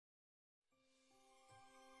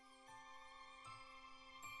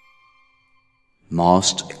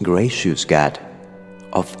Most gracious God,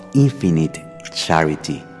 of infinite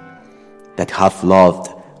charity, that have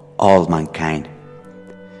loved all mankind,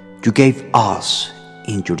 you gave us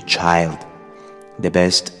in your child the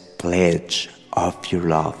best pledge of your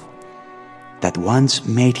love, that once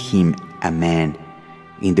made him a man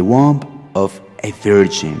in the womb of a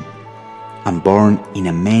virgin and born in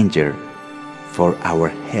a manger for our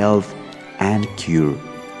health and cure.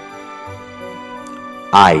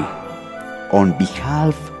 I, on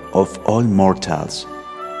behalf of all mortals,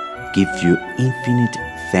 give you infinite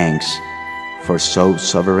thanks for so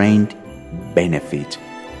sovereign benefit.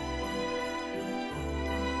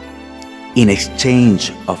 In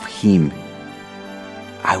exchange of him,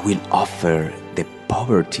 I will offer the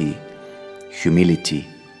poverty, humility,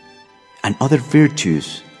 and other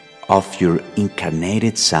virtues of your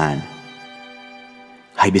incarnated Son.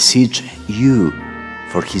 I beseech you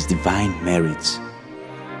for his divine merits,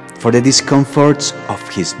 for the discomforts of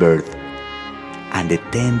his birth, and the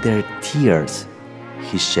tender tears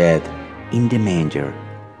he shed in the manger.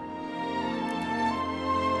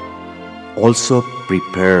 Also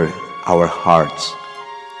prepare our hearts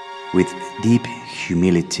with deep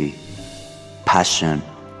humility, passion,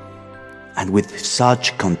 and with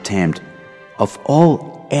such contempt of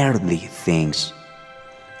all earthly things,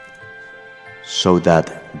 so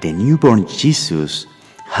that the newborn Jesus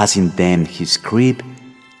has in them his crib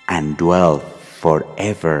and dwell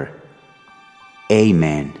forever.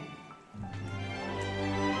 Amen.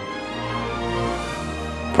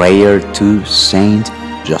 Prayer to Saint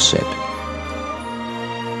Joseph.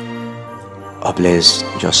 O blessed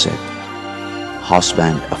Joseph,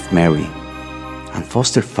 husband of Mary and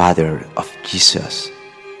foster father of Jesus,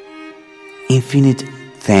 infinite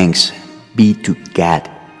thanks be to God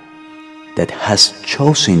that has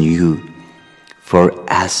chosen you for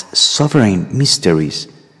as sovereign mysteries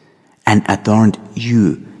and adorned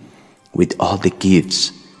you with all the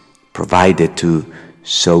gifts provided to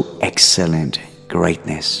so excellent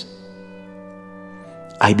greatness.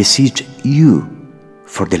 I beseech you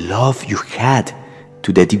for the love you had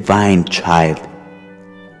to the divine child.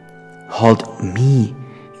 Hold me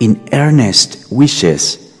in earnest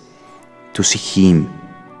wishes to see him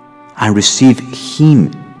and receive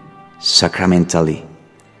him sacramentally,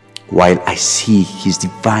 while I see his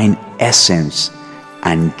divine essence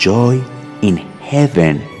and joy in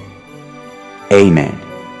heaven. Amen.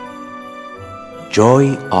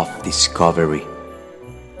 Joy of discovery.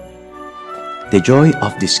 The joy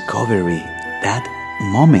of discovery, that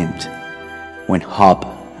moment when hope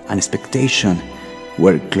and expectation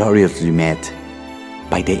were gloriously met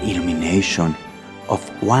by the illumination of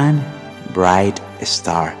one bright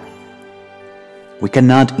star. We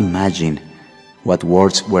cannot imagine what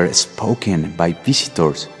words were spoken by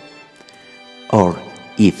visitors, or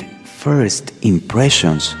if first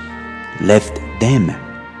impressions left them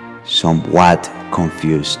somewhat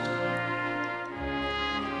confused.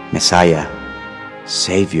 Messiah,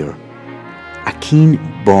 Savior, a king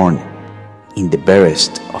born in the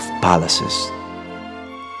barest of palaces.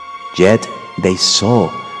 Yet they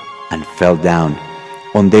saw and fell down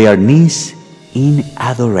on their knees in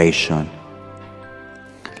adoration.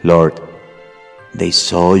 Lord, they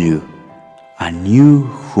saw you and knew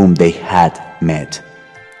whom they had met.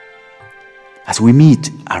 As we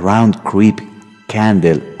meet around crib,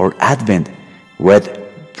 candle, or Advent,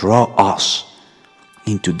 draw us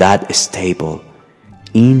into that stable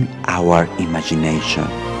in our imagination.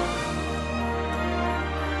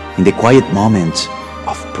 In the quiet moments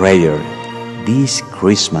of prayer this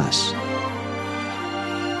Christmas,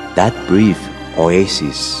 that brief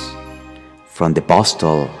oasis from the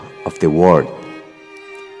bustle of the world,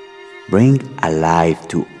 bring alive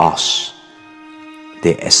to us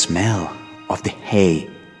the smell of the hay,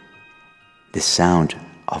 the sound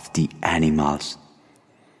of the animals,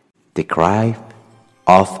 the cry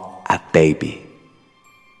of a baby.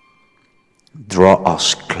 Draw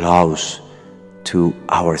us close to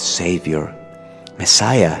our Savior,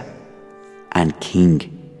 Messiah, and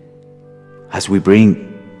King, as we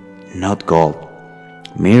bring not gold,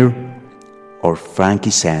 myrrh, or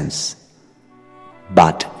frankincense,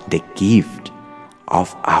 but the gift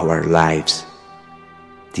of our lives,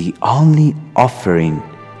 the only offering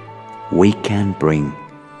we can bring.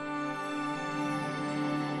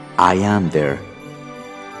 I am there.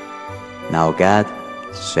 Now God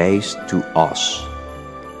says to us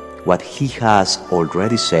what He has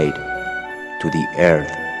already said to the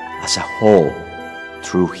earth as a whole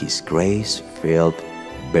through His grace-filled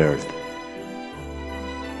birth.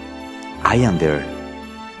 I am there.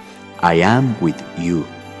 I am with you.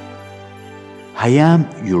 I am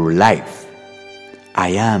your life. I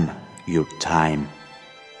am your time.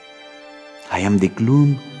 I am the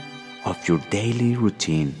gloom of your daily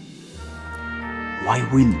routine. Why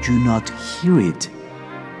will you not hear it?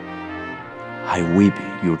 I weep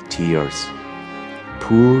your tears,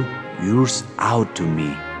 pour yours out to me.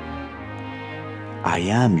 I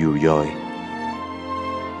am your joy.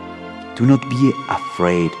 Do not be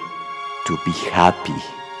afraid to be happy.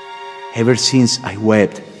 Ever since I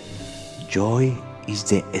wept, joy is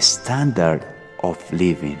the standard of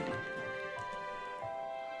living.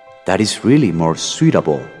 That is really more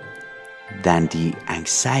suitable than the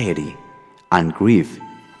anxiety and grief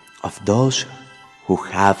of those who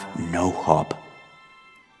have no hope.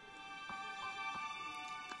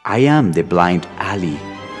 I am the blind alley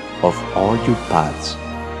of all your paths,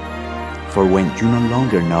 for when you no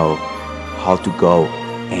longer know how to go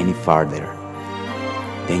any farther,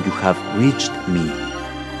 then you have reached me,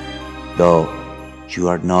 though you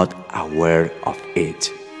are not aware of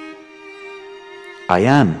it. I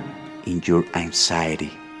am in your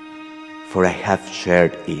anxiety, for I have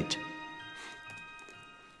shared it.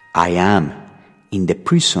 I am in the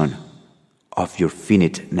prison of your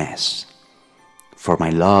finiteness, for my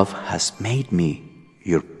love has made me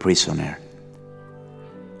your prisoner.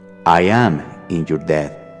 I am in your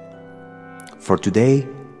death, for today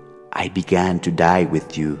I began to die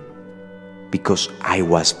with you, because I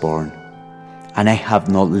was born, and I have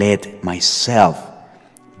not let myself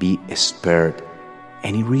be spared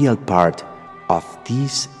any real part of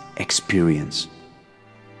this experience.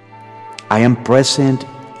 I am present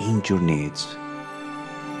in your needs.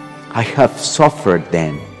 I have suffered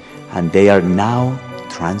them, and they are now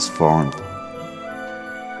transformed.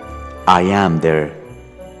 I am there.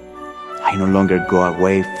 I no longer go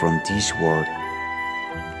away from this world.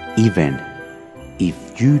 Even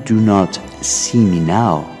if you do not see me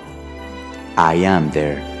now, I am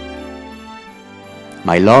there.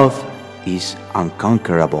 My love is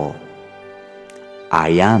unconquerable. I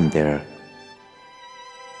am there.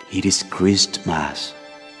 It is Christmas.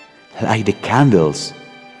 Like the candles,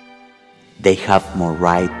 they have more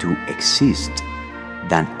right to exist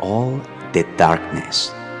than all the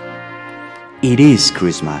darkness. It is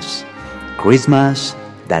Christmas, Christmas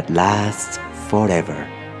that lasts forever.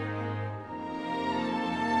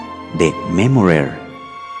 The Memorare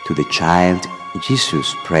to the Child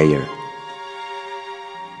Jesus prayer.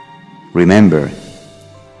 Remember,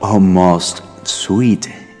 O most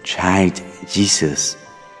sweet Child Jesus,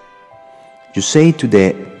 you say to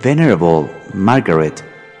the Venerable Margaret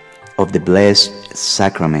of the Blessed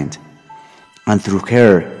Sacrament, and through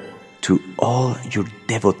her to all your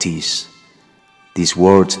devotees, these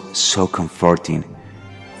words so comforting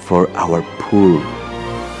for our poor,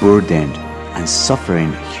 burdened, and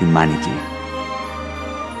suffering humanity.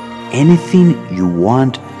 Anything you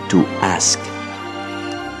want to ask,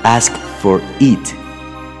 ask for it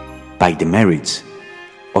by the merits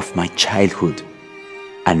of my childhood,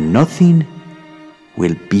 and nothing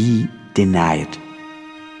will be denied.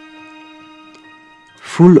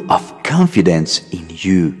 Full of confidence in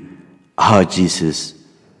you, O Jesus,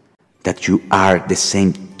 that you are the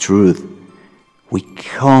same truth, we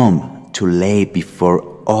come to lay before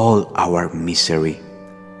all our misery.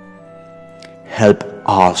 Help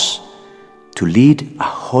us to lead a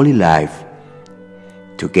holy life,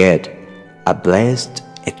 to get a blessed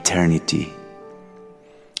eternity.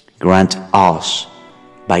 Grant us,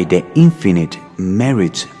 by the infinite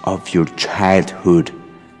merit of your childhood,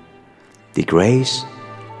 the grace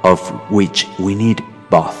of which we need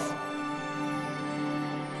both.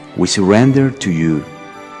 We surrender to you,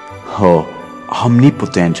 O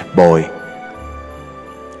omnipotent Boy.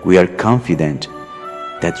 We are confident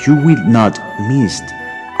that you will not miss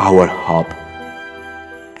our hope,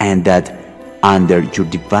 and that under your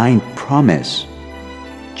divine promise,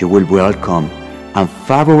 you will welcome and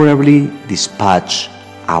favorably dispatch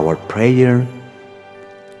our prayer.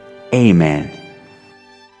 Amen.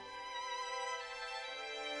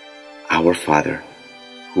 Our Father,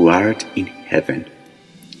 who art in heaven,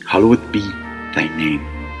 hallowed be thy name.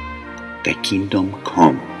 Thy kingdom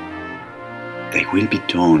come, thy will be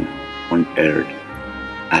done on earth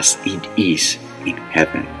as it is in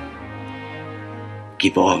heaven.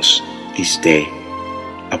 Give us this day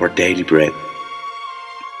our daily bread,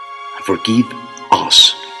 and forgive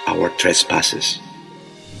us our trespasses,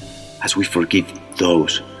 as we forgive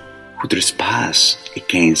those who trespass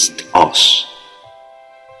against us.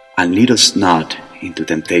 And lead us not into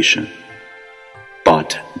temptation,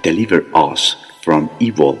 but deliver us from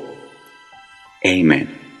evil.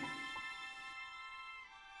 Amen.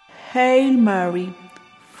 Hail Mary,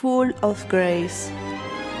 full of grace,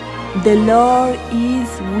 the Lord is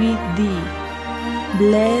with thee.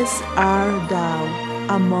 Blessed art thou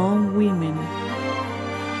among women,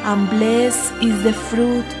 and blessed is the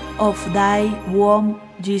fruit of thy womb,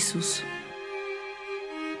 Jesus.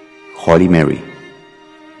 Holy Mary,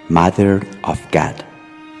 Mother of God,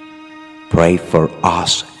 pray for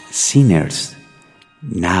us sinners,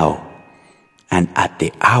 now and at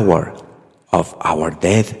the hour of our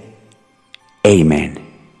death. Amen.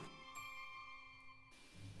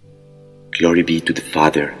 Glory be to the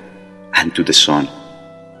Father, and to the Son,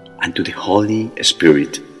 and to the Holy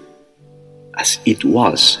Spirit, as it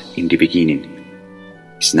was in the beginning,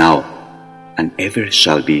 is now, and ever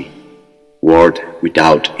shall be, world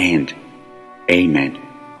without end. Amen.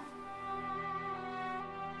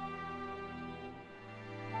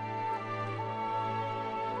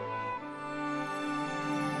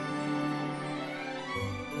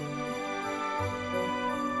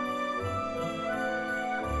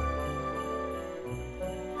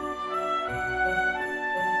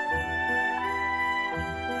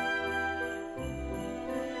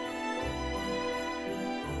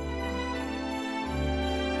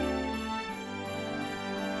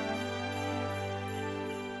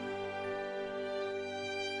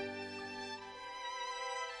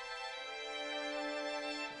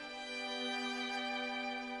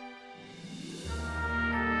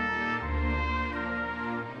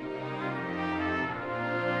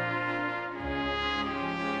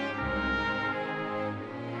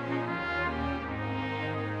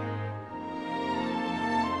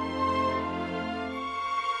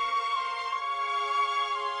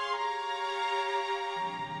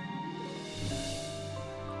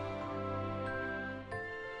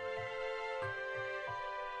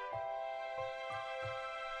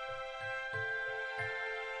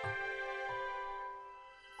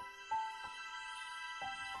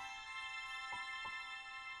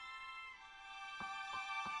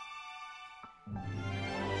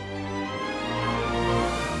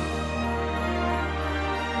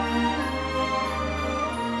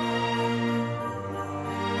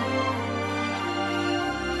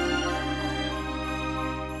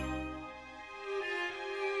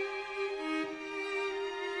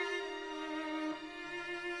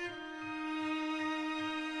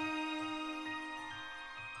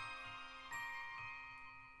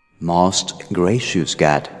 Most gracious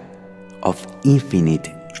God, of infinite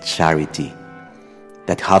charity,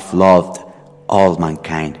 that have loved all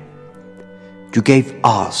mankind, you gave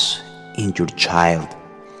us in your child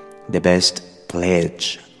the best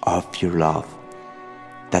pledge of your love,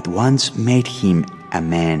 that once made him a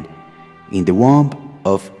man in the womb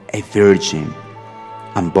of a virgin,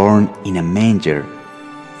 and born in a manger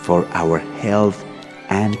for our health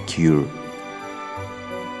and cure.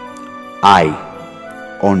 I,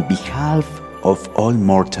 on behalf of all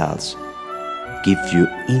mortals, give you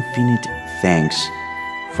infinite thanks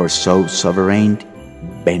for so sovereign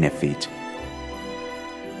benefit.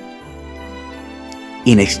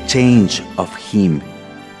 In exchange of him,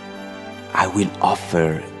 I will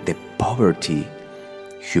offer the poverty,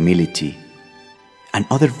 humility, and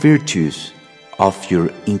other virtues of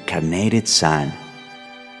your incarnated Son.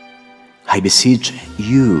 I beseech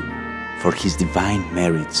you for his divine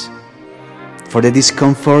merits, for the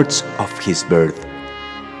discomforts of his birth,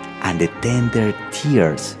 and the tender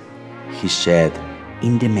tears he shed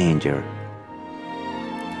in the manger.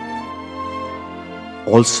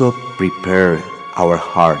 Also prepare our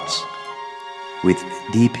hearts with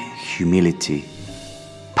deep humility,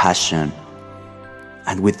 passion,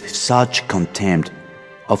 and with such contempt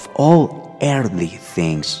of all earthly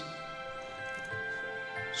things,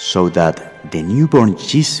 so that the newborn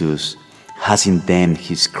Jesus has in them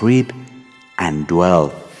his crib and dwell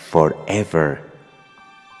forever.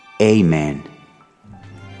 Amen.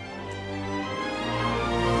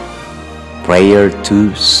 Prayer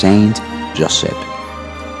to Saint Joseph.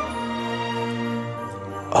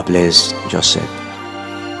 O blessed Joseph,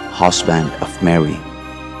 husband of Mary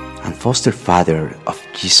and foster father of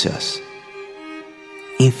Jesus,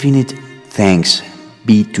 infinite thanks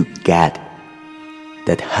be to God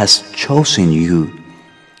that has chosen you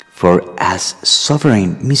for as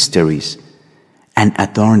sovereign mysteries and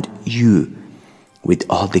adorned you with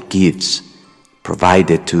all the gifts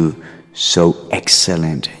provided to so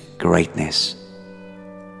excellent greatness.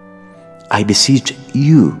 I beseech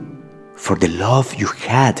you for the love you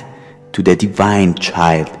had to the divine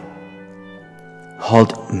child.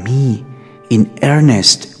 Hold me in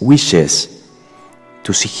earnest wishes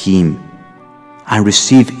to see him and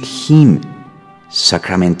receive him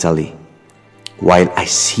sacramentally, while I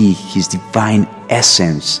see his divine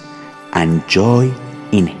essence and joy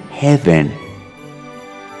in heaven.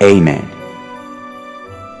 Amen.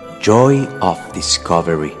 joy of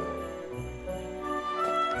discovery.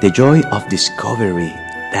 The joy of discovery,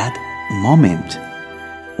 that moment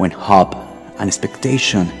when hope and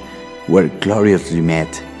expectation were gloriously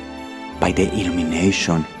met by the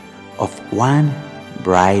illumination of one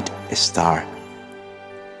bright star.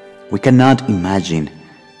 We cannot imagine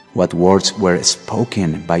what words were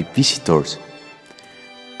spoken by visitors,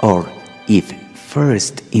 or if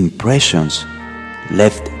first impressions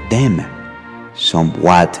left them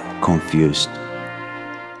somewhat confused.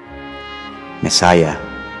 Messiah,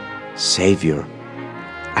 Savior,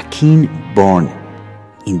 a king born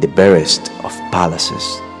in the barest of palaces.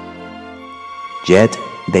 Yet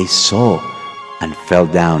they saw and fell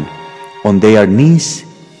down on their knees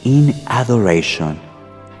in adoration.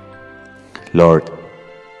 Lord,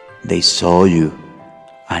 they saw you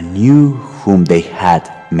and knew whom they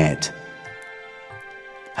had met.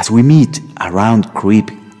 As we meet around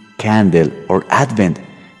creep, candle, or Advent,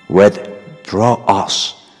 red, draw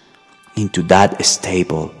us into that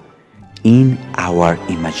stable in our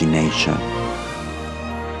imagination.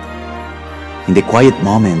 In the quiet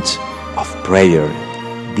moments of prayer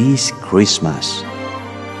this Christmas,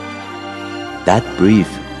 that brief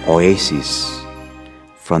oasis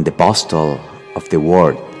from the bustle of the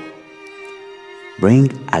world,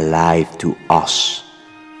 bring alive to us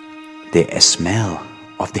the smell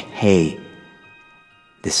of the hay,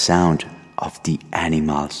 the sound of the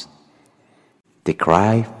animals, the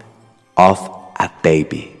cry of a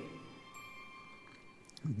baby.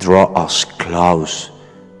 Draw us close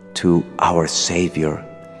to our Savior,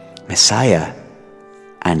 Messiah,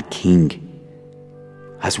 and King,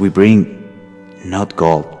 as we bring not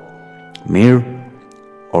gold, myrrh,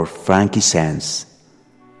 or frankincense,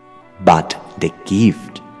 but the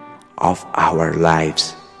gift of our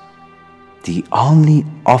lives, the only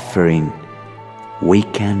offering we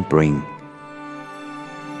can bring.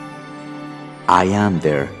 I am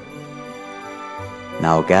there.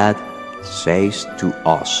 Now God says to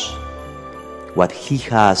us what He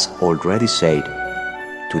has already said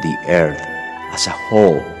to the earth as a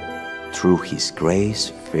whole through His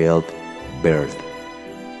grace-filled birth.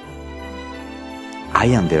 I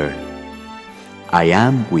am there. I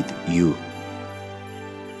am with you.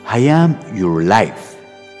 I am your life.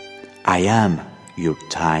 I am your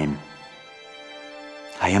time.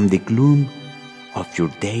 I am the gloom of your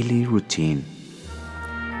daily routine.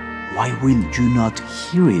 Why will you not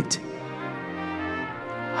hear it?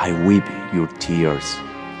 I weep your tears.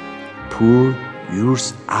 Pour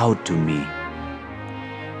yours out to me.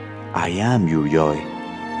 I am your joy.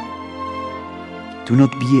 Do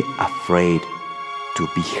not be afraid to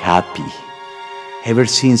be happy. Ever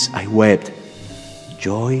since I wept,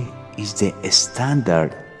 joy is the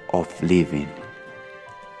standard of living.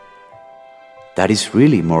 That is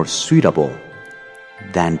really more suitable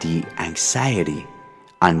than the anxiety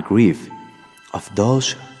and grief of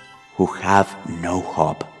those who have no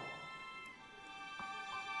hope.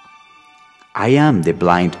 I am the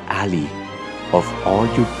blind alley of all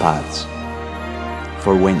your paths,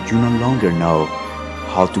 for when you no longer know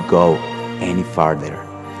how to go any farther,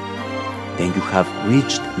 then you have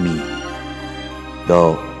reached me,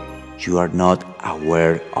 though you are not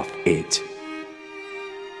aware of it.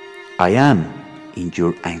 I am in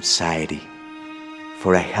your anxiety,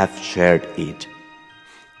 for I have shared it.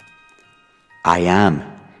 I am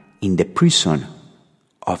in the prison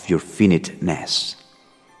of your finiteness,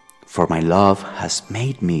 for my love has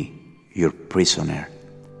made me your prisoner.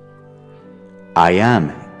 I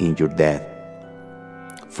am in your death,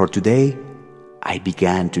 for today I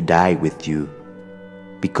began to die with you,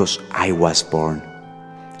 because I was born,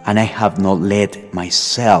 and I have not let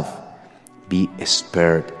myself be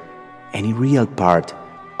spared any real part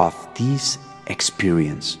of this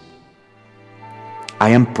experience. I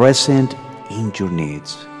am present in your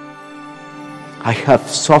needs. I have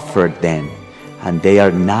suffered them, and they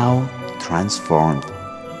are now transformed.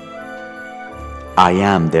 I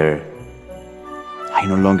am there. I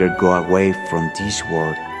no longer go away from this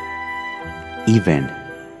world. Even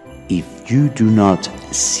if you do not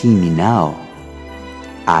see me now,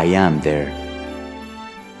 I am there.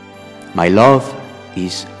 My love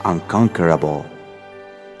is unconquerable.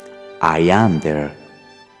 I am there.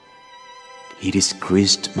 It is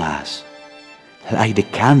Christmas. Like the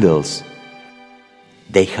candles,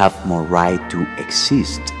 they have more right to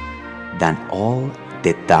exist than all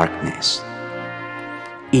the darkness.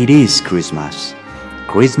 It is Christmas,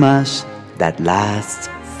 Christmas that lasts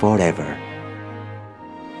forever.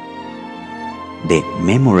 The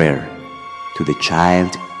Memorare to the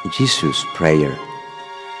Child Jesus prayer.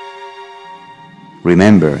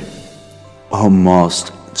 Remember, O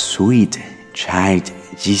most sweet Child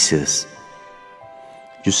Jesus.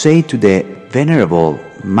 You say to the Venerable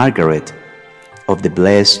Margaret of the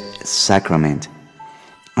Blessed Sacrament,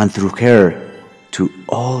 and through her to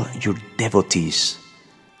all your devotees,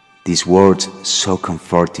 these words so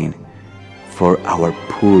comforting for our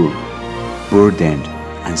poor, burdened,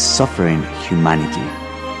 and suffering humanity.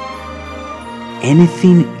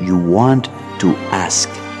 Anything you want to ask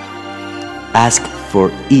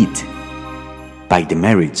for it by the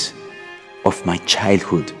merits of my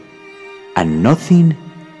childhood, and nothing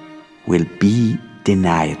will be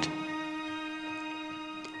denied.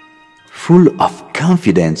 Full of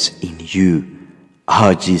confidence in you,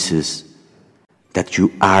 O Jesus, that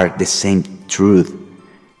you are the same truth,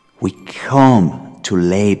 we come to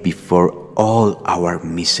lay before all our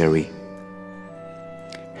misery.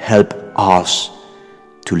 Help us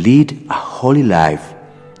to lead a holy life,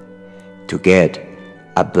 to get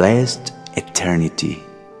a blessed eternity.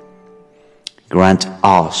 Grant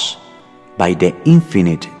us, by the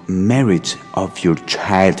infinite merits of your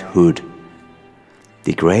childhood,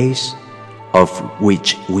 the grace of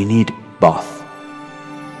which we need both.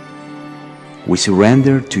 We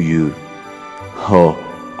surrender to you, O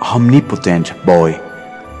omnipotent Boy.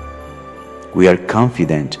 We are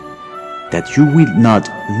confident that you will not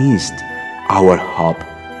miss our hope,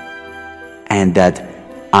 and that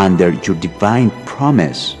under your divine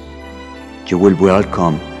promise you will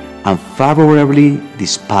welcome and favorably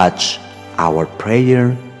dispatch our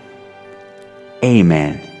prayer.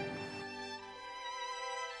 Amen.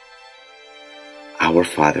 Our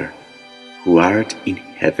Father, who art in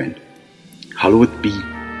heaven, hallowed be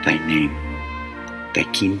thy name. Thy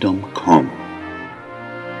kingdom come,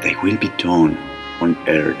 thy will be done on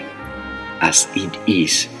earth as it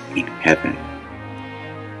is in heaven.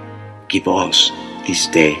 Give us this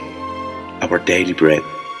day our daily bread,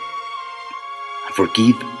 and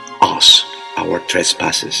forgive us our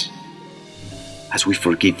trespasses, as we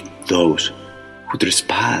forgive those who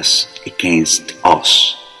trespass against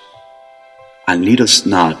us. And lead us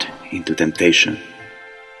not into temptation,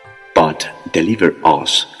 but deliver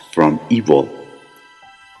us from evil.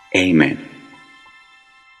 Amen.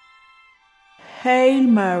 Hail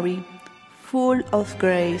Mary, full of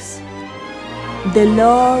grace, the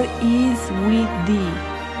Lord is with thee.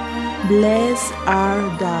 Blessed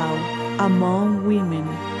art thou among women,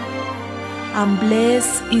 and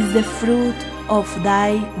blessed is the fruit of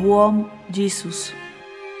thy womb, Jesus.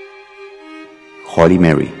 Holy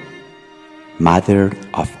Mary, Mother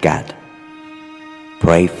of God,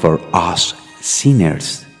 pray for us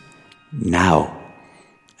sinners, now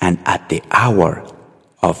and at the hour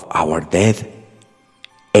of our death.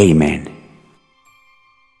 Amen.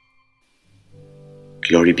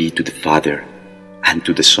 Glory be to the Father, and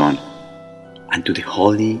to the Son, and to the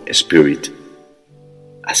Holy Spirit,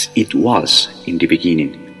 as it was in the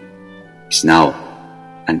beginning, is now,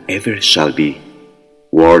 and ever shall be,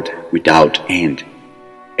 world without end.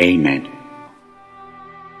 Amen.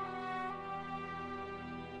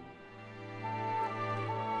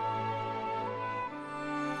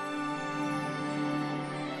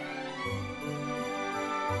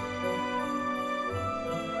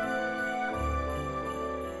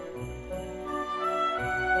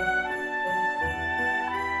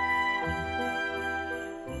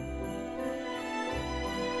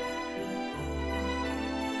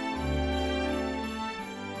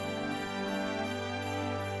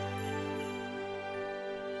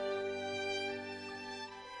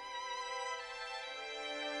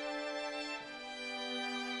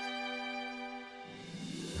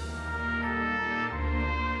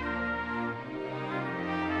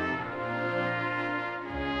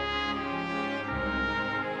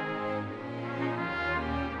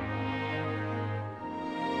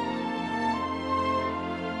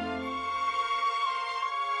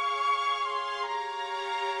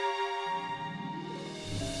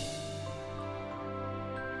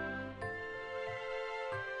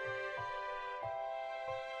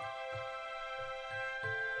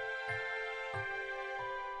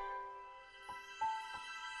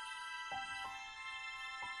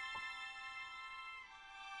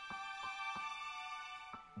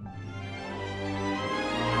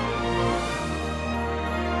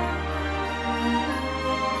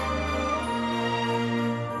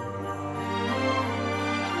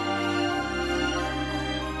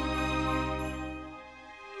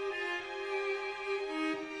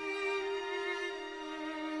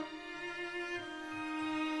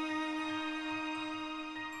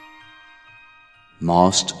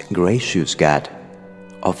 Most gracious God,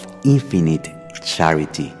 of infinite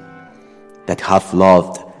charity, that have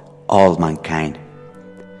loved all mankind,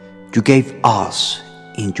 you gave us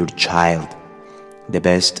in your child the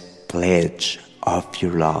best pledge of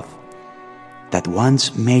your love, that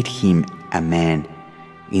once made him a man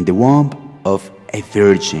in the womb of a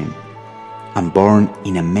virgin and born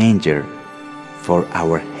in a manger for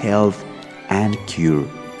our health and cure.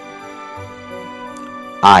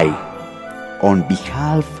 I, on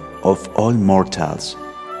behalf of all mortals,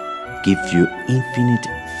 give you infinite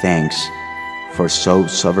thanks for so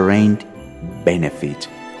sovereign benefit.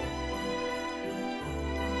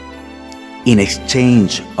 In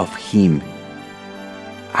exchange of him,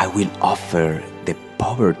 I will offer the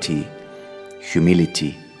poverty,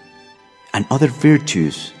 humility, and other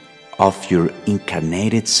virtues of your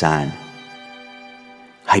incarnated Son.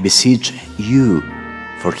 I beseech you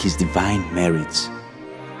for his divine merits,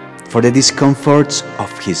 for the discomforts of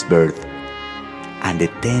his birth, and the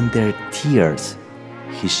tender tears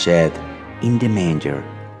he shed in the manger.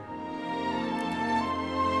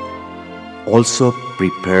 Also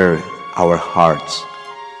prepare our hearts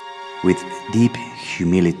with deep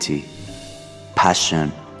humility,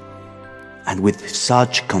 passion, and with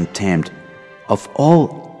such contempt of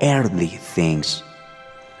all earthly things,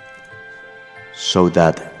 so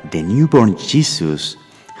that the newborn Jesus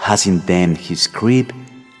has in them his crib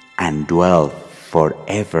and dwell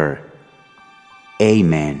forever.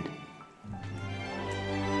 Amen.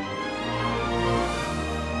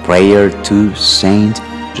 Prayer to Saint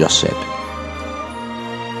Joseph.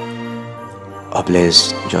 O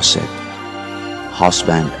blessed Joseph,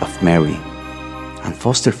 husband of Mary and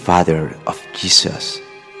foster father of Jesus,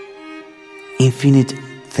 infinite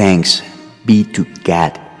thanks be to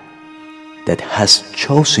God that has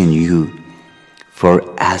chosen you for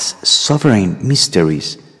as sovereign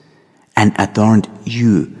mysteries and adorned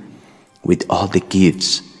you with all the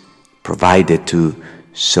gifts provided to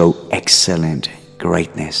so excellent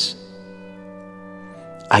greatness.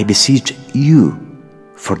 I beseech you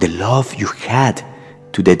for the love you had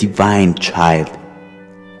to the divine child.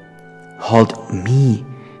 Hold me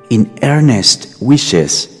in earnest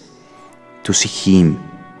wishes to see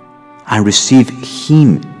him and receive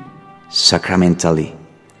him sacramentally,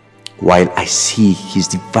 while I see his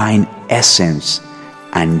divine essence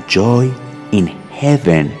and joy in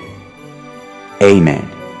heaven. Amen.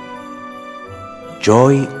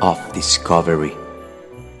 Joy of discovery.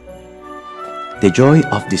 The joy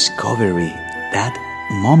of discovery, that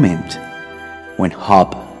moment when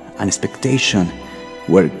hope and expectation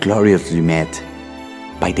were gloriously met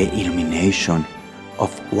by the illumination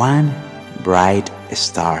of one bright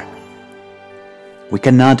star. We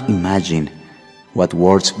cannot imagine what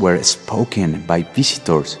words were spoken by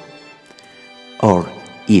visitors, or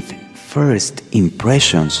if first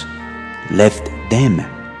impressions left them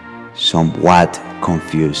somewhat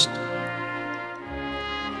confused.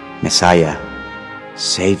 Messiah,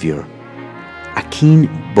 Savior, a king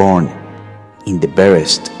born in the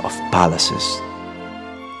barest of palaces.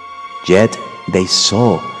 Yet they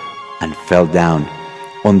saw and fell down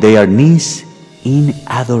on their knees in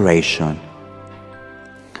adoration.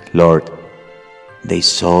 Lord, they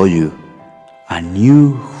saw you and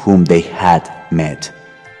knew whom they had met.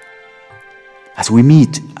 As we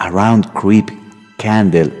meet around crib,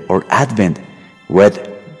 candle, or Advent,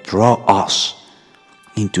 draw us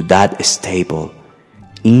into that stable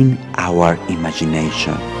in our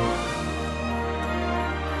imagination.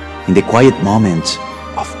 In the quiet moments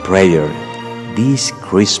of prayer this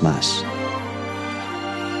Christmas,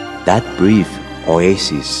 that brief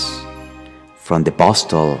oasis from the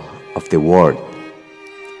bustle of the world,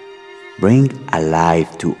 bring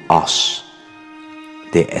alive to us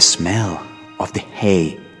the smell of the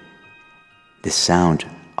hay, the sound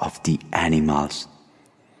of the animals,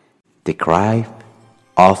 the cry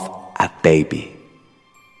of a baby.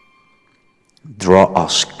 Draw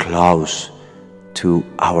us close to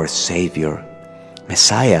our Savior,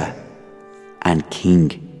 Messiah, and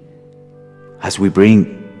King, as we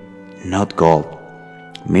bring not gold,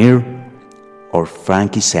 myrrh, or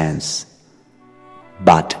frankincense,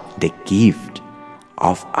 but the gift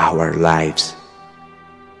of our lives,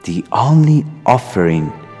 the only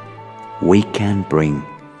offering we can bring.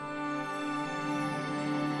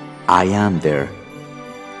 I am there.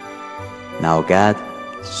 Now God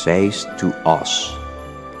says to us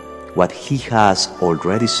what He has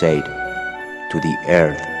already said to the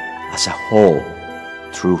earth as a whole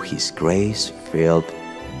through His grace-filled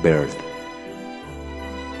birth.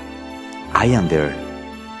 I am there.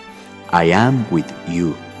 I am with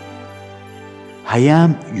you. I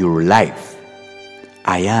am your life.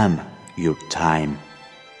 I am your time.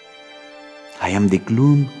 I am the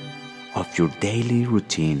gloom of your daily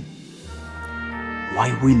routine.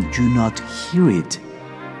 Why will you not hear it?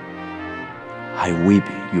 I weep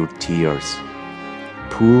your tears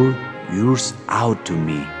pour yours out to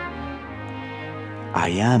me. I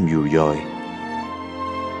am your joy.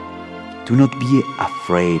 Do not be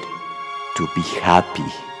afraid to be happy.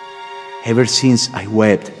 Ever since I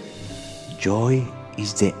wept, joy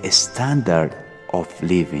is the standard of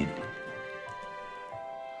living.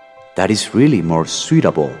 That is really more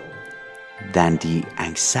suitable than the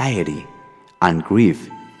anxiety and grief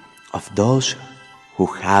of those who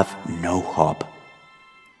have no hope.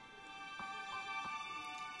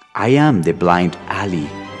 I am the blind alley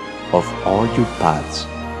of all your paths,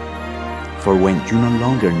 for when you no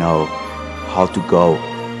longer know how to go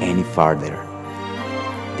any farther,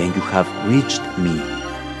 then you have reached me,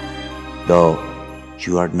 though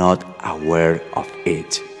you are not aware of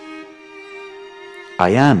it. I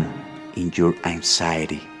am in your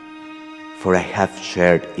anxiety, for I have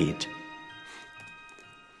shared it.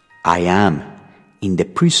 I am in the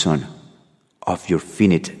prison of your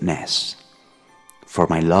finiteness, for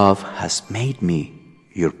my love has made me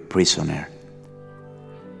your prisoner.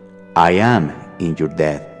 I am in your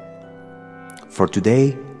death, for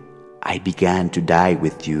today I began to die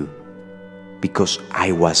with you, because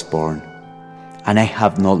I was born, and I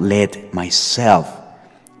have not let myself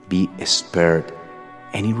be spared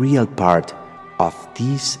any real part of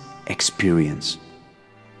this experience.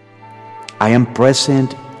 I am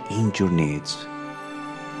present in your needs.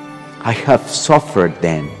 I have suffered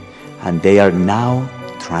them, and they are now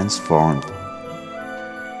transformed.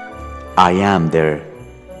 I am there.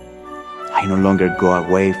 I no longer go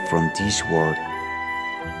away from this world.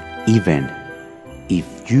 Even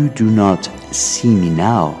if you do not see me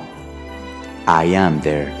now, I am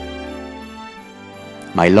there.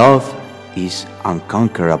 My love is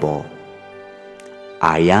unconquerable.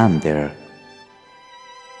 I am there.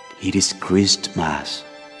 It is Christmas.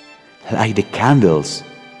 Like the candles,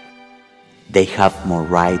 they have more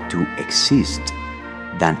right to exist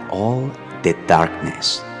than all the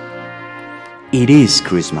darkness. It is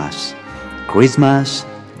Christmas, Christmas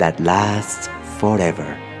that lasts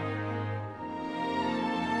forever.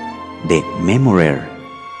 The Memorare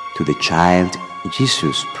to the Child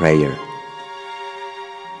Jesus prayer.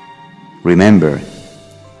 Remember,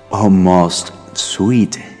 O most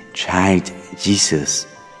sweet Child Jesus,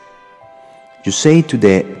 you say to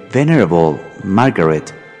the Venerable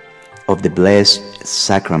Margaret of the Blessed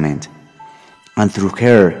Sacrament, and through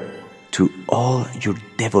her to all your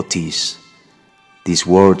devotees, these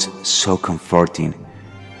words so comforting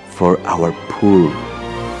for our poor,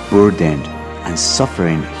 burdened, and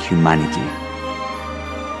suffering humanity.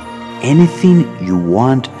 Anything you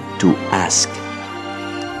want to ask,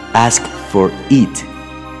 ask for it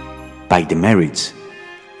by the merits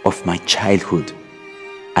of my childhood,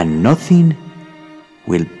 and nothing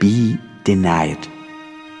will be denied.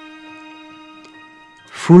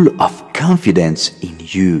 Full of confidence in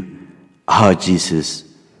you, O Jesus,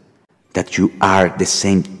 that you are the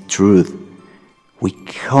same truth, we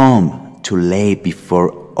come to lay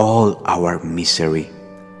before all our misery.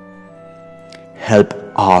 Help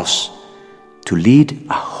us to lead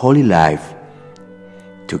a holy life,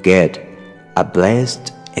 to get a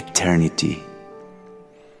blessed eternity.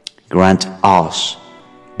 Grant us,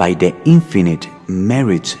 by the infinite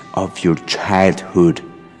merit of your childhood,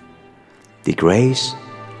 the grace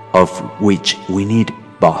of which we need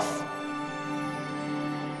both.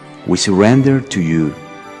 We surrender to you,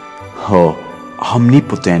 O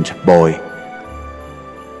omnipotent Boy.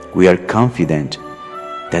 We are confident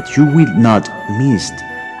that you will not miss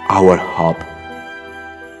our hope,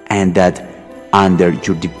 and that under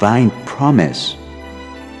your divine promise,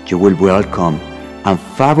 you will welcome and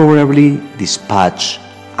favorably dispatch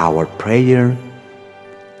our prayer.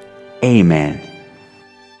 Amen.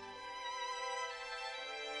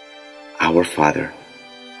 Our Father,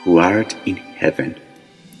 who art in heaven,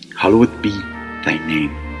 hallowed be thy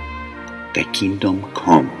name. Thy kingdom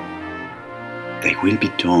come, thy will be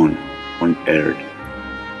done on earth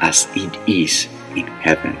as it is in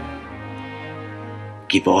heaven.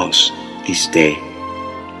 Give us this day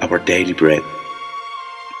our daily bread,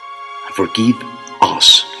 and forgive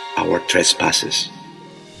us our trespasses,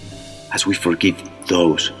 as we forgive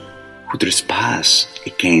those who trespass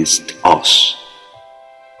against us.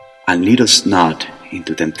 And lead us not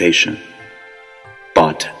into temptation,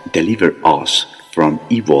 but deliver us from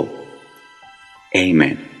evil.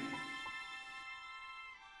 Amen.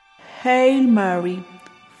 Hail Mary,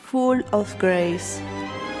 full of grace,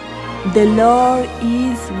 the Lord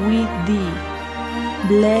is with thee.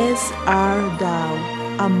 Blessed art thou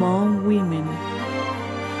among women,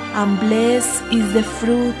 and blessed is the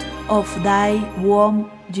fruit of thy womb,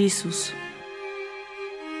 Jesus.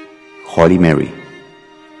 Holy Mary,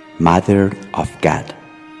 Mother of God,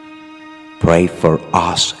 pray for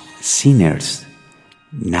us sinners,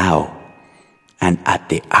 now and at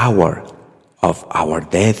the hour of our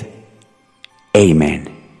death. Amen.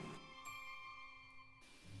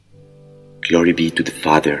 Glory be to the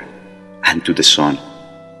Father, and to the Son,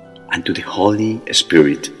 and to the Holy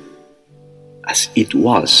Spirit, as it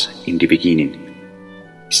was in the beginning,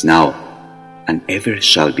 is now, and ever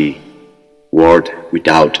shall be, world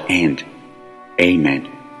without end. Amen.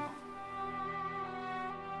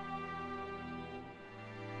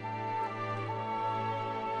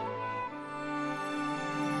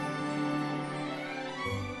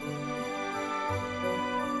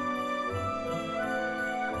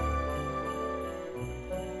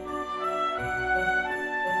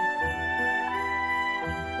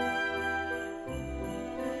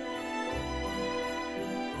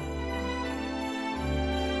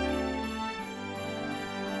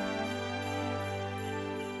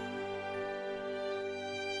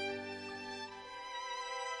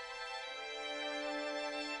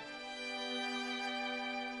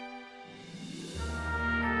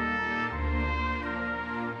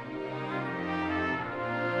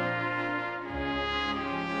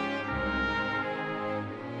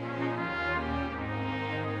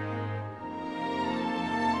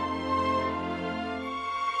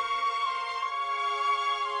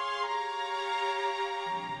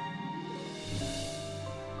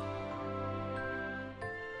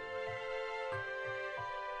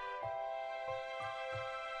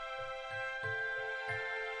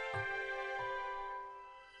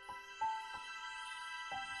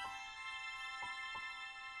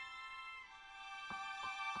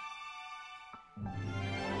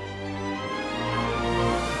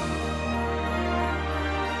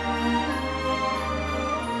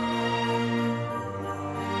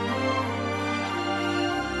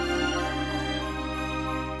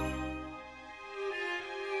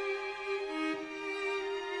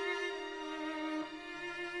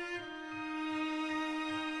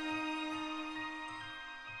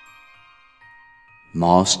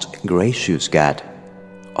 Most gracious God,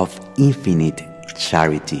 of infinite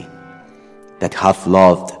charity, that have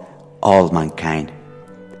loved all mankind,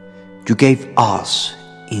 you gave us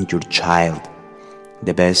in your child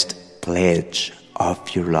the best pledge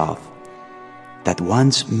of your love, that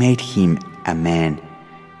once made him a man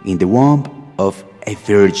in the womb of a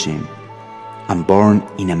virgin, and born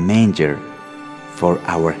in a manger for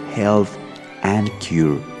our health and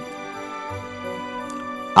cure.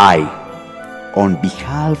 I, on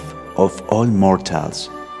behalf of all mortals,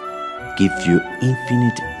 give you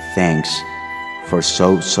infinite thanks for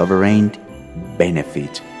so sovereign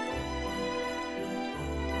benefit.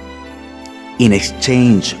 In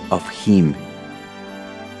exchange of him,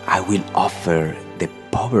 I will offer the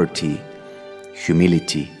poverty,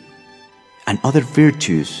 humility, and other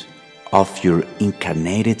virtues of your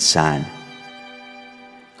incarnated Son.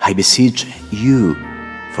 I beseech you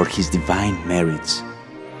for his divine merits,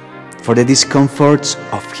 for the discomforts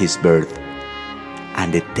of his birth,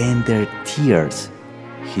 and the tender tears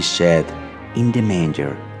he shed in the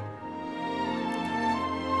manger.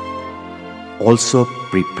 Also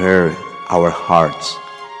prepare our hearts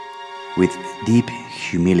with deep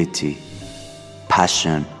humility,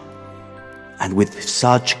 passion, and with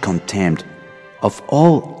such contempt of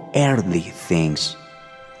all earthly things,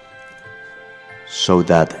 so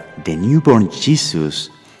that the newborn Jesus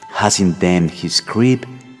has in them his crib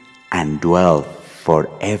and dwell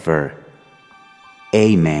forever.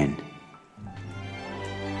 Amen.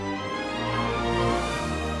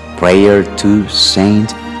 Prayer to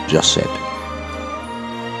Saint Joseph.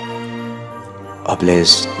 O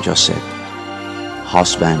blessed Joseph,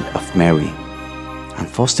 husband of Mary and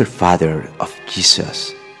foster father of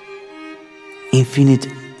Jesus, infinite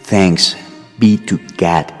thanks be to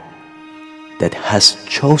God that has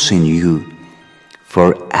chosen you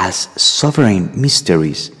for as sovereign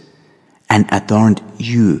mysteries and adorned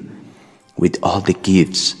you with all the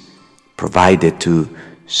gifts provided to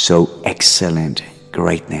so excellent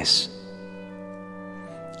greatness.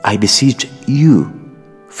 I beseech you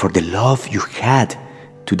for the love you had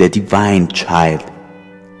to the divine child.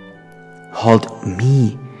 Hold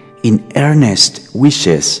me in earnest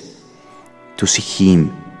wishes to see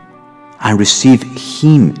him and receive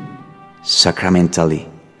him sacramentally,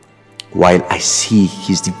 while I see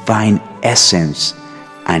his divine essence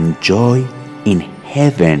and joy in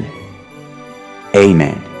heaven.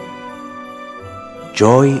 Amen.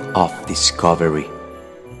 Joy of discovery.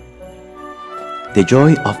 The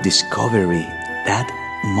joy of discovery, that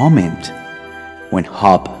moment when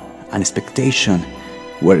hope and expectation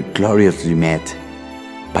were gloriously met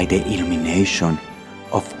by the illumination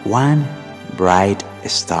of one bright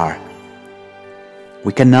star,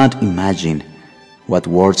 We cannot imagine what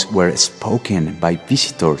words were spoken by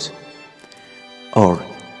visitors, or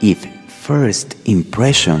if first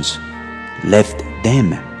impressions left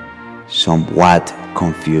them somewhat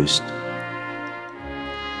confused.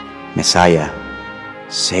 Messiah,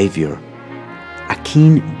 Savior, a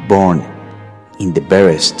king born in the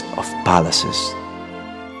barest of palaces.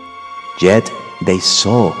 Yet they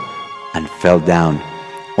saw and fell down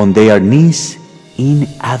on their knees in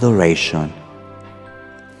adoration.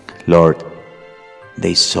 Lord,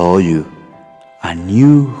 they saw you and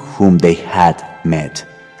knew whom they had met.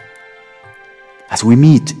 As we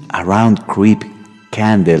meet around creep,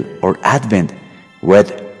 candle, or Advent,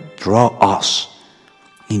 red, draw us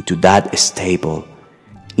into that stable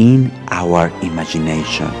in our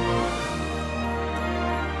imagination.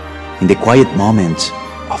 In the quiet moments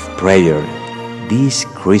of prayer this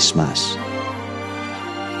Christmas,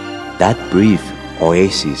 that brief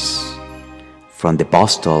oasis from the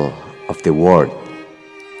bustle of the world,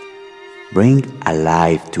 bring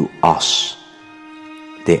alive to us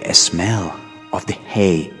the smell of the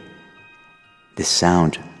hay, the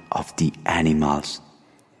sound of the animals,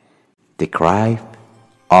 the cry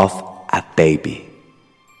of a baby.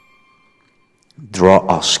 Draw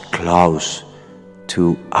us close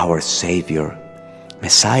to our Savior,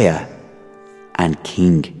 Messiah, and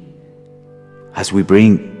King, as we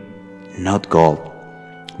bring not gold,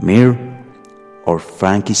 myrrh, or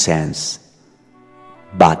frankincense,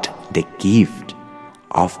 but the gift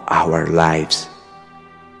of our lives,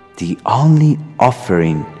 the only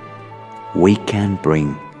offering we can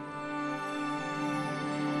bring.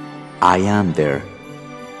 I am there.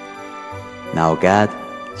 Now God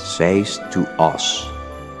says to us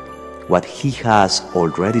what He has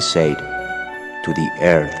already said to the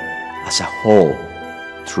earth as a whole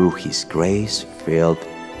through His grace-filled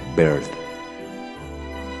birth.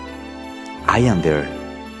 I am there.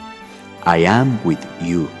 I am with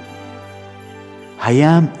you. I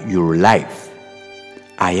am your life.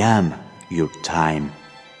 I am your time.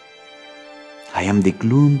 I am the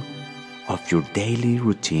gloom of your daily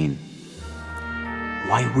routine.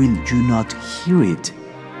 Why will you not hear it?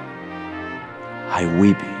 I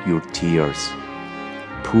weep your tears.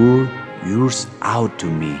 Pour yours out to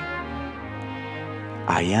me.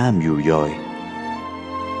 I am your joy.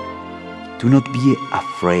 Do not be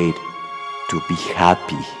afraid to be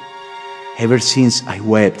happy. Ever since I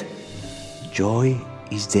wept, joy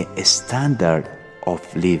is the standard of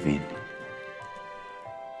living.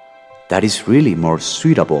 That is really more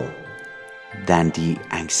suitable than the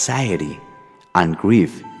anxiety and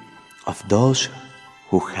grief of those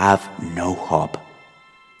who have no hope.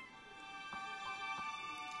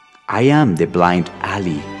 I am the blind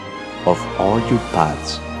alley of all your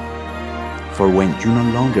paths, for when you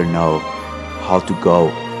no longer know how to go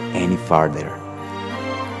any farther,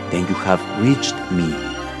 then you have reached me,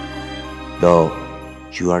 though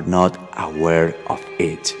you are not aware of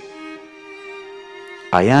it.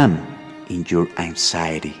 I am in your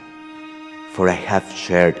anxiety, for I have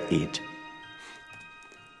shared it.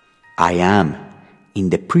 I am in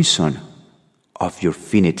the prison of your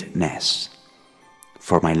finiteness,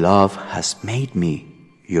 for my love has made me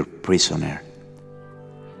your prisoner.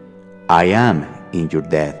 I am in your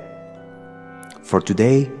death, for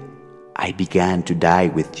today I began to die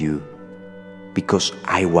with you, because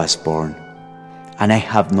I was born, and I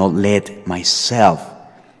have not let myself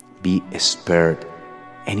be spared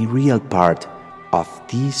any real part of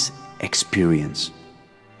this experience.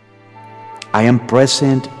 I am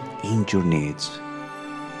present in your needs.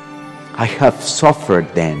 I have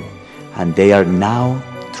suffered then, and they are now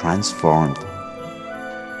transformed.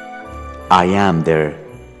 I am there.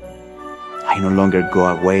 I no longer go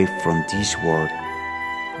away from this world.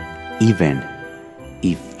 Even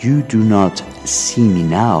if you do not see me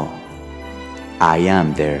now, I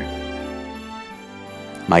am there.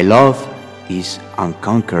 My love is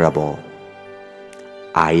unconquerable.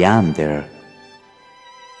 I am there.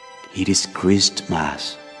 It is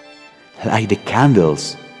Christmas. Like the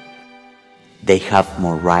candles, they have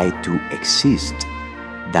more right to exist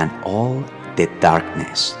than all the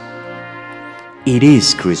darkness. It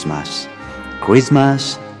is Christmas,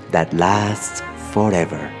 Christmas that lasts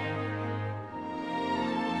forever.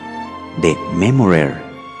 The memorial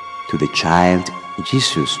to the child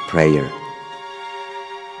Jesus' prayer.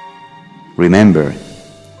 Remember,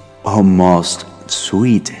 O most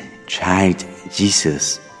sweet child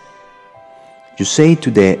Jesus, you say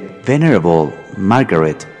to the Venerable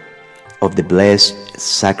Margaret of the Blessed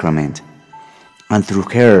Sacrament, and through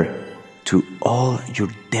her to all your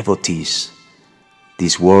devotees,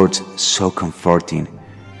 these words so comforting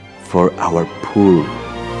for our poor,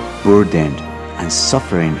 burdened, and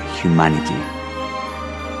suffering humanity.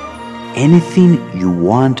 Anything you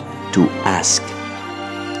want to ask,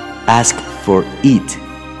 ask for it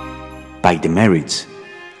by the merits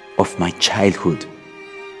of my childhood,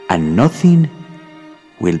 and nothing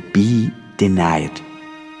will be denied.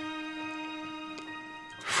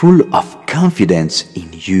 Full of confidence in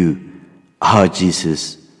you, O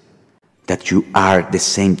Jesus, that you are the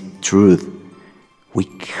same truth, we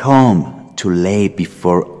come to lay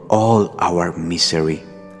before all our misery.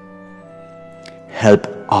 Help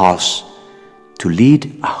us to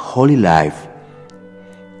lead a holy life,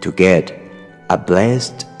 to get a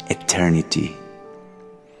blessed eternity.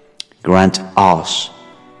 Grant us,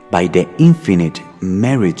 by the infinite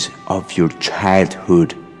merits of your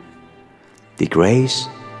childhood, the grace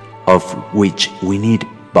of which we need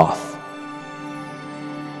both.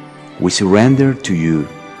 We surrender to you,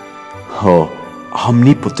 O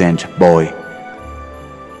omnipotent boy.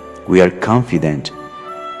 We are confident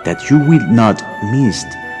that you will not miss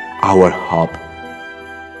our hope,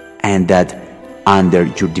 and that under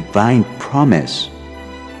your divine promise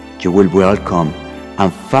you will welcome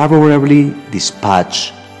and favorably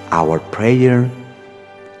dispatch our prayer.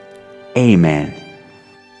 Amen.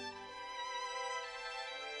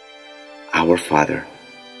 Our Father,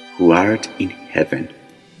 who art in heaven,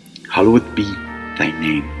 hallowed be thy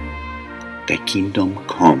name. Thy kingdom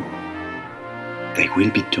come, thy will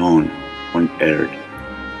be done on earth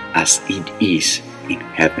as it is in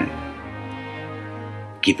heaven.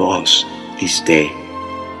 Give us this day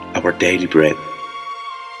our daily bread,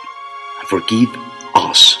 and forgive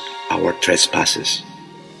us our trespasses,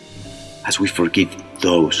 as we forgive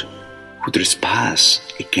those who trespass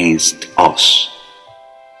against us.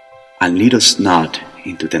 And lead us not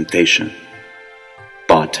into temptation,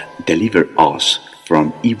 but deliver us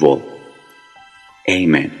from evil.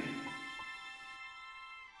 Amen.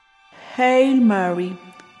 Hail Mary,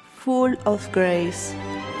 full of grace,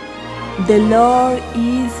 the Lord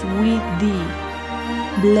is with thee.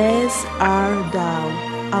 Blessed art thou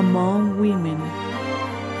among women,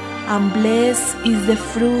 and blessed is the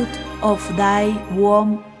fruit of thy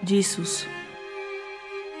womb, Jesus.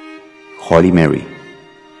 Holy Mary,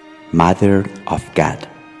 Mother of God,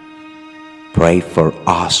 pray for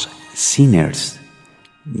us sinners,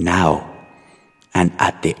 now and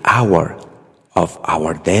at the hour of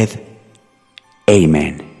our death.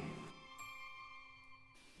 Amen.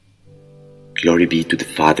 Glory be to the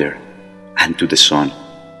Father, and to the Son,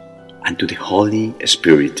 and to the Holy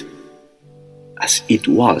Spirit, as it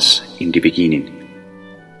was in the beginning,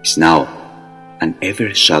 is now, and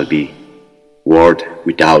ever shall be, world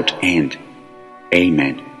without end.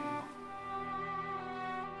 Amen.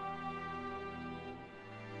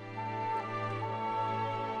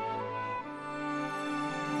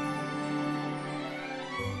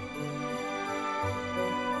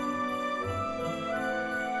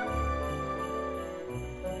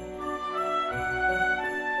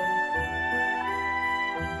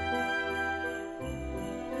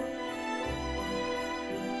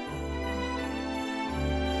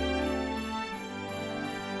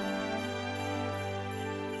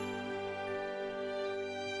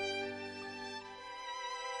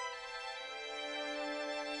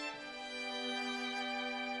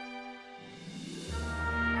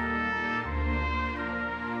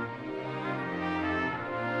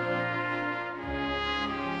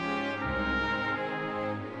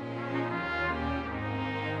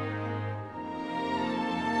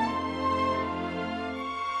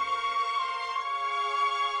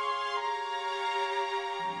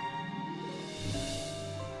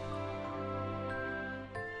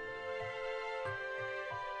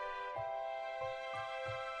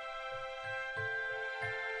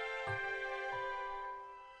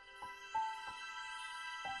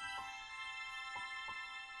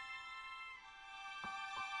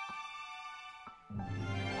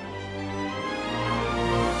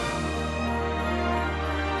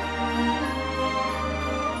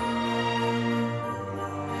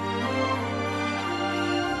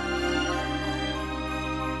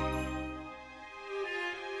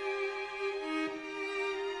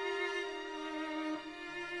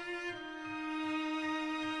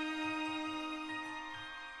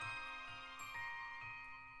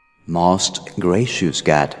 Most gracious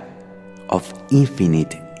God, of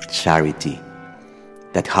infinite charity,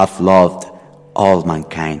 that have loved all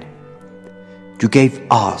mankind, you gave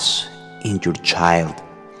us in your child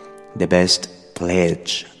the best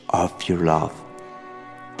pledge of your love,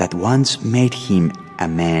 that once made him a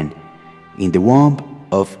man in the womb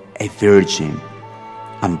of a virgin,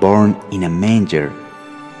 and born in a manger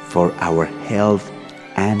for our health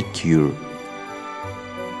and cure.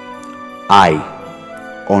 I,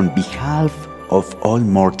 on behalf of all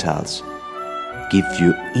mortals, give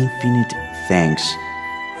you infinite thanks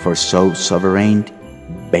for so sovereign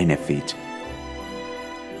benefit.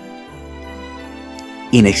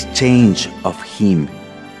 In exchange of him,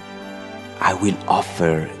 I will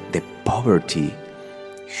offer the poverty,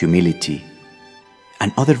 humility,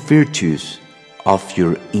 and other virtues of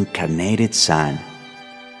your incarnated Son.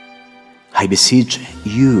 I beseech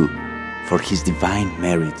you for his divine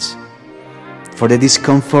merits, for the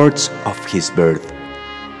discomforts of his birth,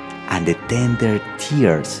 and the tender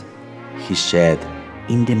tears he shed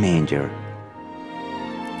in the manger.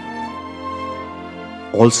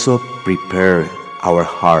 Also prepare our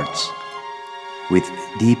hearts with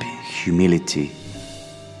deep humility,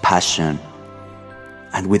 passion,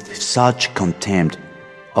 and with such contempt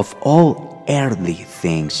of all earthly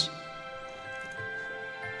things,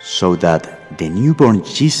 so that the newborn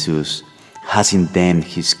Jesus has in them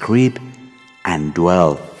his crib and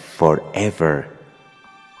dwell forever.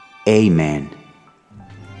 Amen.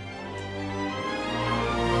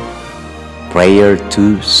 Prayer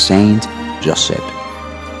to Saint Joseph.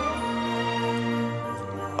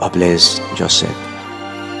 O blessed Joseph,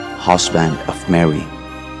 husband of Mary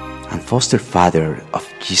and foster father of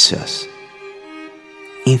Jesus,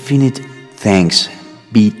 infinite thanks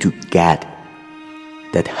be to God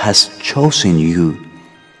that has chosen you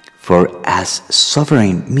for as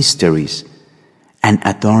sovereign mysteries and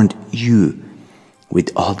adorned you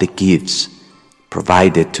with all the gifts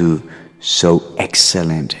provided to so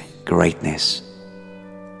excellent greatness.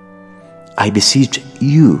 I beseech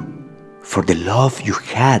you for the love you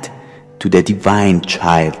had to the divine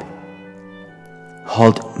child.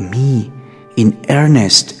 Hold me in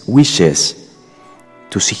earnest wishes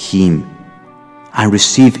to see him and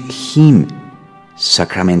receive him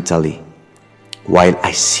sacramentally, while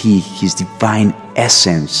I see his divine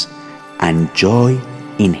essence and joy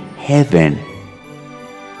in heaven.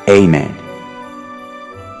 Amen.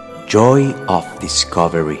 Joy of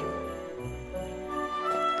discovery.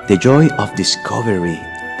 The joy of discovery,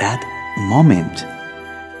 that moment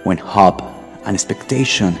when hope and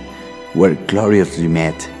expectation were gloriously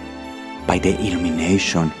met by the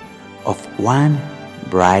illumination of one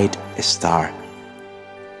bright star.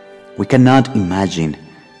 We cannot imagine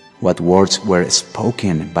what words were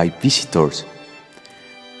spoken by visitors,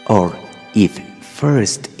 or if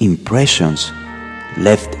first impressions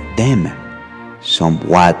left them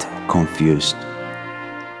somewhat confused.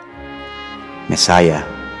 Messiah,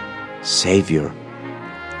 Savior,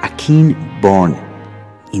 a king born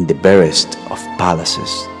in the barest of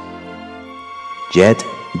palaces. Yet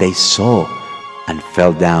they saw and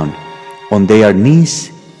fell down on their knees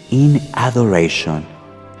in adoration.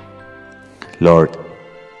 Lord,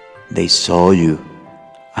 they saw you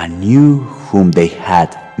and knew whom they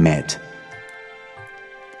had met.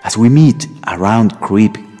 As we meet around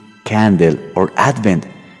crib, candle, or Advent,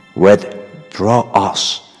 red, draw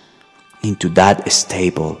us into that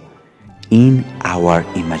stable in our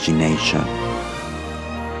imagination.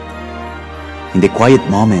 In the quiet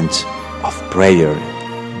moments of prayer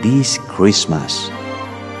this Christmas,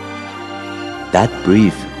 that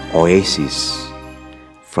brief oasis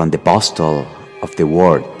from the bustle of the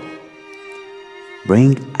world,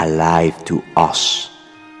 bring alive to us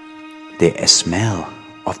the smell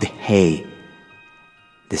of the hay,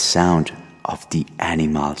 the sound of the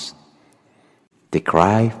animals, the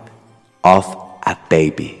cry of a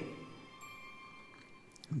baby.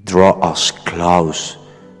 Draw us close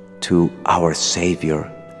to our Savior,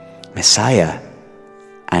 Messiah,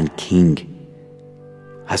 and King,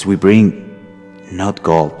 as we bring not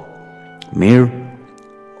gold, myrrh,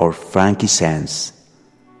 or frankincense,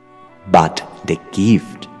 but the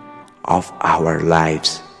gift of our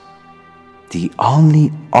lives, the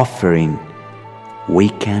only offering we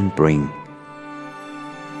can bring.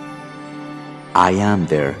 I am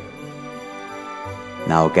there.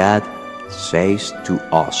 Now God says to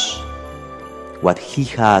us what He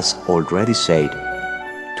has already said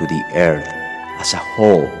to the earth as a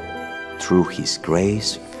whole through His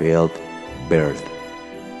grace-filled birth.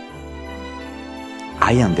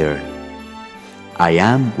 I am there. I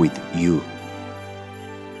am with you.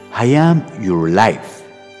 I am your life.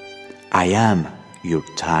 I am your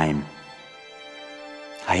time.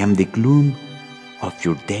 I am the gloom of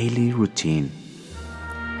your daily routine.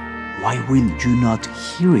 Why will you not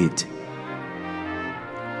hear it?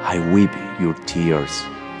 I weep your tears.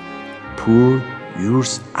 Pour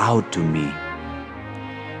yours out to me.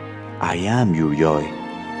 I am your joy.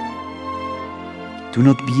 Do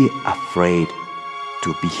not be afraid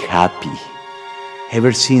to be happy.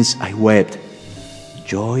 Ever since I wept,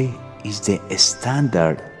 joy is the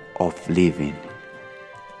standard of living.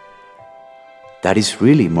 That is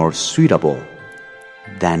really more suitable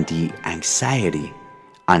than the anxiety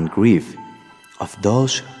and grief of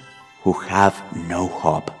those who have no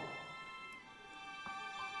hope.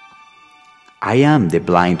 I am the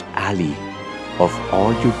blind alley of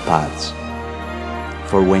all your paths,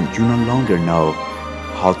 for when you no longer know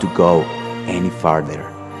how to go any farther,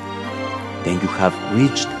 then you have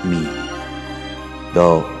reached me,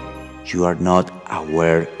 though you are not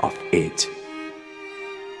aware of it.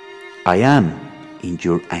 I am in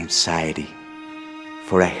your anxiety,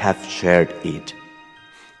 for I have shared it.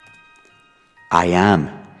 I am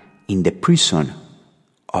in the prison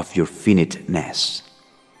of your finiteness,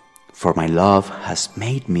 for my love has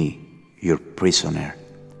made me your prisoner.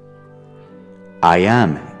 I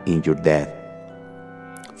am in your death,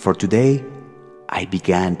 for today I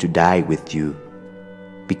began to die with you,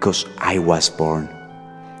 because I was born,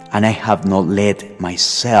 and I have not let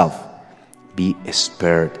myself be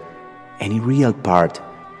spared any real part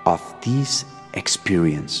of this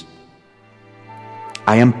experience.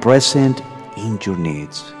 I am present in your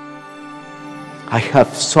needs. I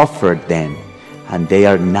have suffered them, and they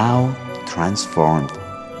are now transformed.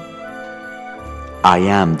 I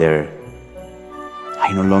am there.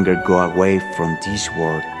 I no longer go away from this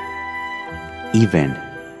world. Even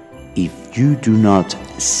if you do not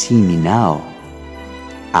see me now,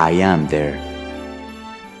 I am there.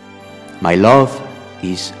 My love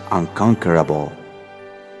is unconquerable.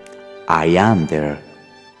 I am there.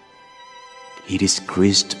 It is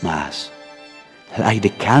Christmas. Like the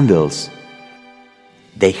candles,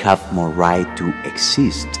 they have more right to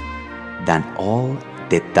exist than all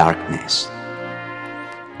the darkness.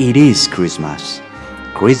 It is Christmas,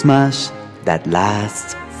 Christmas that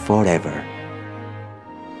lasts forever.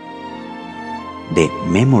 The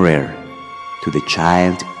memorial to the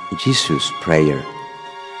child Jesus prayer.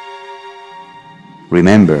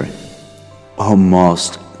 Remember, O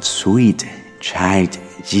most sweet child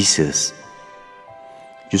Jesus,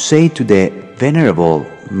 you say to the Venerable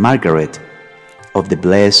Margaret of the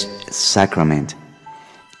Blessed Sacrament,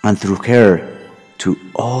 and through her to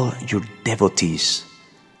all your devotees,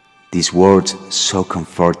 these words so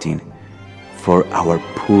comforting for our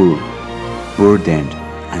poor, burdened,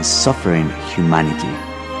 and suffering humanity.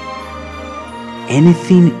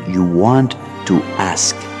 Anything you want to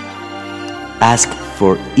ask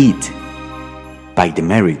for it by the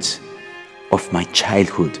merits of my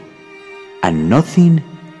childhood, and nothing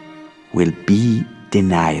will be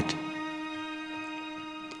denied.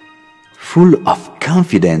 Full of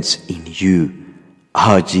confidence in you,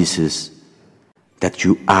 O Jesus, that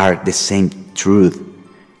you are the same truth,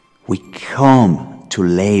 we come to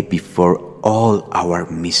lay before all our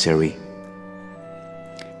misery.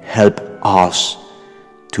 Help us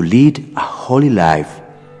to lead a holy life,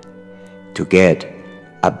 to get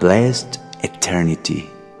a blessed eternity.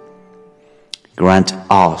 Grant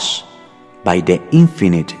us, by the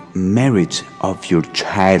infinite merits of your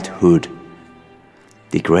childhood,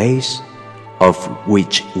 the grace of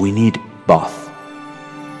which we need both.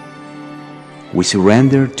 We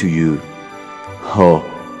surrender to you, O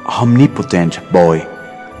omnipotent boy.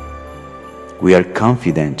 We are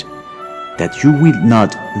confident that you will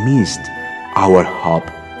not miss our hope,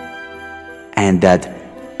 and that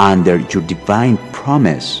under your divine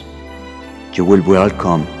promise you will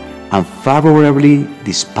welcome and favorably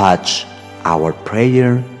dispatch our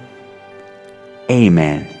prayer.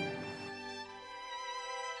 Amen.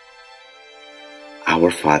 Our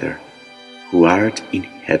Father, who art in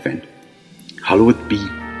heaven, hallowed be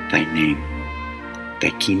thy name. Thy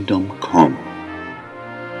kingdom come,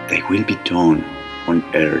 thy will be done on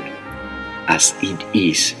earth as it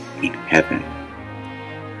is in heaven.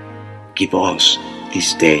 Give us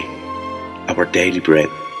this day our daily bread,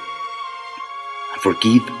 and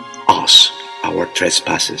forgive us our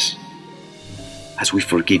trespasses, as we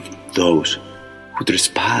forgive those who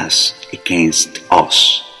trespass against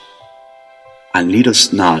us. And lead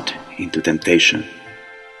us not into temptation,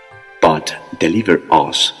 but deliver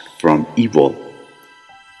us from evil.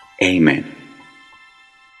 Amen.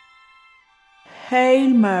 Hail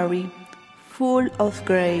Mary, full of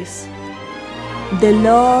grace, the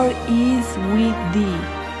Lord is with thee.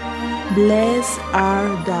 Blessed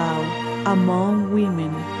art thou among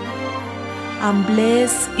women, and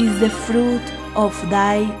blessed is the fruit of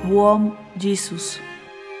thy womb, Jesus.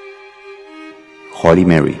 Holy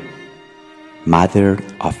Mary, Mother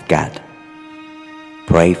of God,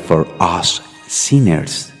 pray for us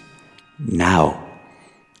sinners, now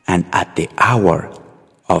and at the hour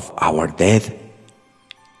of our death.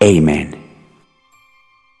 Amen.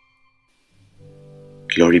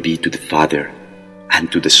 Glory be to the Father,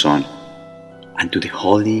 and to the Son, and to the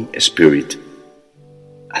Holy Spirit,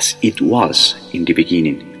 as it was in the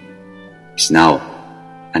beginning, is now,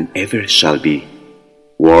 and ever shall be,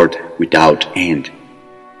 world without end.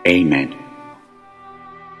 Amen.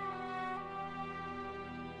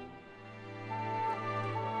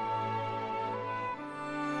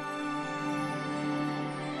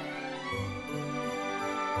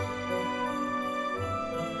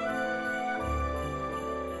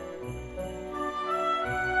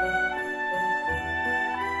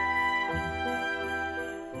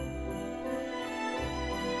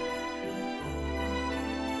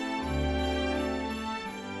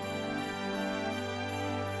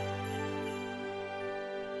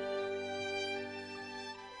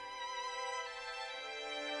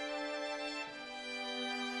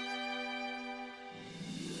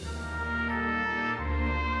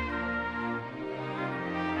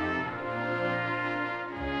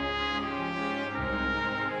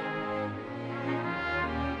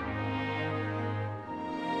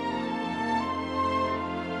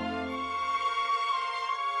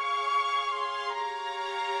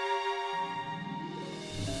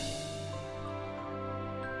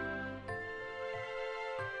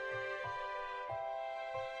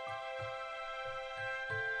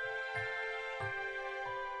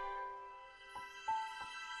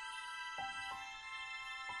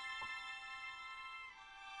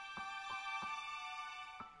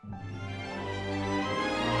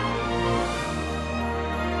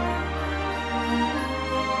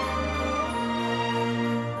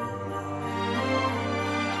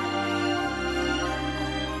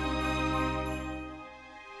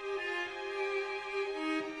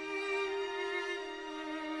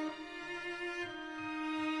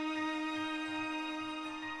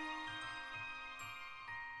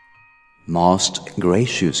 Most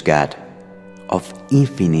gracious God, of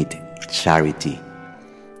infinite charity,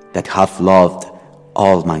 that have loved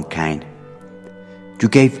all mankind, you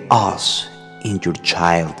gave us in your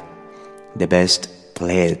child the best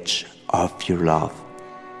pledge of your love,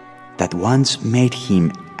 that once made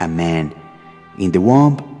him a man in the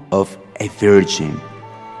womb of a virgin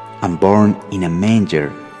and born in a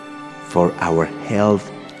manger for our health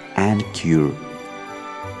and cure.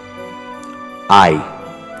 I,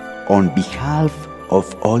 on behalf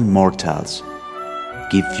of all mortals,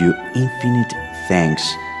 give you infinite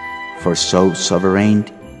thanks for so sovereign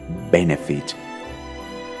benefit.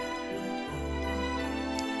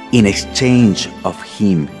 In exchange of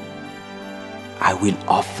him, I will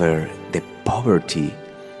offer the poverty,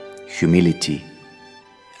 humility,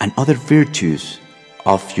 and other virtues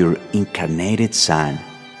of your incarnated Son.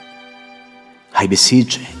 I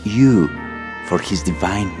beseech you for his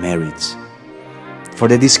divine merits, for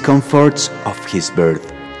the discomforts of his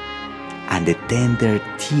birth, and the tender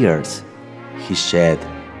tears he shed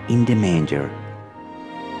in the manger.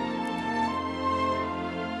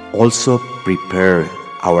 Also prepare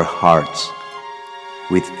our hearts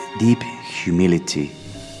with deep humility,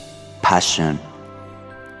 passion,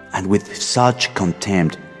 and with such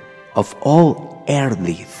contempt of all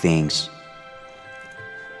earthly things,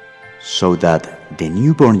 so that the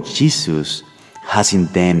newborn Jesus has in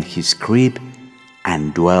them his crib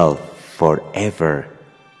and dwell forever.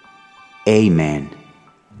 Amen.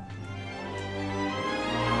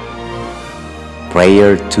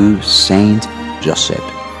 Prayer to Saint Joseph.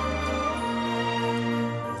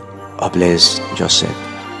 O blessed Joseph,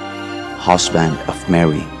 husband of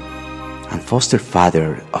Mary and foster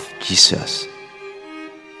father of Jesus,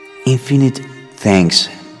 infinite thanks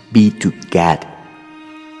be to God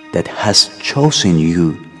that has chosen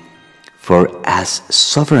you for as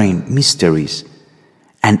sovereign mysteries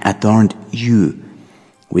and adorned you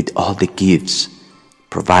with all the gifts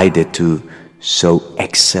provided to so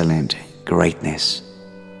excellent greatness.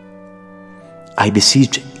 I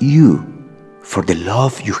beseech you for the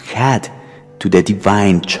love you had to the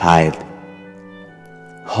divine child.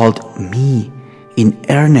 Hold me in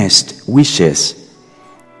earnest wishes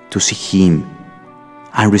to see him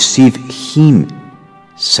and receive him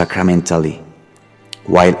sacramentally,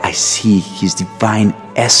 while I see his divine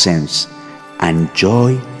essence and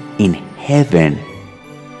joy in heaven.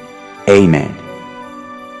 Amen.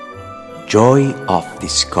 Joy of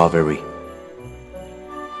discovery.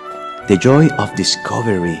 The joy of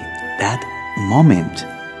discovery, that moment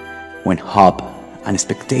when hope and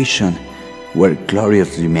expectation were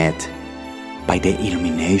gloriously met by the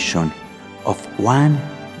illumination of one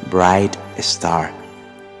bright star.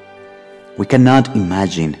 We cannot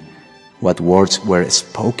imagine what words were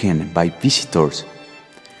spoken by visitors,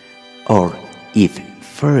 or if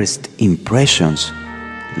first impressions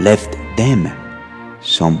left them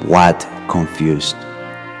somewhat confused.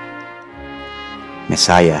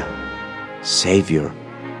 Messiah, Savior,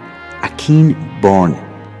 a king born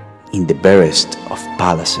in the barest of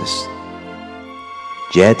palaces.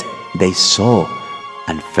 Yet they saw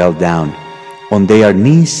and fell down on their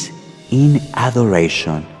knees in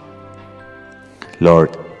adoration.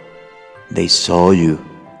 Lord, they saw you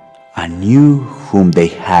and knew whom they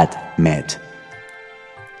had met.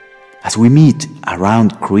 As we meet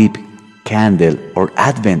around crib, candle, or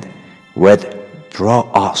Advent, draw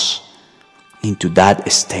us into that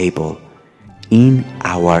stable in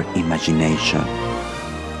our imagination.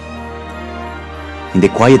 In the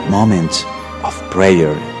quiet moments of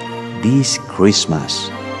prayer this Christmas,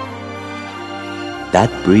 that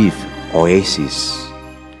brief oasis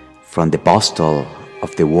from the bustle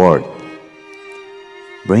of the world,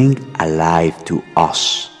 bring alive to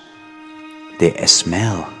us the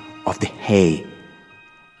smell of the hay,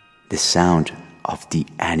 the sound of the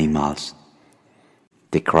animals,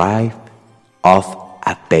 the cry of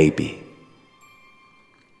a baby.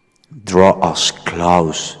 Draw us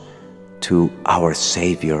close to our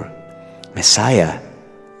Savior, Messiah,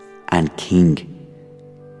 and King,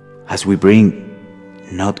 as we bring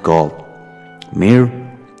not gold, myrrh,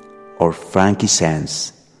 or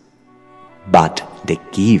frankincense, but the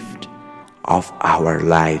gift of our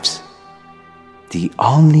lives, the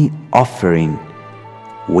only offering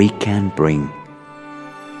we can bring.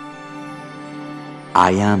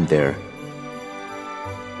 I am there.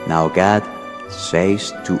 Now God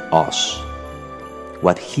says to us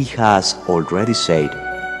what He has already said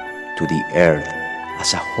to the earth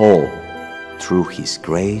as a whole through His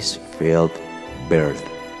grace-filled birth.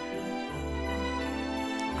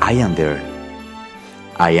 I am there.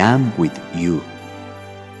 I am with you.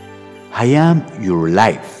 I am your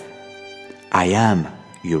life. I am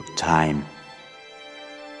your time.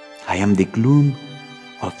 I am the gloom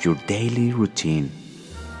of your daily routine.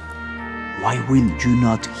 Why will you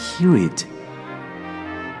not hear it?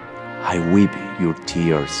 I weep your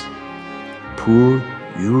tears. Pour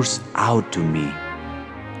yours out to me.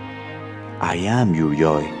 I am your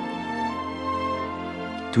joy.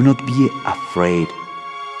 Do not be afraid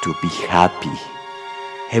to be happy.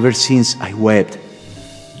 Ever since I wept,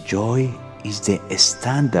 joy is the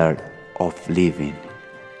standard of living.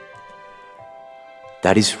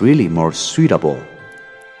 That is really more suitable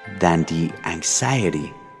than the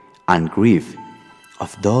anxiety and grief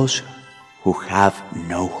of those who have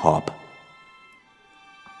no hope.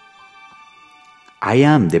 I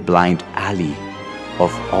am the blind alley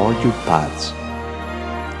of all your paths,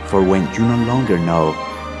 for when you no longer know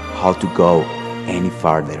how to go any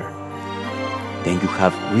farther, then you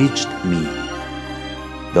have reached me,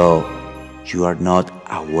 though you are not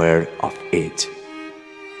aware of it.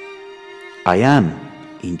 I am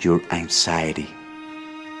in your anxiety,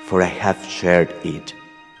 for I have shared it.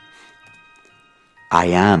 I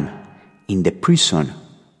am in the prison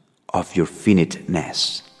of your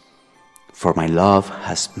finiteness, for my love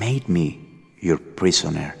has made me your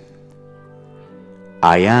prisoner.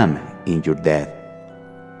 I am in your death,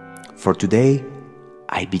 for today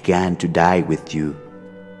I began to die with you,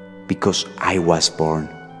 because I was born,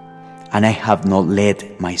 and I have not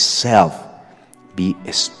let myself be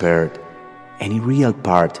spared any real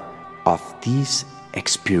part of this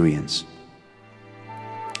experience.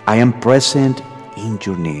 I am present in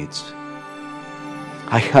your needs.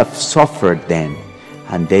 I have suffered them,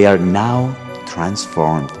 and they are now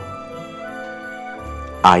transformed.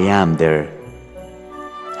 I am there.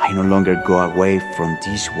 I no longer go away from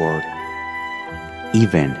this world.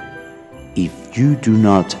 Even if you do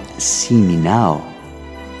not see me now,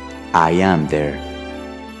 I am there.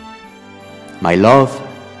 My love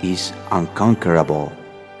is unconquerable.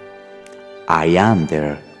 I am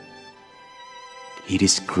there. It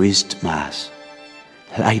is Christmas.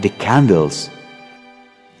 Like the candles,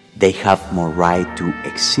 they have more right to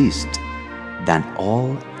exist than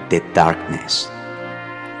all the darkness.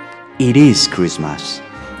 It is Christmas,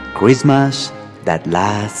 Christmas that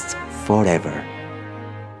lasts forever.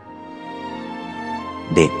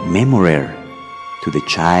 The memorial to the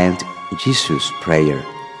child Jesus' prayer.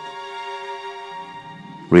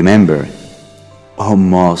 Remember, O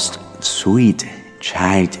most sweet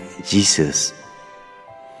child Jesus,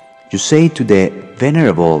 you say to the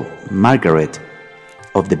Venerable Margaret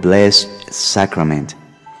of the Blessed Sacrament,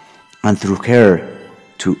 and through her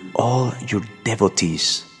to all your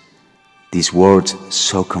devotees, these words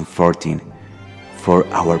so comforting for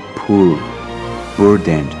our poor,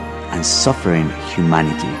 burdened, and suffering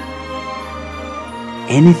humanity.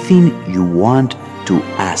 Anything you want to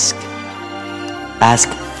ask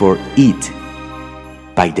for it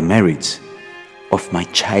by the merits of my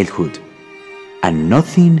childhood, and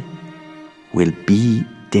nothing will be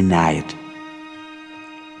denied.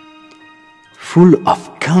 Full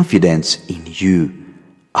of confidence in you,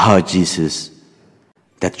 oh Jesus,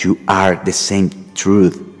 that you are the same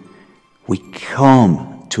truth, we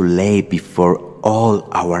come to lay before all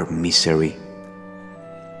our misery.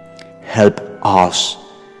 Help us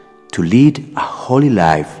to lead a holy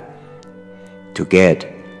life, to get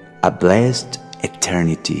a blessed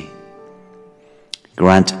eternity.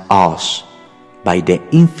 Grant us, by the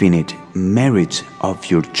infinite merit of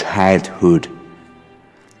your childhood,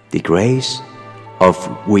 the grace of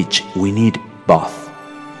which we need both.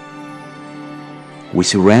 We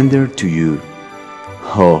surrender to you,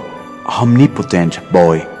 O omnipotent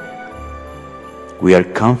boy. We are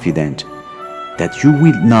confident that you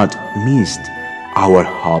will not miss our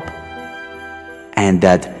hope, and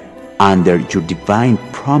that under your divine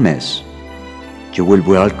promise you will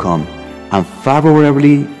welcome and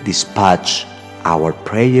favorably dispatch our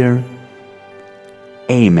prayer.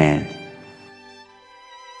 Amen.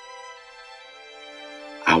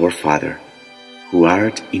 Our Father, who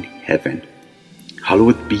art in heaven,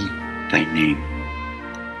 hallowed be thy name.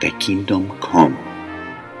 Thy kingdom come,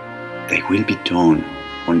 thy will be done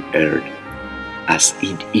on earth as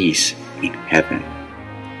it is in heaven.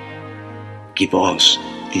 Give us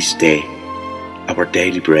this day our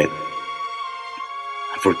daily bread,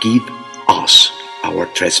 and forgive us our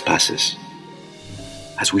trespasses,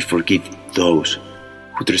 as we forgive those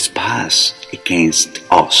who trespass against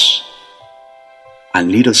us.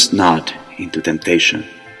 And lead us not into temptation,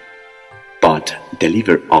 but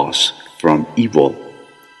deliver us from evil.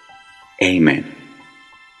 Amen.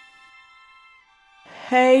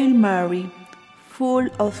 Hail Mary, full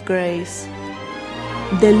of grace,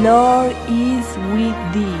 the Lord is with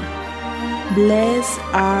thee. Blessed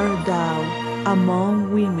art thou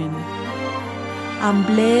among women, and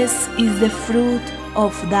blessed is the fruit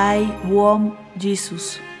of thy womb,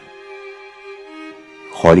 Jesus.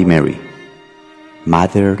 Holy Mary,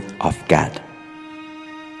 Mother of God,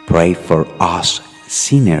 pray for us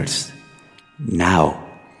sinners, now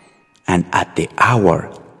and at the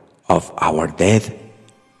hour of our death.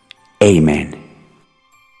 Amen.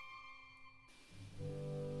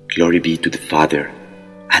 Glory be to the Father,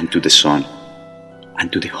 and to the Son,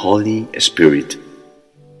 and to the Holy Spirit,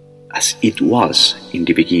 as it was in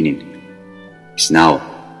the beginning, is now,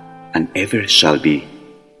 and ever shall be,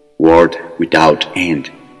 world without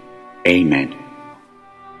end. Amen.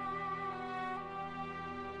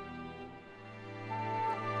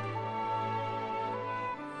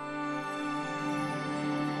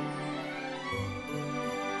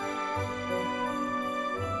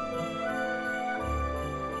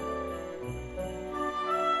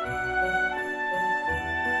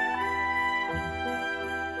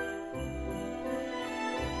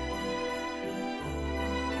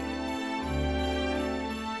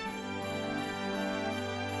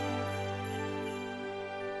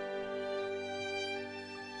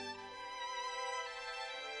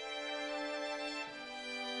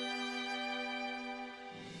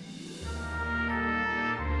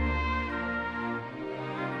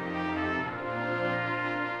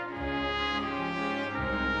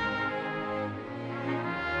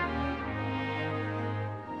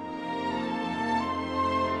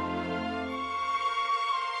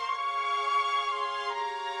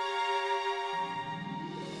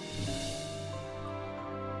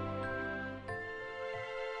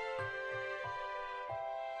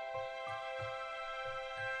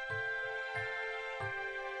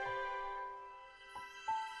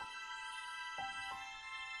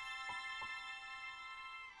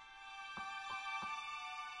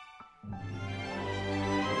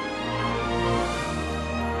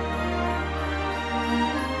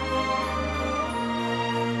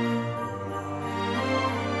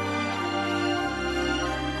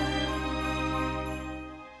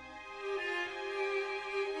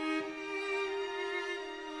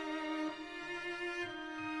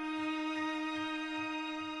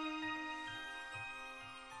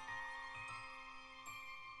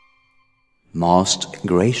 Most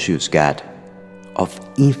gracious God, of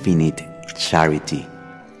infinite charity,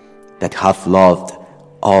 that have loved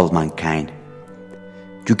all mankind,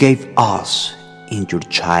 you gave us in your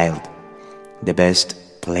child the best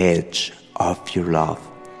pledge of your love,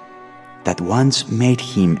 that once made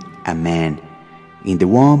him a man in the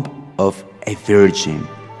womb of a virgin,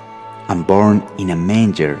 and born in a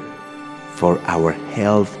manger for our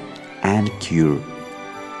health and cure.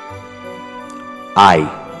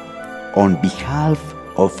 I, on behalf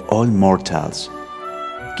of all mortals,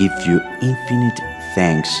 give you infinite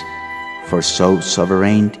thanks for so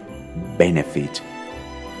sovereign benefit.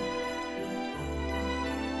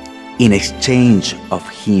 In exchange of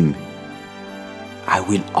him, I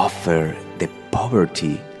will offer the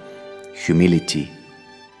poverty, humility,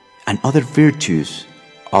 and other virtues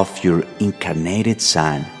of your incarnated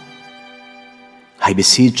Son. I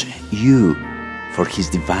beseech you for his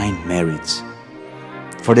divine merits,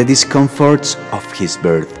 for the discomforts of his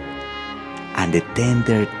birth, and the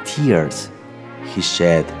tender tears he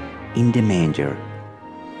shed in the manger.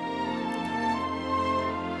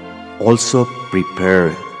 Also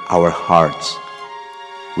prepare our hearts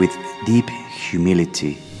with deep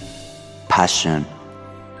humility, passion,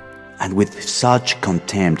 and with such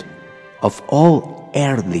contempt of all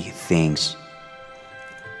earthly things,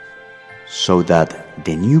 so that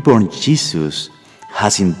the newborn Jesus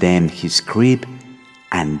has in them his crib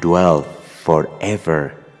and dwell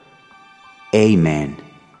forever. Amen.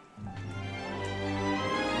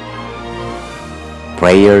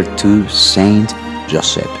 Prayer to Saint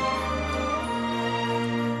Joseph.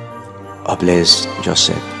 O blessed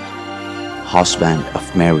Joseph, husband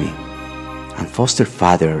of Mary and foster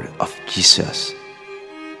father of Jesus,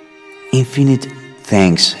 infinite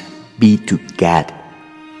thanks be to God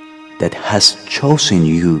that has chosen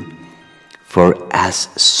you for as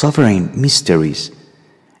sovereign mysteries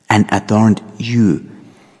and adorned you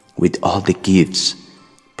with all the gifts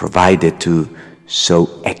provided to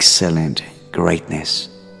so excellent greatness.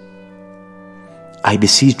 I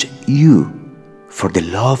beseech you for the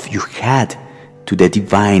love you had to the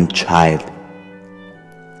divine child.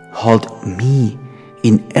 Hold me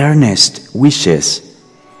in earnest wishes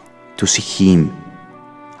to see him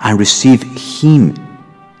and receive him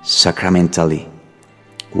sacramentally,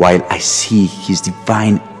 while I see his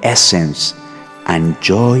divine essence and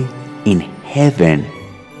joy in heaven.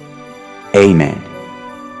 Amen.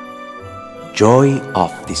 Joy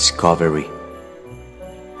of discovery.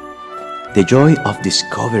 The joy of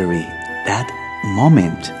discovery, that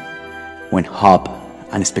moment when hope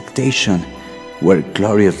and expectation were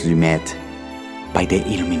gloriously met by the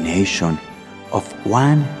illumination of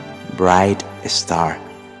one bright star.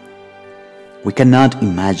 We cannot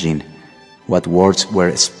imagine what words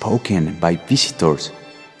were spoken by visitors,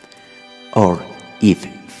 or if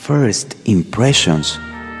first impressions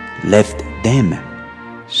left them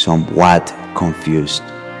somewhat confused.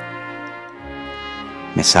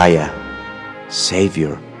 Messiah,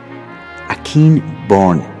 Savior, a king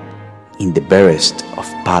born in the barest of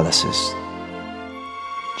palaces.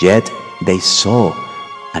 Yet they saw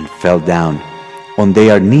and fell down on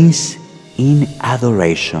their knees in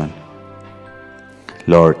adoration.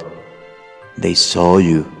 Lord, they saw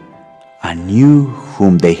you and knew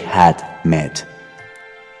whom they had met.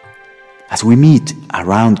 As we meet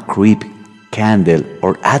around crib, candle,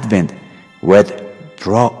 or Advent,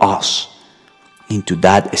 draw us into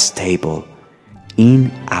that stable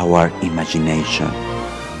in our imagination.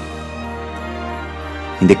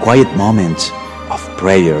 In the quiet moments of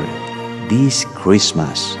prayer this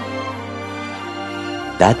Christmas,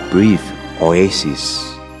 that brief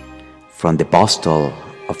oasis from the bustle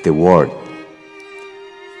of the world,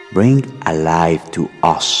 bring alive to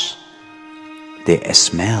us the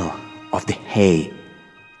smell of the hay,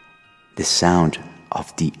 the sound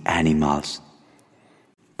of the animals,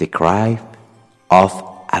 the cry of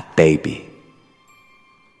a baby.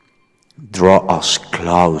 Draw us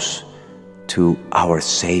close to our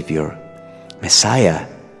Savior, Messiah,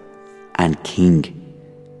 and King,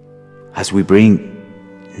 as we bring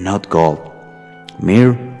not gold,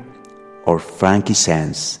 myrrh, or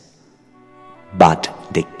frankincense, but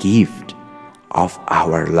the gift of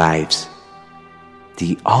our lives,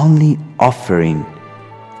 the only offering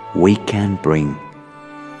we can bring.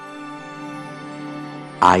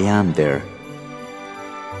 I am there.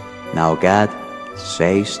 Now God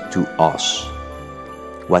says to us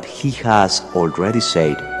what He has already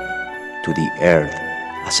said to the earth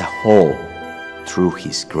as a whole through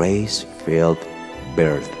His grace-filled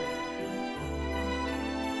birth.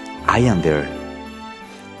 I am there.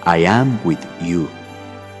 I am with you.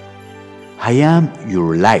 I am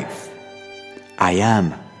your life. I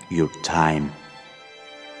am your time.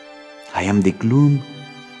 I am the gloom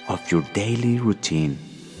of your daily routine.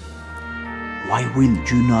 Why will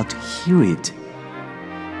you not hear it?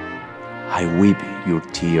 I weep your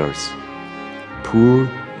tears. Pour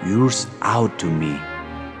yours out to me.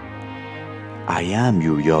 I am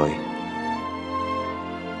your joy.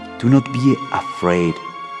 Do not be afraid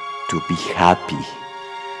to be happy.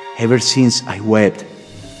 Ever since I wept,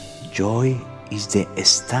 joy is the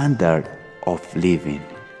standard of living.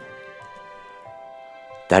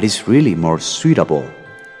 That is really more suitable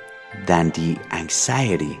than the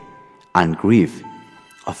anxiety and grief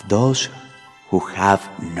of those who have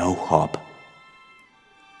no hope.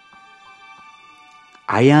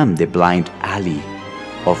 I am the blind alley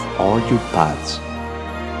of all your paths,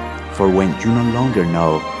 for when you no longer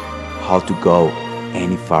know how to go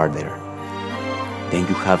any farther, then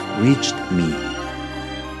you have reached me,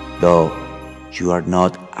 though you are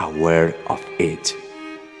not aware of it.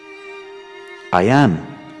 I am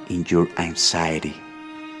in your anxiety,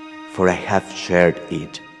 for I have shared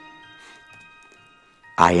it.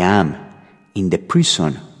 I am in the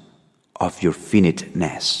prison of your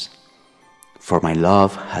finiteness, for my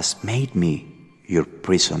love has made me your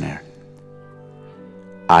prisoner.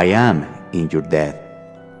 I am in your death,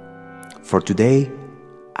 for today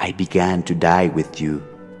I began to die with you,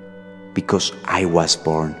 because I was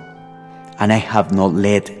born, and I have not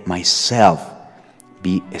let myself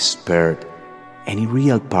be spared any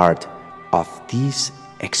real part of this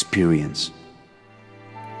experience.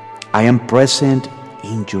 I am present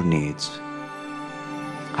in your needs.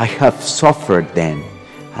 I have suffered them,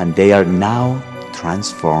 and they are now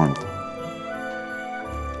transformed.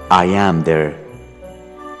 I am there.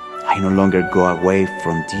 I no longer go away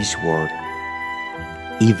from this world.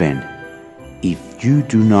 Even if you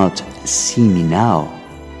do not see me now,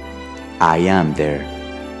 I am there.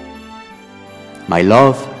 My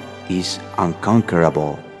love is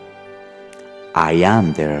unconquerable. I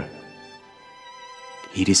am there.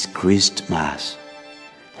 It is Christmas.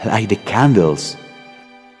 Like the candles,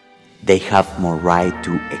 they have more right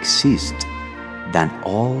to exist than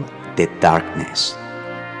all the darkness.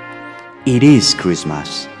 It is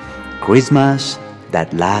Christmas, Christmas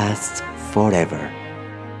that lasts forever.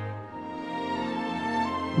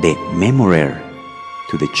 The Memorare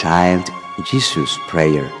to the Child Jesus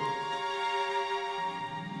prayer.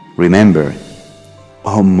 Remember,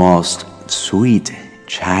 O most sweet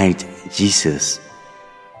Child Jesus,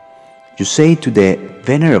 you say to the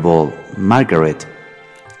Venerable Margaret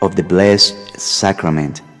of the Blessed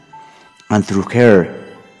Sacrament, and through her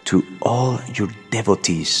to all your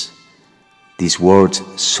devotees, these words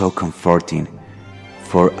so comforting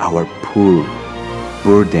for our poor,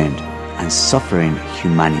 burdened, and suffering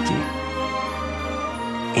humanity.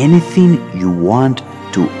 Anything you want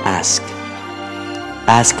to ask,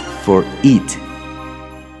 ask for it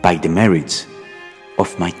by the merits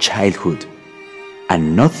of my childhood,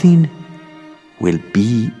 and nothing will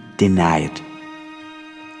be denied.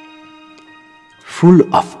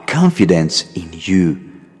 Full of confidence in you,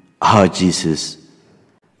 O Jesus,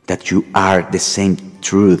 that you are the same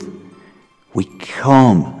truth, we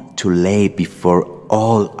come to lay before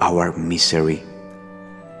all our misery.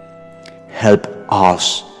 Help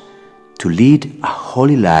us to lead a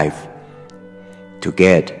holy life, to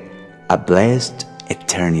get a blessed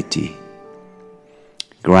eternity.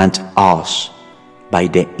 Grant us, by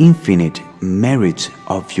the infinite merits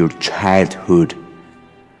of your childhood,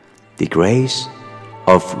 the grace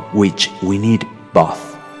of which we need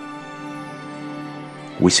both.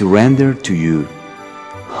 We surrender to you,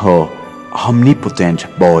 O omnipotent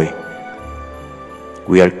boy.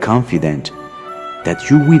 We are confident that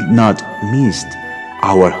you will not miss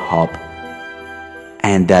our hope,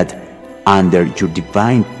 and that under your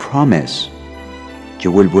divine promise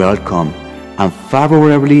you will welcome and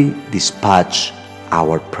favorably dispatch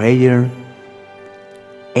our prayer.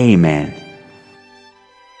 Amen.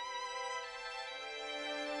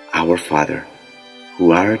 Our Father,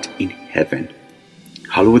 who art in heaven,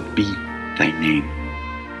 hallowed be thy name.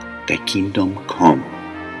 Thy kingdom come,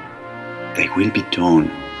 thy will be done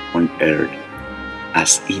on earth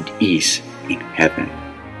as it is in heaven.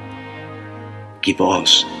 Give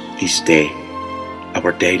us this day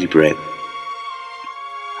our daily bread,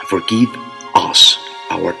 and forgive us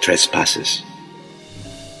our trespasses,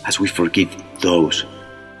 as we forgive those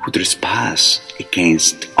who trespass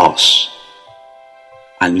against us.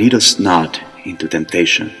 And lead us not into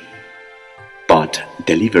temptation, but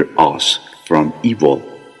deliver us from evil.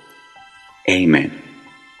 Amen.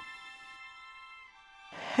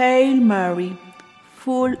 Hail Mary,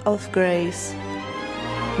 full of grace,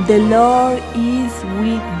 the Lord is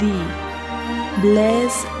with thee.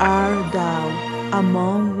 Blessed art thou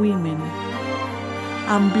among women,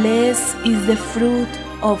 and blessed is the fruit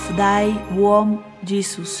of thy womb,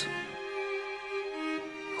 Jesus.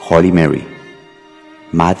 Holy Mary,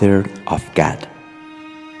 Mother of God,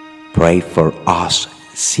 pray for us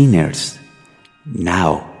sinners,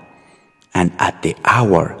 now and at the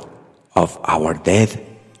hour of our death.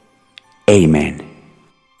 Amen.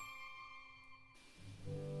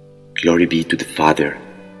 Glory be to the Father,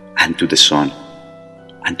 and to the Son,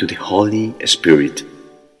 and to the Holy Spirit,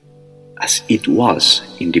 as it was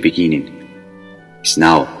in the beginning, is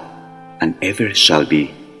now, and ever shall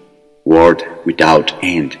be, world without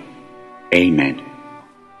end. Amen.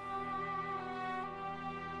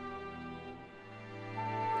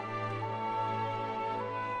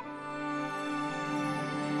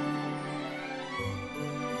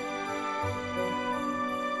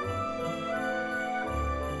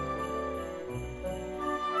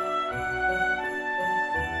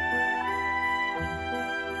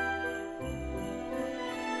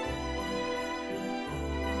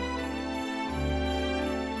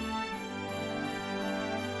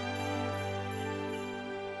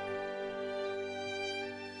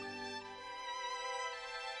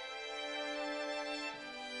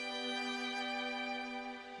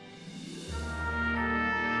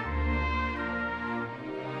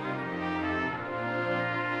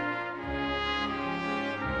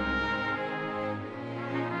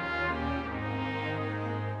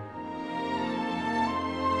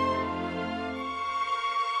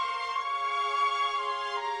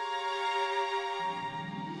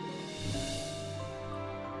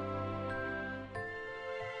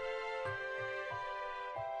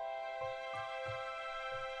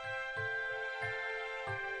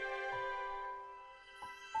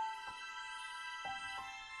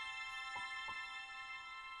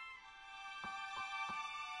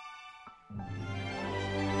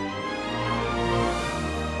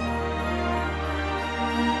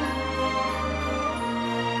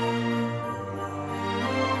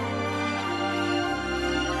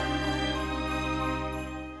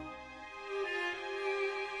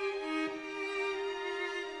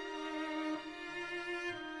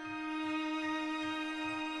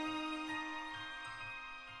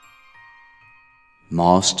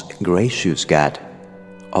 Most gracious God,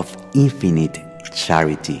 of infinite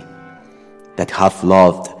charity, that have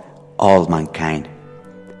loved all mankind,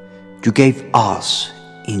 you gave us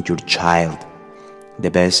in your child the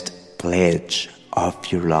best pledge of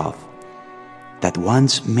your love, that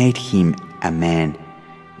once made him a man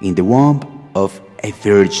in the womb of a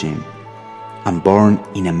virgin and born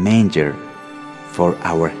in a manger for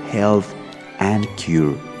our health and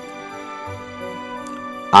cure.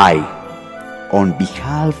 I, on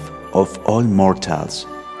behalf of all mortals,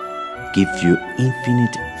 give you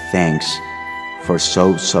infinite thanks for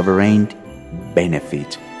so sovereign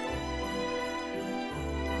benefit.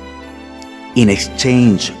 In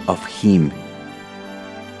exchange of him,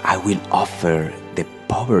 I will offer the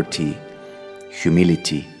poverty,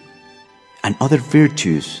 humility, and other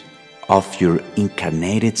virtues of your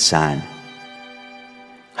incarnated Son.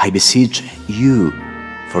 I beseech you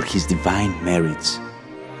for his divine merits,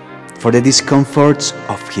 for the discomforts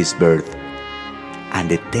of his birth, and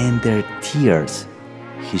the tender tears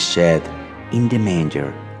he shed in the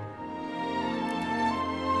manger.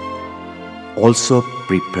 Also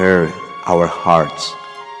prepare our hearts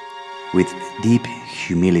with deep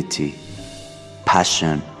humility,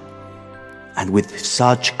 passion, and with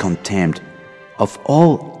such contempt of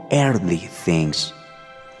all earthly things,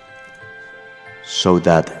 so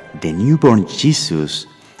that the newborn Jesus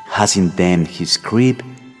has in them his crib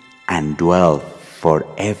and dwell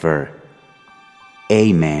forever.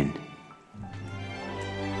 Amen.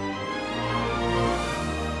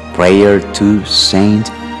 Prayer to Saint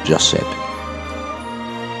Joseph.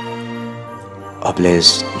 O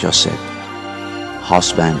blessed Joseph,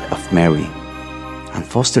 husband of Mary and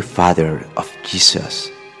foster father of Jesus,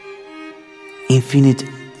 infinite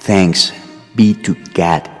thanks be to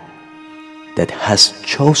God that has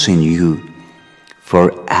chosen you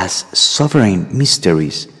for as sovereign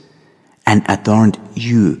mysteries and adorned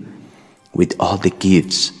you with all the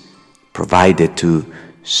gifts provided to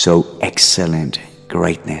so excellent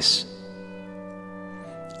greatness.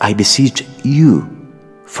 I beseech you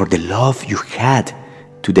for the love you had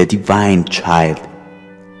to the divine child.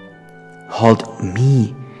 Hold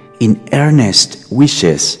me in earnest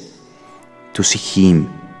wishes to see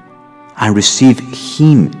him and receive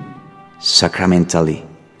him sacramentally,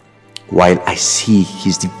 while I see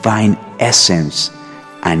his divine essence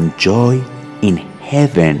and joy in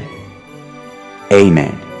heaven.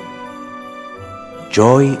 Amen.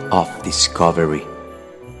 Joy of discovery.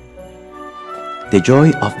 The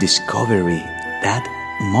joy of discovery, that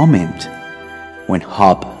moment when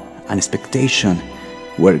hope and expectation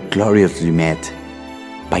were gloriously met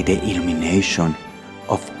by the illumination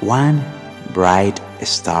of one bright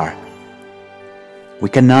star. We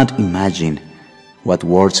cannot imagine what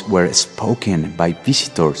words were spoken by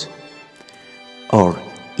visitors, or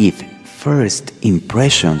if first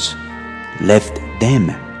impressions left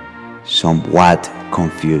them somewhat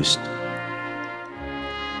confused.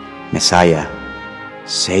 Messiah,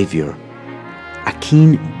 Savior, a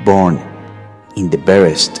King born in the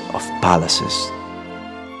barest of palaces.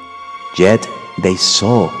 Yet they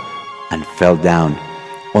saw and fell down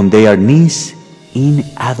on their knees in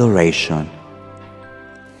adoration.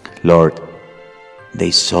 Lord,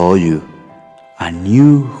 they saw you and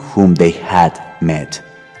knew whom they had met.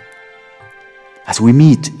 As we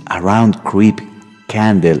meet around creep,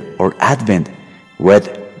 candle, or Advent,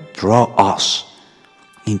 red, draw us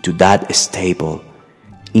into that stable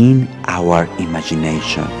in our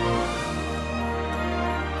imagination.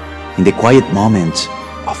 In the quiet moments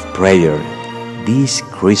of prayer this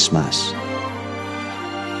Christmas,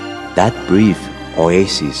 that brief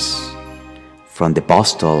oasis from the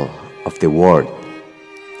bustle of the world,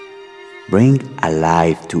 bring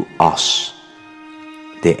alive to us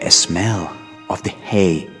the smell of the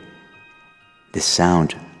hay, the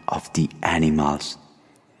sound of the animals,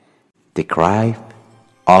 the cry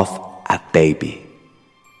of a baby.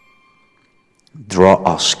 Draw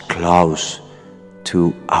us close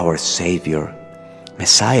to our Savior,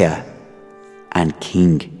 Messiah, and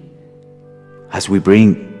King, as we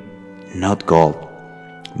bring not gold,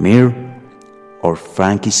 myrrh, or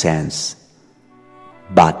frankincense,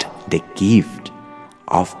 but the gift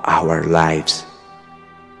of our lives,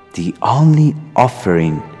 the only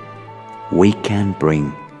offering we can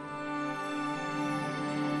bring.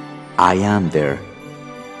 I am there.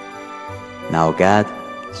 Now God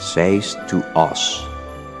says to us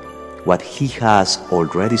what He has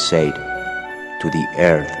already said to the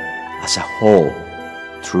earth as a whole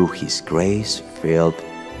through His grace-filled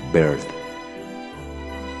birth.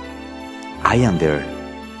 I am there.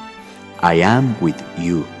 I am with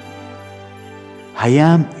you. I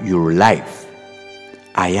am your life.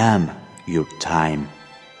 I am your time.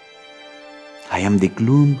 I am the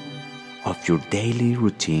gloom of your daily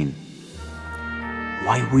routine.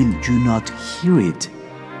 Why will you not hear it?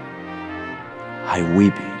 I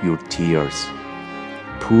weep your tears.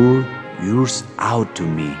 Pour yours out to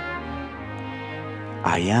me.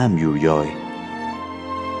 I am your joy.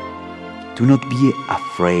 Do not be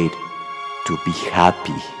afraid to be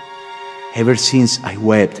happy. Ever since I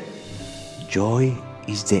wept, joy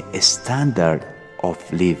is the standard of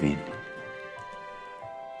living.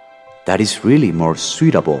 That is really more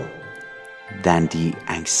suitable than the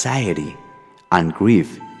anxiety and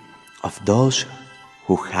grief of those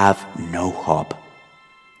who have no hope.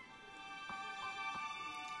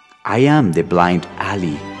 I am the blind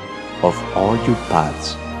alley of all your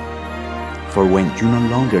paths, for when you no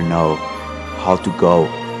longer know how to go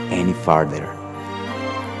any farther,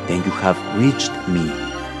 then you have reached me,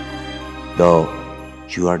 though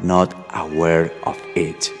you are not aware of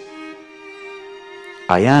it.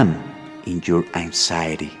 I am in your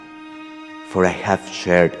anxiety, for I have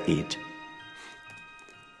shared it.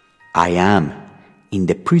 I am in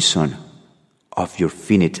the prison of your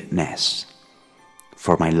finiteness,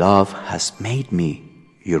 for my love has made me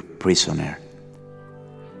your prisoner.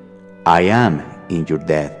 I am in your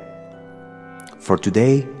death, for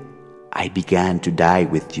today I began to die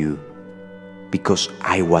with you, because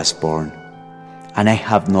I was born, and I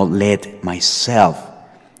have not let myself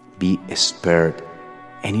be spared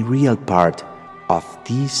any real part of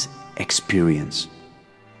this experience.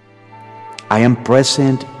 I am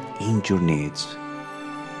present in your needs.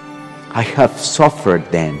 I have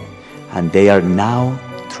suffered them, and they are now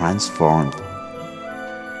transformed.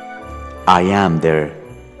 I am there.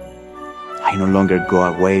 I no longer go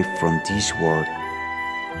away from this world.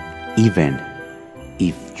 Even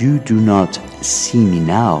if you do not see me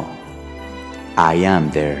now, I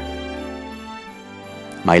am there.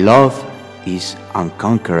 My love is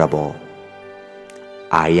unconquerable.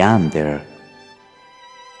 I am there.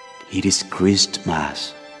 It is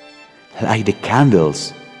Christmas. Like the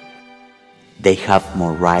candles, they have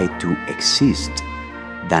more right to exist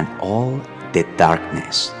than all the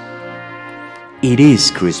darkness. It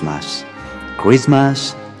is Christmas,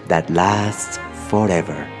 Christmas that lasts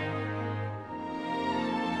forever.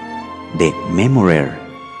 The Memorare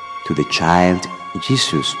to the Child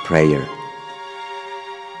Jesus prayer.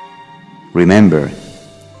 Remember,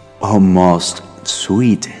 O most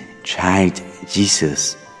sweet Child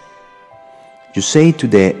Jesus, you say to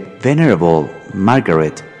the Venerable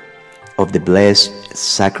Margaret of the Blessed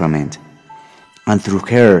Sacrament, and through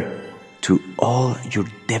her to all your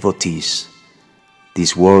devotees,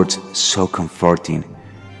 these words so comforting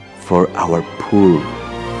for our poor,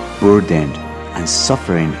 burdened, and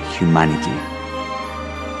suffering humanity.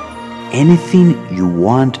 Anything you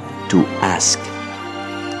want to ask,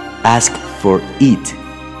 ask for it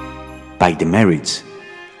by the merits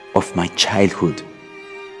of my childhood,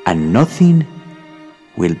 and nothing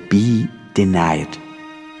will be denied.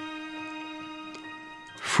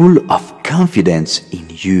 Full of confidence in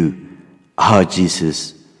you, oh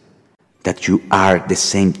Jesus, that you are the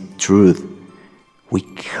same truth, we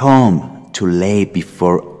come to lay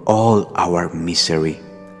before all our misery.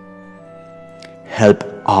 Help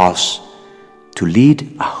us to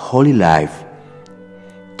lead a holy life,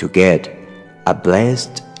 to get a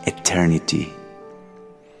blessed eternity.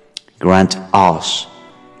 Grant us,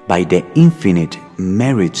 by the infinite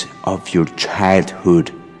merit of your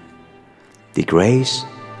childhood, the grace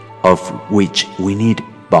of which we need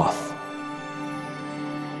both.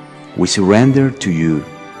 We surrender to you,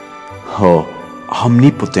 O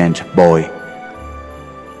omnipotent boy.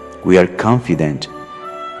 We are confident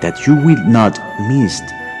that you will not miss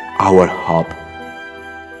our hope,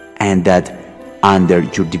 and that under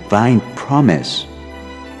your divine promise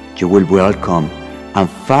you will welcome and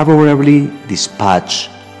favorably dispatch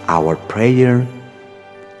our prayer.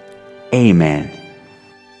 Amen.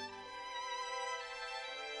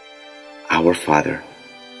 Our Father,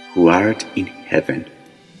 who art in heaven,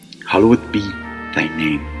 hallowed be thy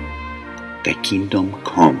name. Thy kingdom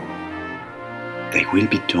come, thy will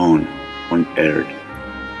be done on earth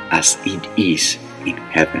as it is in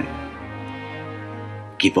heaven.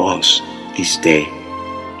 Give us this day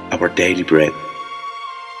our daily bread,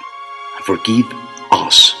 and forgive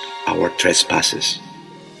us our trespasses,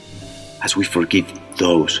 as we forgive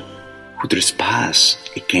those who trespass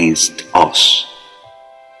against us.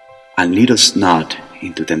 And lead us not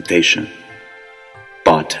into temptation,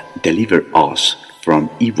 but deliver us from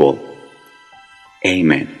evil.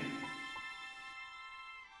 Amen.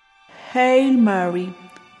 Hail Mary,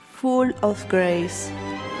 full of grace,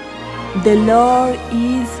 the Lord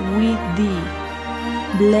is with thee.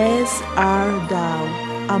 Blessed art thou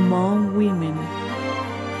among women,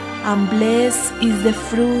 and blessed is the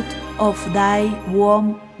fruit of thy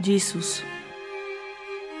womb, Jesus.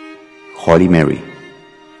 Holy Mary,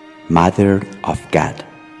 Mother of God,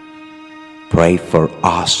 pray for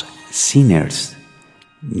us sinners,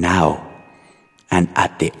 now and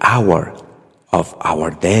at the hour of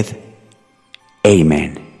our death.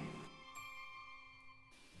 Amen.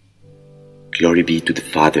 Glory be to the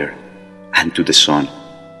Father, and to the Son,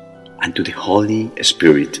 and to the Holy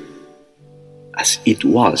Spirit, as it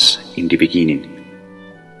was in the beginning,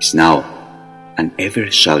 is now, and ever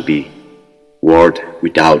shall be, world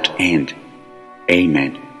without end.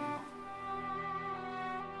 Amen.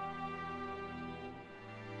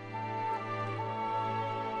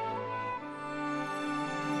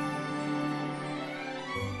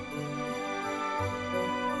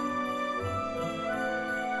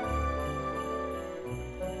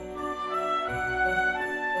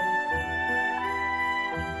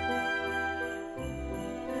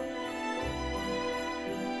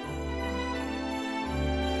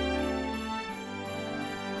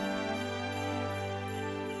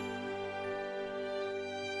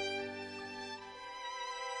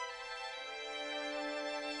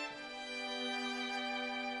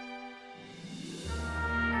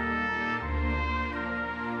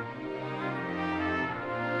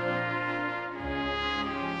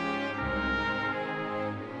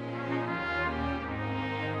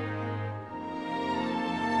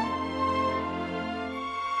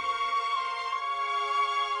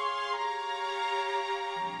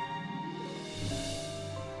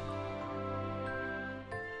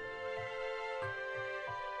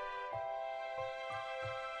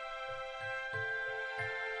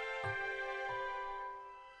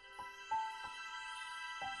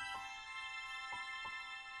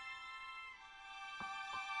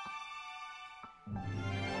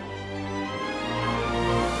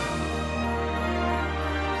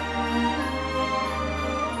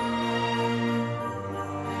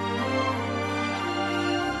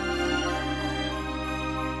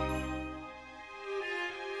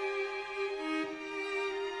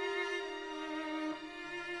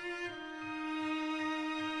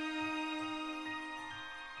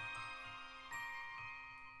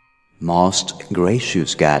 Most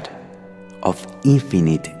gracious God, of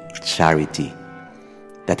infinite charity,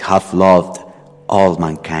 that have loved all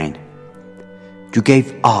mankind, you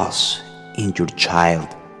gave us in your child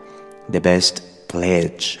the best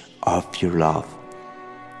pledge of your love,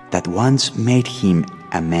 that once made him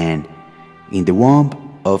a man in the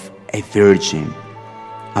womb of a virgin,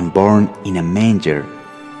 and born in a manger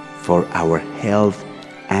for our health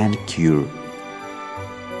and cure.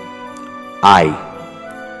 I,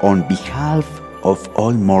 on behalf of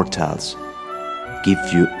all mortals, give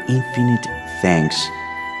you infinite thanks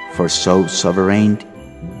for so sovereign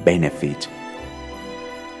benefit.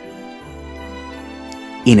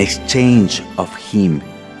 In exchange of him,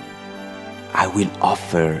 I will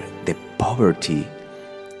offer the poverty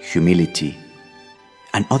humility,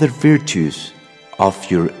 and other virtues of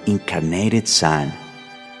your incarnated Son.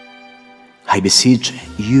 I beseech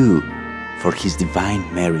you for his divine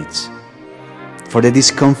merits, for the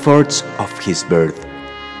discomforts of his birth,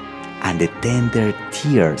 and the tender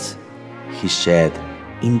tears he shed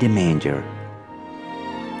in the manger.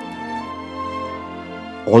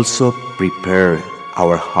 Also prepare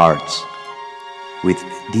our hearts with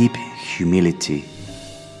deep humility,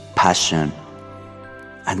 passion,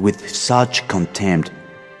 and with such contempt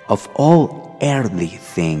of all earthly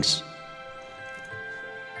things,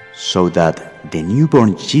 so that the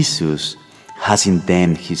newborn Jesus has in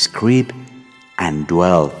them his crib and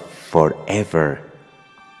dwell forever.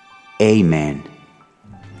 Amen.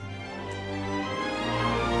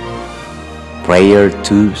 Prayer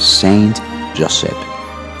to Saint Joseph.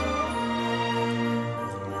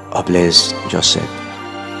 O blessed Joseph,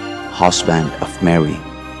 husband of Mary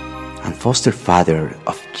and foster father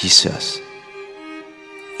of Jesus,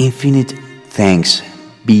 infinite thanks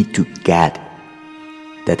be to God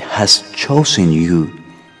that has chosen you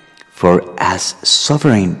for as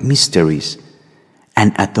sovereign mysteries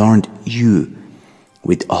and adorned you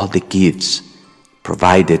with all the gifts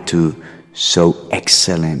provided to so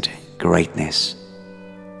excellent greatness.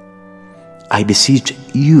 I beseech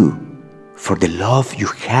you for the love you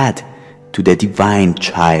had to the divine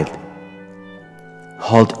child.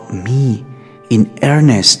 Hold me in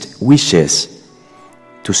earnest wishes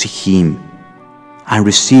to see him and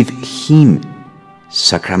receive him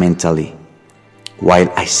sacramentally, while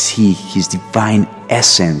I see his divine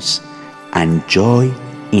essence and joy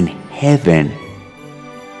in heaven.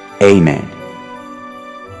 Amen.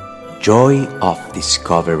 Joy of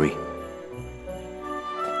discovery.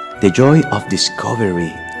 The joy of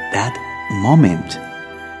discovery, that moment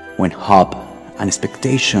when hope and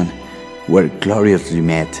expectation were gloriously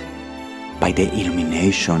met by the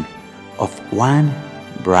illumination of one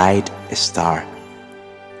bright star.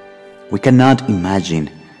 We cannot imagine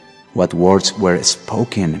what words were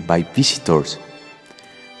spoken by visitors,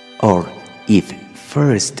 or if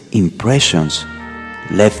first impressions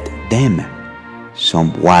left them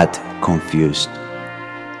somewhat confused.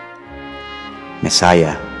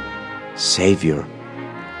 Messiah, Savior,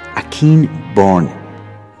 a king born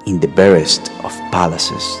in the barest of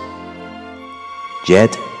palaces.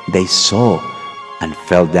 Yet they saw and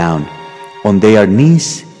fell down on their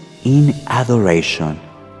knees in adoration.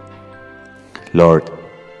 Lord,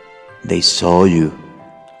 they saw you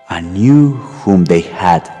and knew whom they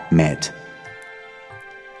had met.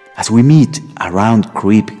 As we meet around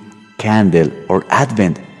crib, candle, or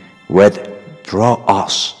Advent, draw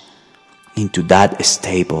us into that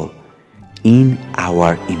stable in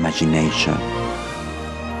our imagination.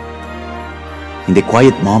 In the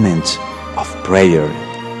quiet moments of prayer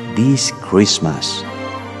this Christmas,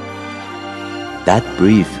 that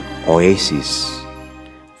brief oasis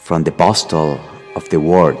from the bustle of the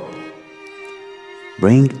world,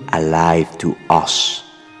 bring alive to us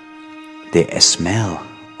the smell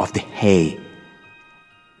of the hay,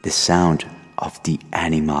 the sound of the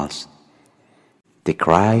animals, the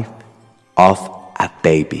cry of a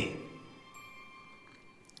baby.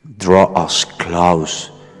 Draw us close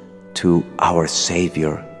to our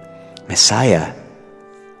Savior, Messiah,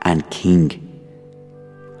 and King,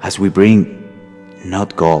 as we bring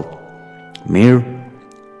not gold, myrrh,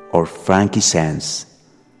 or frankincense,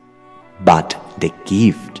 but the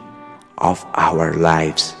gift of our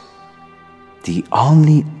lives, the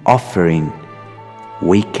only offering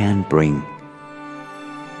we can bring.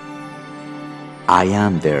 I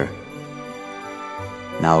am there.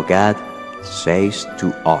 Now God says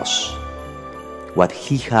to us what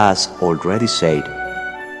He has already said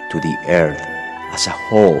to the earth as a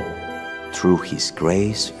whole through His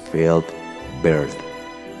grace-filled birth.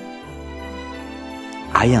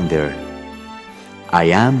 I am there. I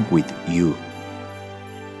am with you.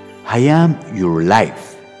 I am your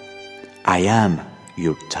life. I am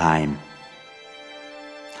your time.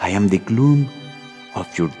 I am the gloom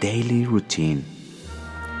of your daily routine.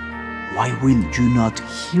 Why will you not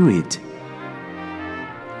hear it?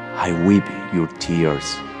 I weep your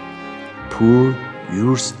tears. Pour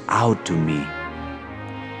yours out to me.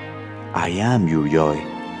 I am your joy.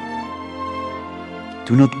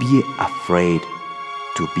 Do not be afraid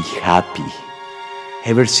to be happy.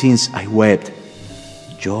 Ever since I wept,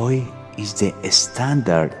 joy is the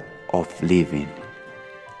standard of living.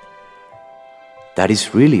 That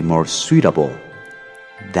is really more suitable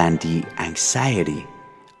than the anxiety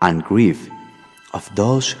and grief of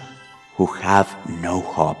those who have no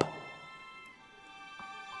hope.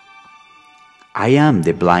 I am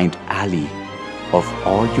the blind alley of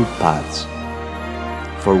all your paths.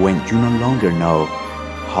 for when you no longer know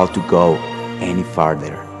how to go any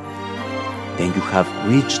farther. Then you have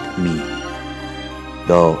reached me,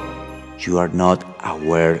 though you are not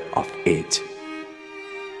aware of it.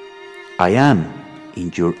 I am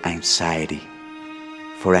in your anxiety,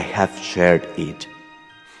 for I have shared it.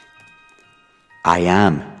 I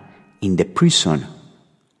am in the prison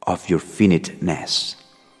of your finiteness,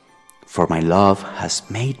 for my love has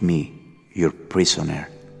made me your prisoner.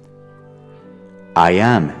 I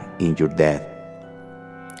am in your death,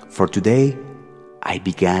 for today I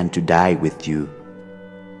began to die with you,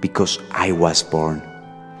 because I was born,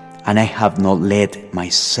 and I have not let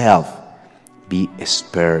myself be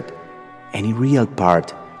spared any real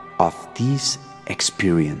part of this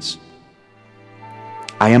experience.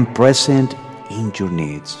 I am present in your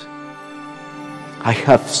needs. I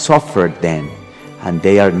have suffered them, and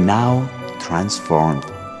they are now transformed.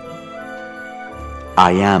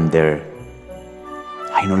 I am there.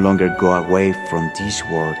 I no longer go away from this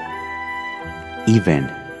world. Even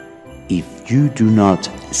if you do not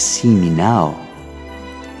see me now,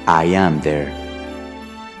 I am there.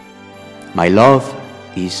 My love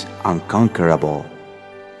is unconquerable.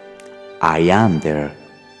 I am there.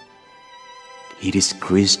 It is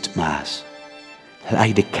Christmas.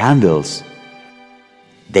 Like the candles,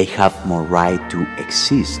 they have more right to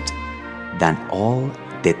exist than all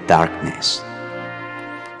the darkness.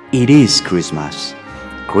 It is Christmas,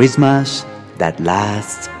 Christmas that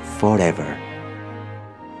lasts forever.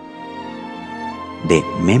 The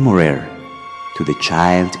Memorare to the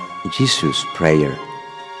Child Jesus prayer.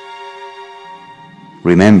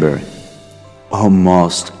 Remember, O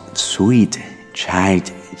most sweet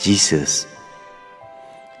Child Jesus,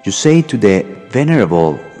 you say to the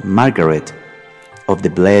Venerable Margaret of the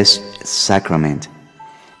Blessed Sacrament,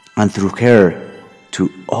 and through her to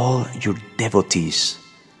all your devotees,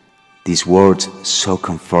 these words so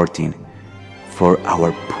comforting for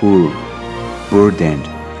our poor, burdened,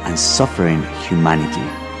 and suffering humanity.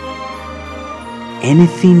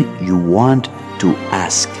 Anything you want to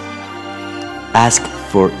ask, ask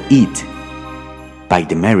for it by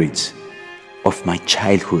the merits of my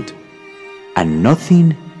childhood, and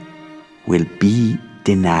nothing will be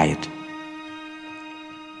denied.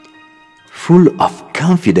 Full of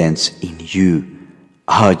confidence in you,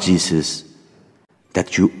 O Jesus,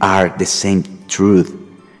 that you are the same truth,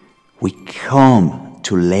 we come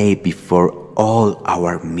to lay before all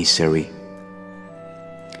our misery.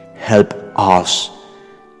 Help us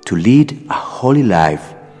to lead a holy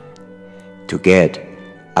life, to get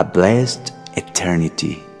a blessed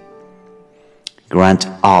eternity. Grant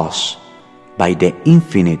us, by the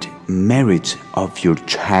infinite merit of your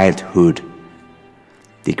childhood,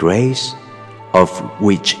 the grace of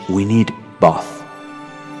which we need both.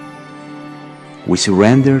 We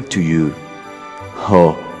surrender to you,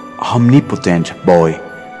 O omnipotent boy.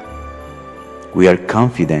 We are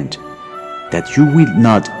confident that you will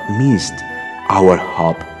not miss our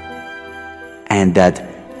hope, and that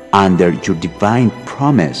under your divine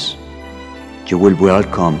promise you will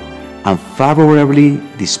welcome and favorably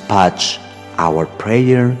dispatch our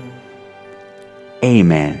prayer.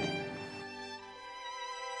 Amen.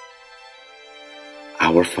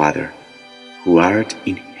 Our Father, who art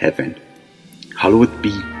in heaven, hallowed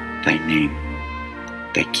be thy name.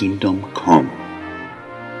 Thy kingdom come,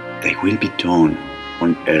 thy will be done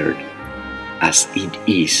on earth as it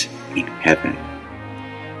is in heaven.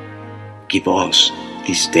 Give us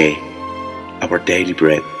this day our daily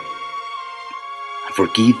bread, and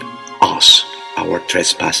forgive us our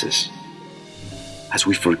trespasses, as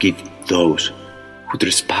we forgive those who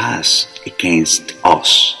trespass against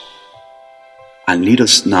us. And lead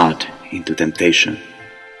us not into temptation,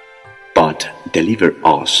 but deliver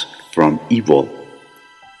us from evil.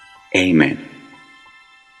 Amen.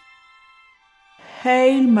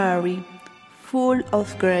 Hail Mary, full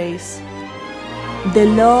of grace, the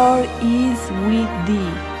Lord is with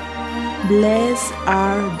thee. Blessed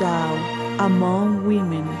art thou among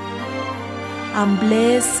women, and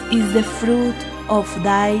blessed is the fruit of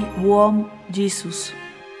thy womb, Jesus.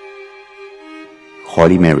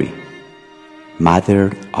 Holy Mary,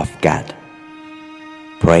 Mother of God,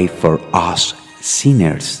 pray for us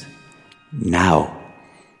sinners, now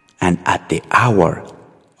and at the hour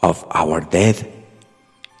of our death.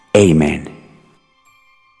 Amen.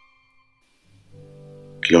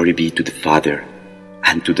 Glory be to the Father,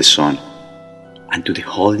 and to the Son, and to the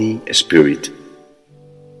Holy Spirit,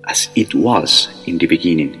 as it was in the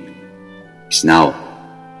beginning, is now,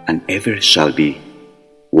 and ever shall be,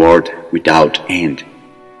 world without end.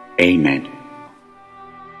 Amen.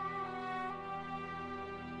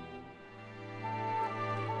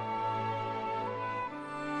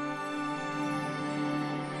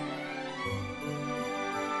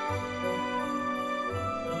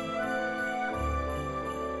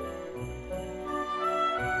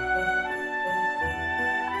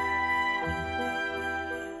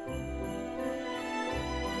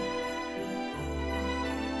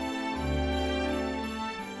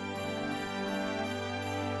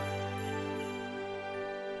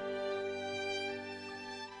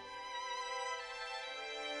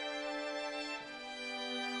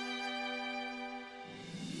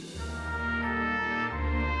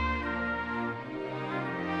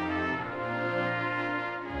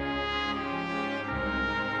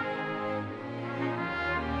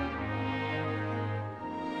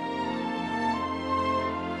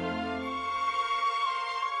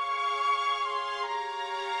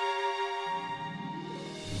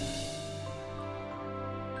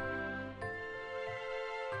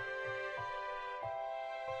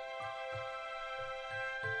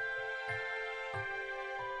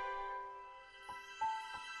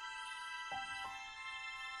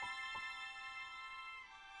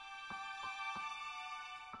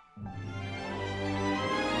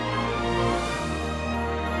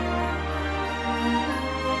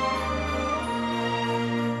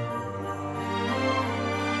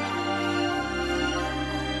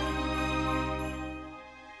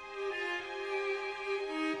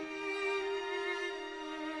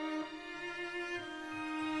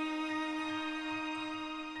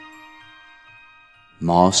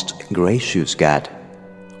 Most gracious God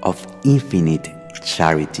of infinite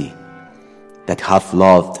charity that have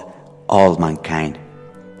loved all mankind,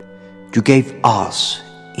 you gave us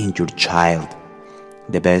in your child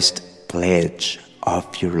the best pledge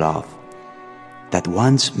of your love, that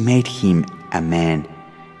once made him a man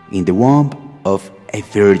in the womb of a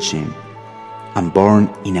virgin and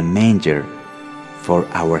born in a manger for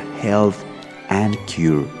our health and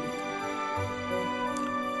cure.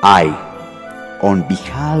 I, on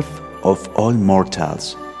behalf of all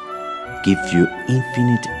mortals, give you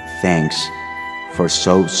infinite thanks for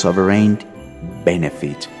so sovereign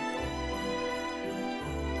benefit.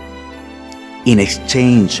 In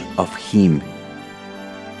exchange of him,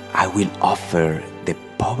 I will offer the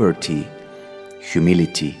poverty,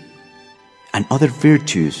 humility, and other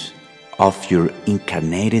virtues of your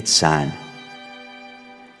incarnated Son.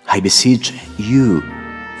 I beseech you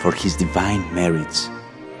for his divine merits,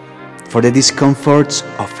 for the discomforts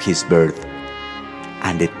of his birth,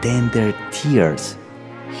 and the tender tears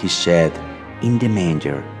he shed in the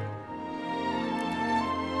manger.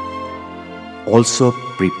 Also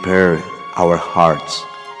prepare our hearts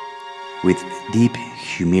with deep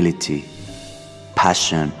humility,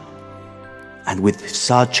 passion, and with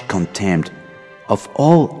such contempt of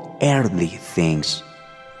all earthly things,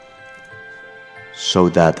 so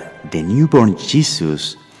that the newborn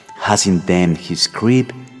Jesus has in them his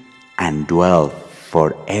crib and dwell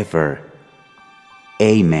forever.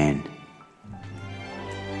 Amen.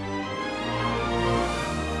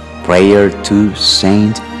 Prayer to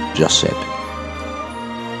Saint Joseph.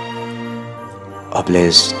 O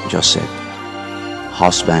blessed Joseph,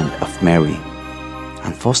 husband of Mary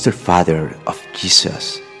and foster father of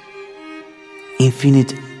Jesus,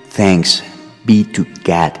 infinite thanks be to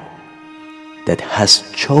God that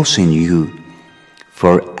has chosen you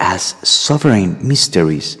for as sovereign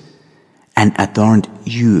mysteries and adorned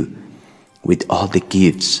you with all the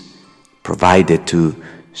gifts provided to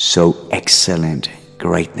so excellent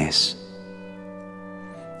greatness.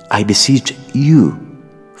 I beseech you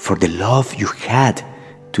for the love you had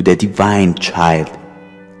to the divine child.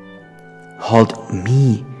 Hold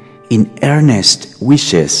me in earnest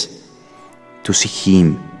wishes to see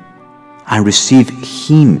him and receive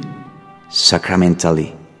him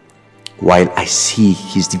sacramentally, while I see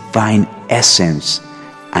his divine essence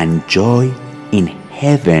and joy in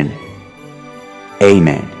heaven.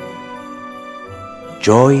 Amen.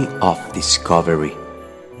 Joy of discovery.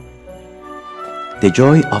 The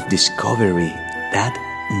joy of discovery, that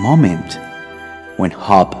moment when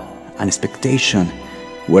hope and expectation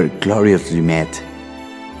were gloriously met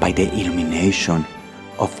by the illumination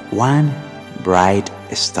of one bright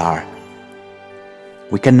star.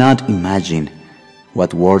 We cannot imagine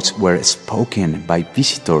what words were spoken by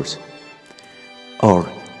visitors, or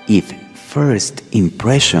if first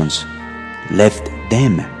impressions left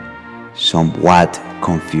them somewhat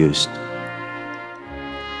confused.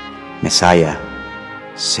 Messiah,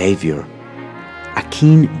 Savior, a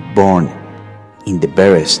king born in the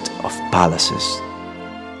barest of palaces.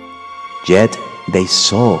 Yet they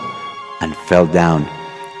saw and fell down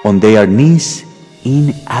on their knees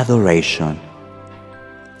in adoration.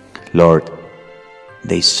 Lord,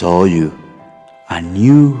 they saw you and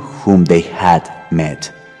knew whom they had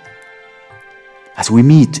met. As we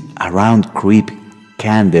meet around crib,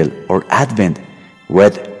 candle, or Advent,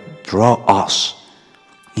 draw us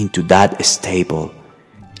into that stable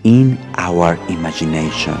in our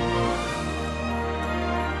imagination.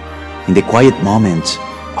 In the quiet moments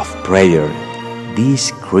of prayer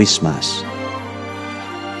this Christmas,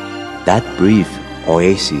 that brief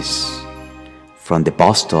oasis from the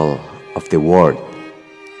bustle of the world,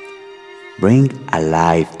 bring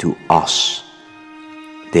alive to us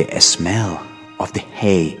the smell of the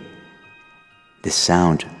hay, the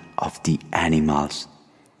sound of the animals,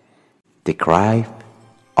 the cry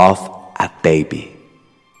of a baby.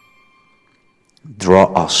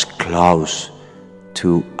 Draw us close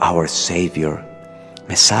to our Savior,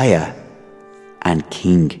 Messiah, and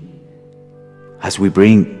King, as we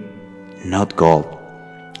bring not gold,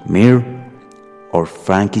 myrrh, or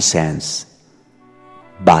frankincense,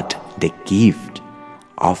 but the gift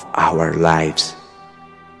of our lives,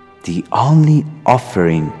 the only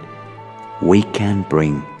offering we can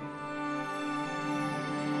bring.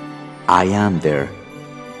 I am there.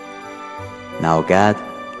 Now God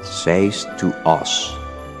says to us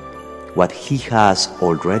what He has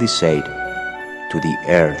already said to the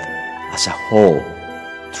earth as a whole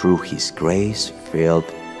through His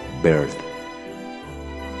grace-filled birth.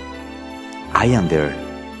 I am there.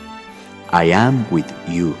 I am with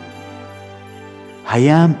you. I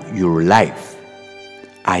am your life.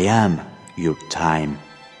 I am your time.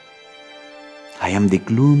 I am the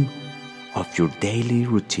gloom of your daily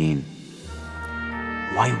routine.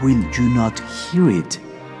 Why will you not hear it?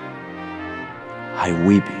 I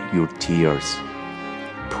weep your tears,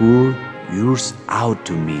 pour yours out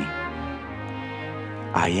to me.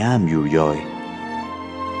 I am your joy.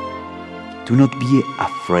 Do not be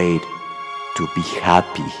afraid to be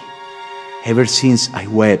happy. Ever since I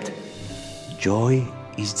wept, joy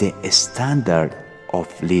is the standard of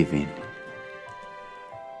living.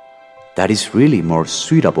 That is really more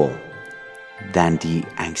suitable than the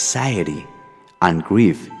anxiety and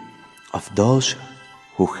grief of those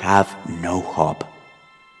who have no hope.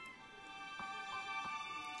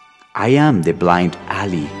 I am the blind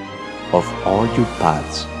alley of all your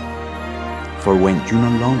paths, for when you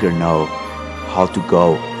no longer know how to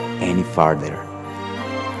go any farther,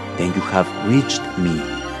 then you have reached me,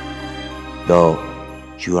 though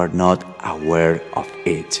you are not aware of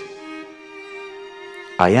it.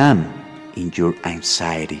 I am in your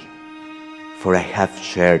anxiety, for I have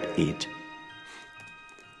shared it.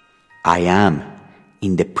 I am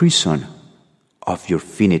in the prison of your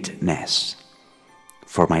finiteness,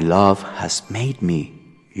 for my love has made me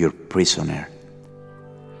your prisoner.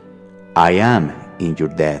 I am in your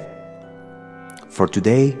death, for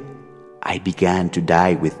today I began to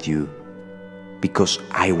die with you, because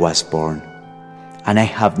I was born, and I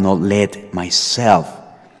have not let myself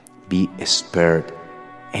be spared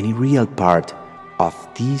any real part of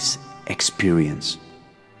this experience.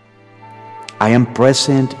 I am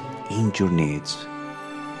present in your needs.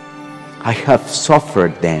 I have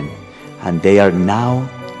suffered them, and they are now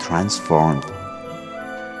transformed.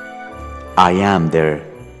 I am there.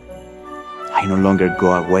 I no longer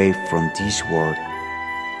go away from this world.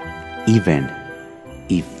 Even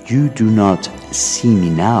if you do not see me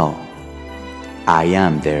now, I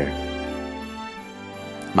am there.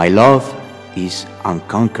 My love is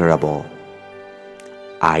unconquerable.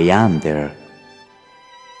 I am there.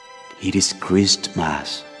 It is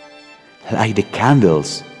Christmas. Like the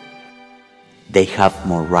candles, they have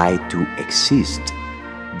more right to exist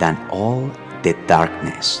than all the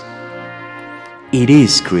darkness. It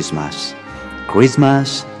is Christmas,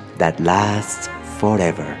 Christmas that lasts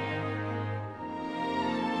forever.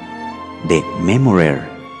 The Memorare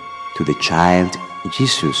to the Child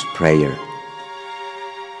Jesus prayer.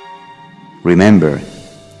 Remember,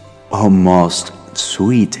 O most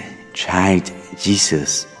sweet Child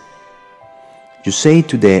Jesus, you say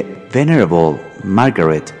to the Venerable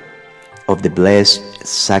Margaret of the Blessed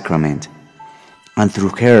Sacrament, and through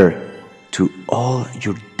her to all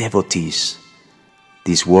your devotees,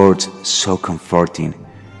 these words so comforting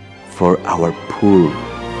for our poor,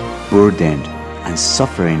 burdened, and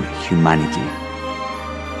suffering humanity.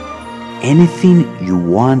 Anything you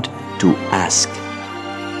want to ask,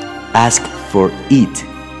 ask for it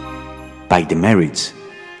by the merits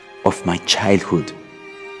of my childhood,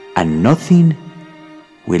 and nothing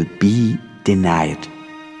will be denied.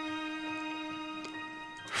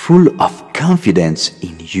 Full of confidence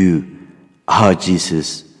in you, O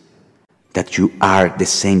Jesus, that you are the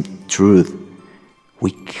same truth,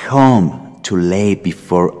 we come to lay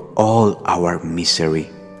before all our misery.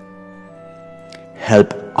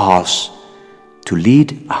 Help us to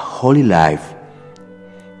lead a holy life,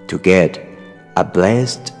 to get a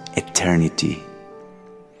blessed eternity.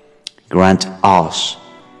 Grant us,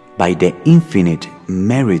 by the infinite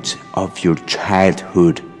merit of your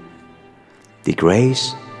childhood, the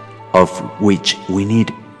grace of which we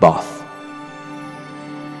need both.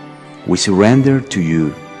 We surrender to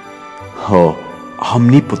you, O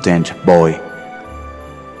omnipotent Boy.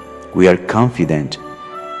 We are confident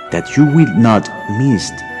that you will not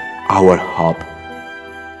miss our hope,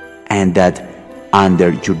 and that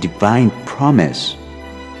under your divine promise,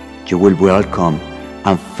 you will welcome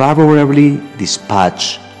and favorably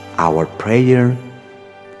dispatch our prayer.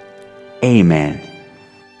 Amen.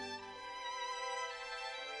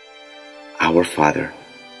 Our Father,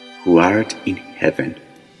 who art in heaven,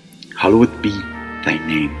 hallowed be thy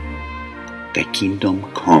name. Thy kingdom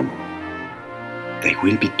come, thy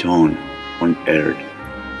will be done on earth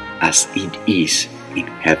as it is in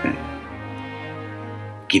heaven.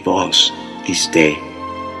 Give us this day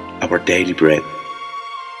our daily bread,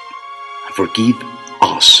 and forgive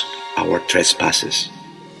us our trespasses,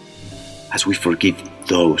 as we forgive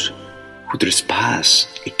those who trespass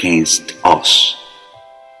against us.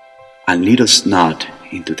 And lead us not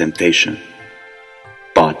into temptation,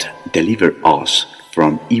 but deliver us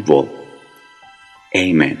from evil.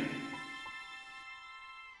 Amen.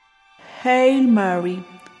 Hail Mary,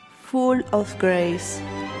 full of grace,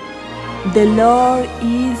 the Lord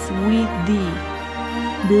is with thee.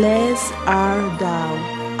 Blessed art thou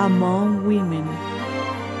among women,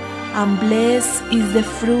 and blessed is the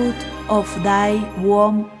fruit of thy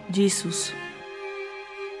womb, Jesus.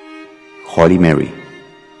 Holy Mary,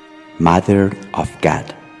 Mother of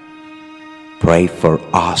God, pray for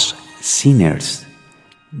us sinners,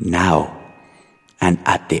 now and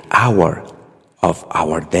at the hour of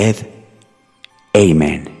our death.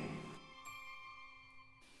 Amen.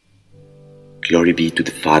 Glory be to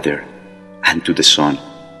the Father, and to the Son,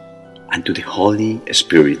 and to the Holy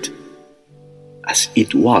Spirit, as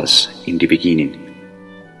it was in the beginning,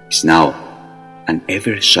 is now, and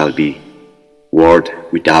ever shall be, world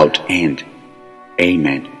without end.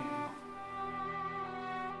 Amen.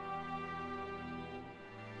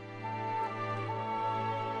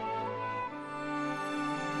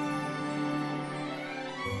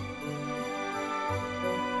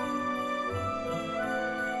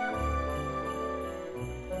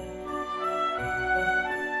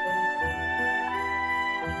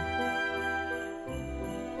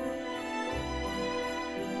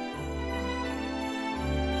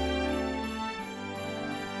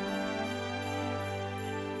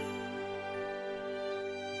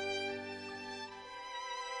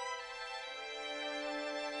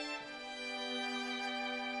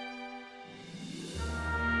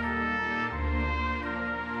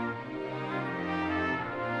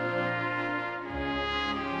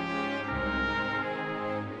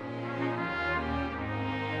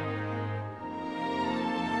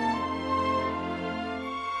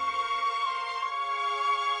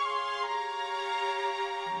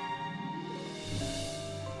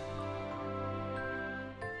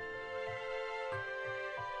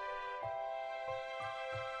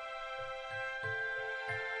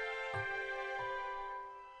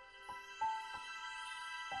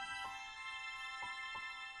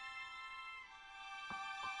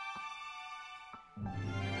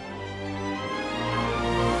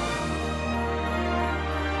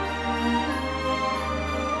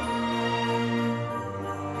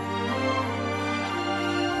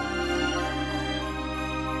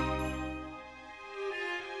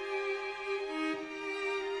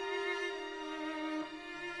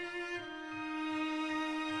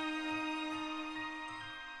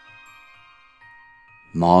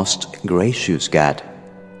 Most gracious God,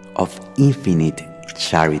 of infinite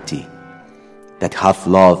charity, that have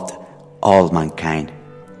loved all mankind,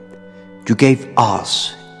 you gave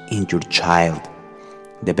us in your child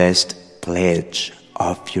the best pledge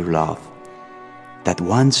of your love, that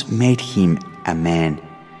once made him a man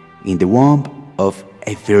in the womb of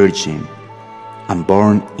a virgin, and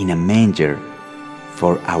born in a manger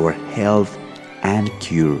for our health and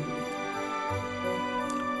cure.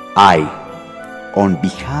 I, on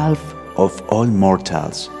behalf of all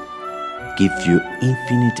mortals, give you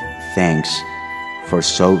infinite thanks for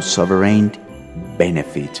so sovereign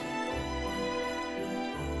benefit.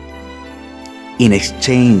 In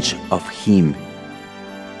exchange of him,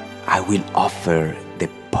 I will offer the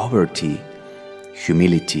poverty,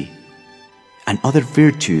 humility, and other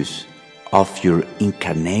virtues of your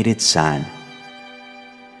incarnated Son.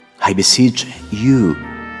 I beseech you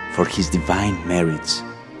for his divine merits,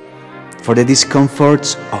 for the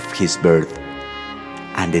discomforts of his birth,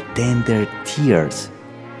 and the tender tears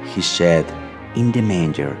he shed in the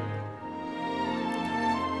manger.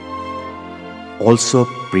 Also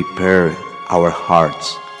prepare our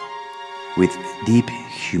hearts with deep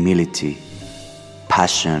humility,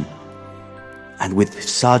 passion, and with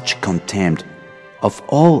such contempt of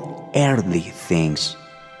all earthly things,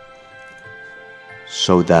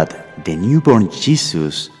 so that the newborn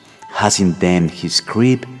Jesus has in them his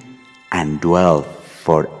crib and dwell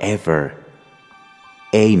forever.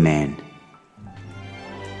 Amen.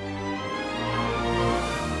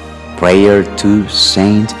 Prayer to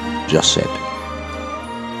Saint Joseph.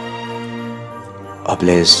 O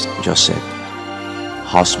blessed Joseph,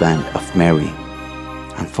 husband of Mary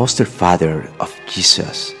and foster father of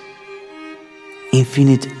Jesus,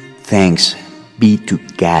 infinite thanks be to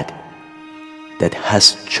God that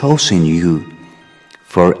has chosen you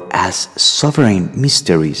for as sovereign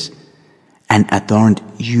mysteries and adorned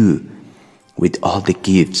you with all the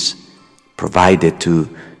gifts provided to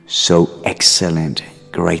so excellent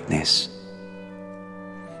greatness.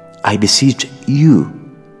 I beseech you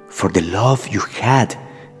for the love you had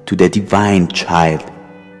to the divine child.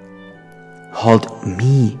 Hold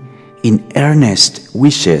me in earnest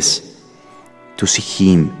wishes to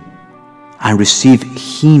see him and receive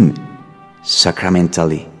him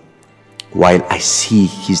sacramentally, while I see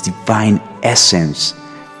his divine essence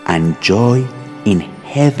and joy in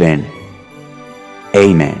heaven.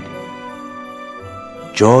 Amen.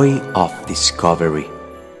 Joy of discovery.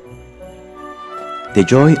 The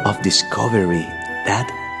joy of discovery, that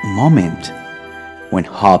moment when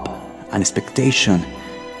hope and expectation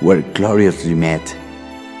were gloriously met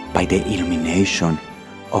by the illumination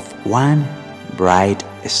of one bright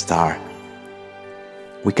star.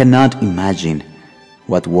 We cannot imagine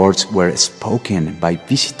what words were spoken by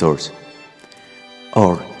visitors,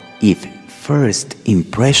 or if first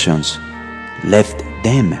impressions left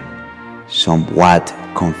them somewhat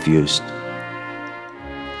confused.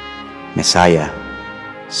 Messiah,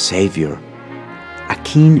 Savior, a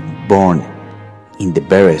king born in the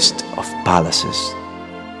barest of palaces.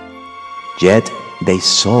 Yet they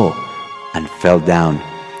saw and fell down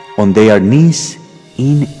on their knees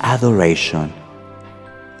in adoration.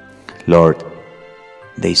 Lord,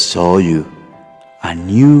 they saw you and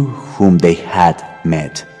knew whom they had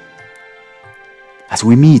met. As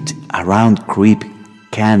we meet around creep,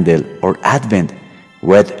 candle, or Advent,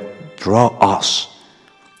 red, draw us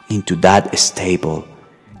into that stable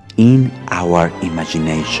in our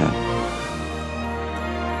imagination.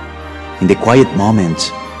 In the quiet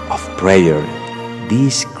moments of prayer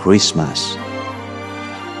this Christmas,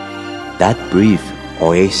 that brief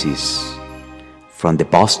oasis from the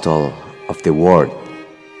bustle of the world,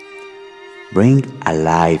 bring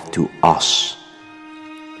alive to us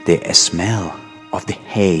the smell of the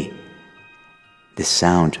hay, the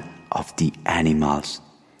sound of the animals,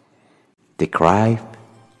 the cry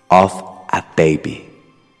of a baby.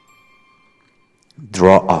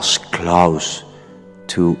 Draw us close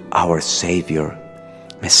to our Savior,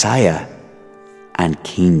 Messiah, and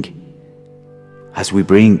King, as we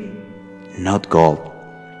bring not gold,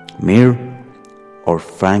 myrrh, or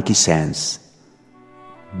frankincense,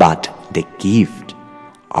 but the gift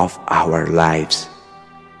of our lives,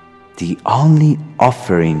 the only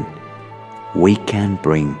offering we can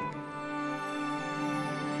bring.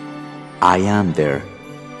 I am there.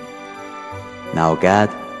 Now God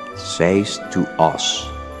says to us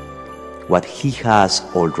what He has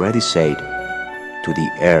already said to the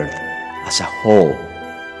earth as a whole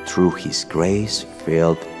through His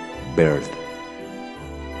grace-filled birth.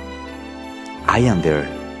 I am there.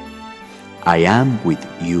 I am with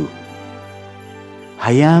you.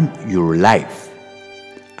 I am your life.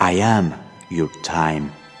 I am your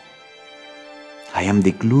time. I am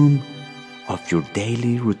the gloom of your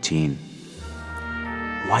daily routine.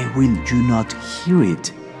 Why will you not hear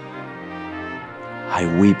it? I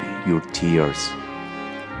weep your tears.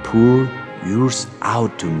 Pour yours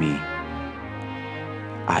out to me.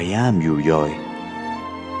 I am your joy.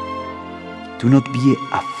 Do not be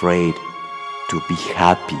afraid to be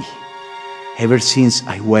happy. Ever since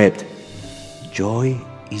I wept, joy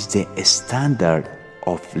is the standard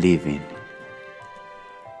of living.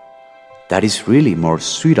 That is really more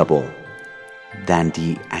suitable than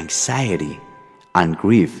the anxiety and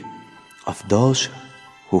grief of those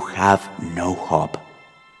who have no hope.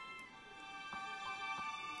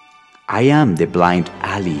 I am the blind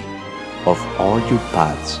alley of all your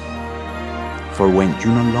paths, for when you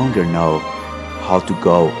no longer know how to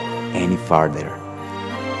go any farther,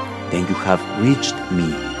 then you have reached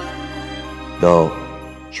me, though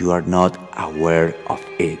you are not aware of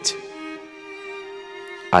it.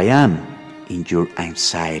 I am in your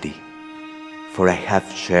anxiety, for I have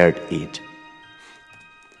shared it.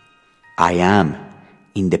 I am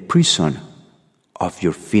in the prison of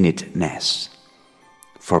your finiteness,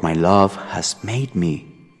 for my love has made me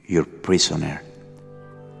your prisoner.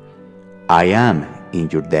 I am in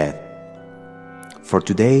your death, for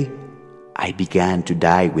today I began to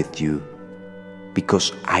die with you,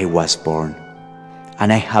 because I was born,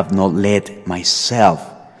 and I have not let myself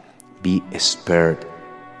be spared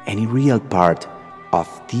any real part of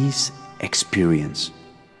this experience.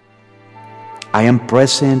 I am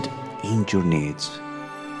present in your needs.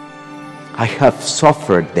 I have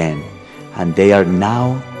suffered them, and they are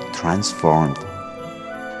now transformed.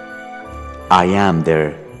 I am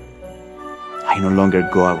there. I no longer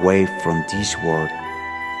go away from this world.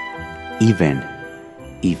 Even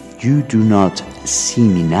if you do not see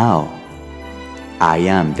me now, I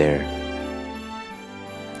am there.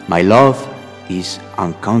 My love is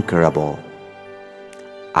unconquerable.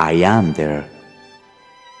 I am there.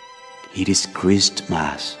 It is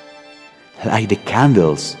Christmas. Like the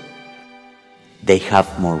candles, they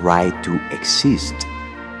have more right to exist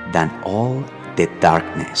than all the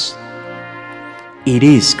darkness. It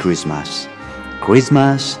is Christmas,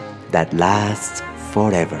 Christmas that lasts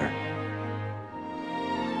forever.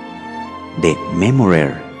 The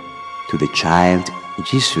Memorare to the Child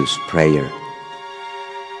Jesus prayer.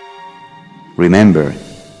 Remember,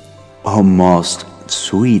 O most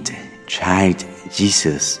sweet Child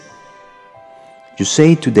Jesus, You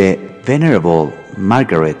say to the Venerable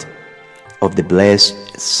Margaret of the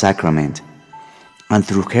Blessed Sacrament, and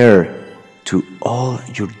through her to all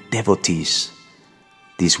your devotees,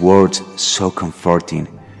 these words so comforting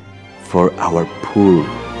for our poor,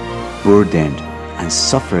 burdened, and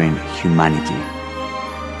suffering humanity.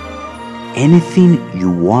 Anything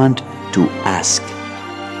you want to ask,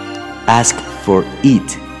 ask for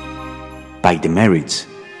it by the merits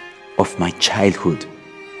of my childhood,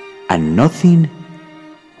 and nothing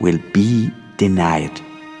will be denied.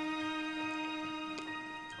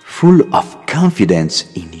 Full of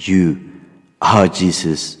confidence in you, O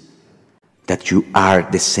Jesus, that you are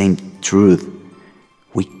the same truth,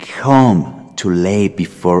 we come to lay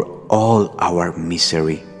before all our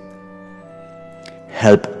misery.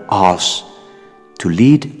 Help us to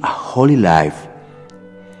lead a holy life,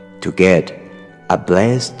 to get a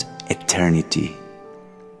blessed eternity.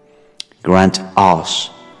 Grant us,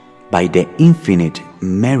 by the infinite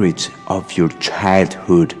merits of your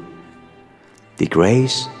childhood, the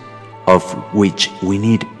grace of which we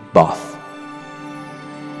need both.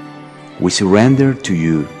 We surrender to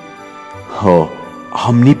you, O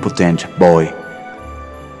omnipotent Boy.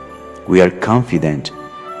 We are confident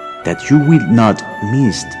that you will not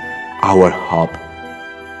miss our hope,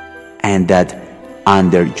 and that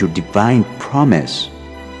under your divine promise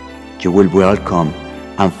you will welcome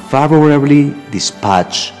and favorably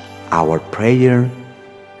dispatch our prayer.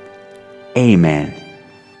 Amen.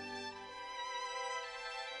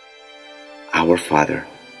 Our Father,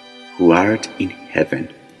 who art in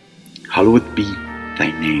heaven, hallowed be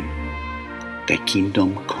thy name. Thy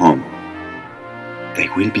kingdom come, thy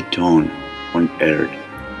will be done on earth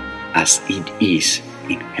as it is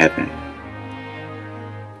in heaven.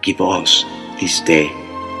 Give us this day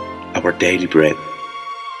our daily bread,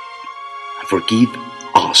 and forgive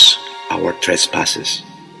us our trespasses,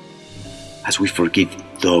 as we forgive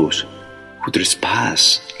those who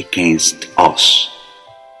trespass against us.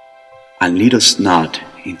 And lead us not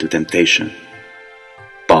into temptation,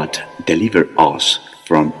 but deliver us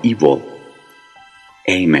from evil.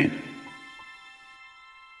 Amen.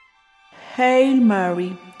 Hail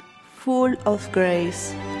Mary, full of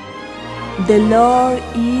grace, the Lord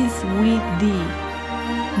is with thee.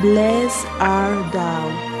 Blessed art thou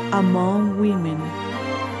among women,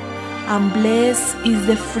 and blessed is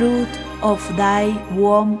the fruit of thy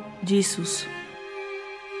womb, Jesus.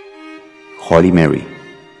 Holy Mary,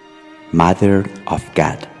 Mother of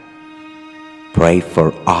God, pray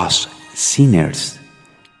for us sinners,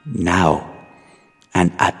 now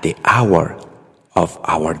and at the hour of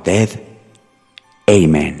our death.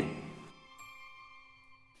 Amen.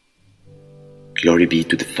 Glory be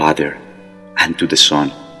to the Father, and to the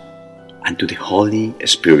Son, and to the Holy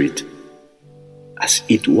Spirit, as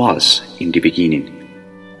it was in the beginning,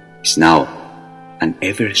 is now, and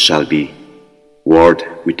ever shall be, world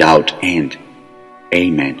without end.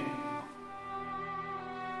 Amen.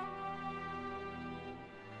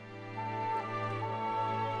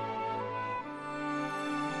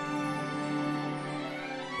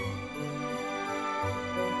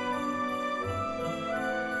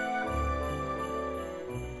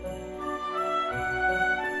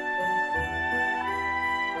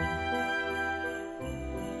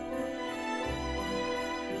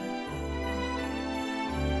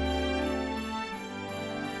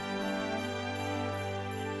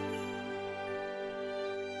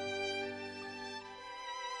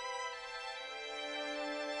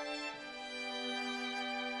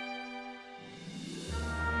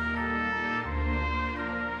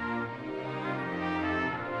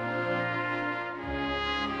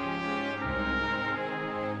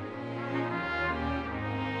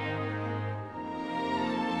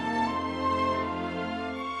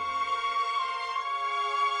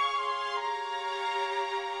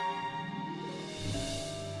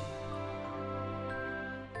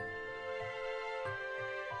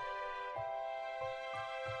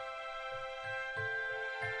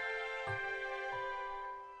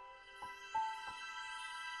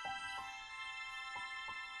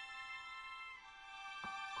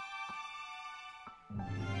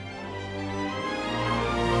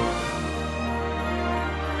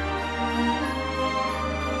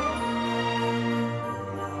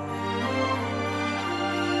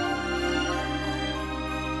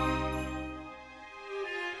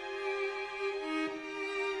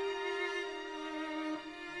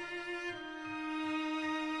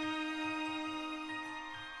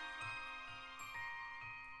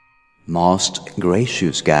 Most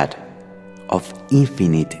gracious God, of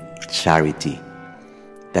infinite charity,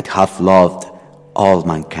 that have loved all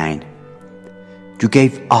mankind, you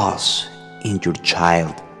gave us in your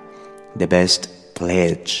child the best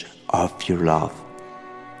pledge of your love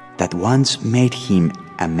that once made him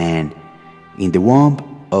a man in the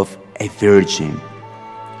womb of a virgin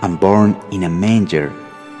and born in a manger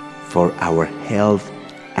for our health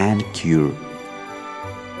and cure.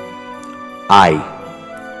 I,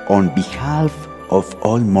 on behalf of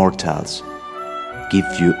all mortals, give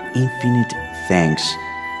you infinite thanks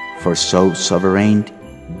for so sovereign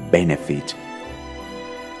benefit.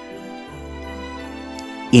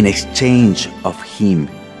 In exchange of him,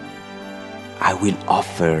 I will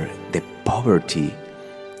offer the poverty,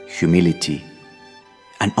 humility,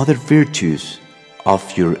 and other virtues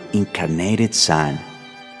of your incarnated Son.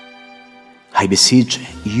 I beseech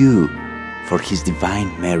you for his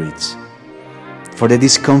divine merits, for the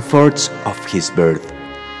discomforts of his birth,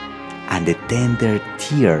 and the tender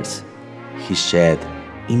tears he shed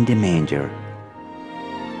in the manger.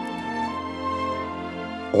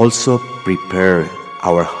 Also prepare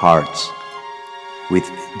our hearts with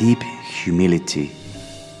deep humility,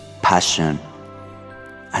 passion,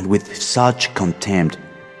 and with such contempt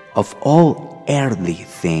of all earthly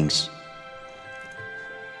things,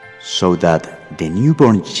 so that the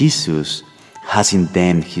newborn Jesus has in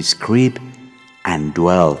them his crib and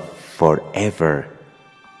dwell forever.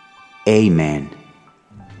 Amen.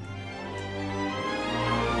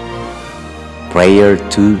 Prayer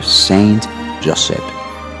to Saint Joseph.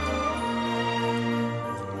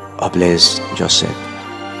 O blessed Joseph,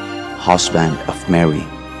 husband of Mary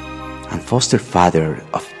and foster father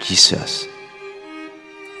of Jesus,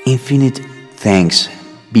 infinite thanks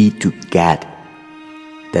be to God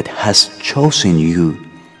that has chosen you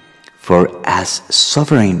for as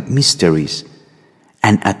sovereign mysteries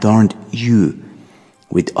and adorned you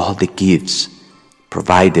with all the gifts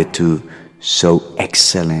provided to so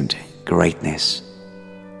excellent greatness.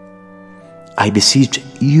 I beseech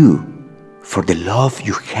you for the love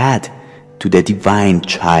you had to the divine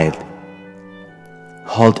child.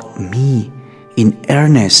 Hold me in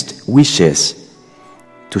earnest wishes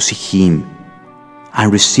to see him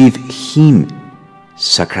and receive him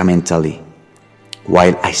sacramentally,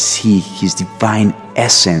 while I see his divine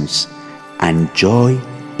essence and joy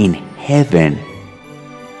in heaven.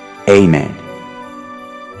 Amen.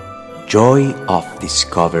 Joy of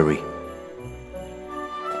discovery.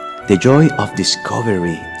 The joy of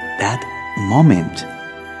discovery, that moment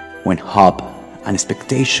when hope and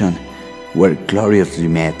expectation were gloriously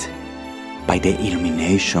met by the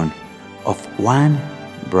illumination of one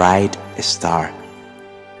bright star.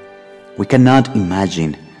 We cannot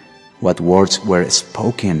imagine what words were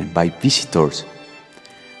spoken by visitors,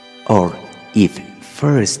 or if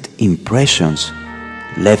first impressions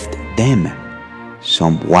left them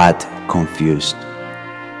somewhat confused.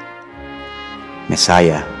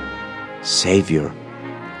 Messiah, Savior,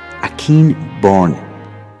 a king born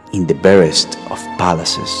in the barest of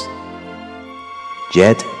palaces.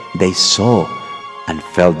 Yet they saw and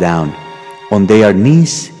fell down on their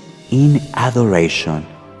knees in adoration.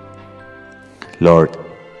 Lord,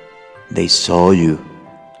 they saw you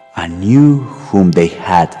and knew whom they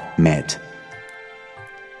had met.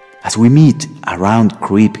 As we meet around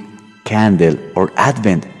crib, candle, or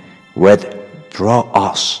Advent, red, draw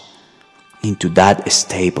us into that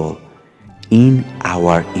stable in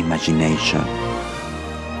our imagination.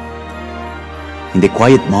 In the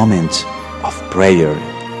quiet moments of prayer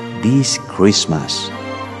this Christmas,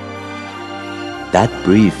 that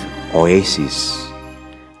brief oasis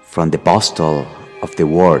from the bustle of the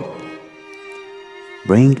world,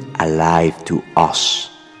 bring alive to us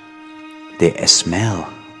the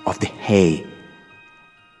smell of the hay,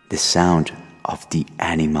 the sound of the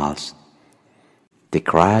animals, the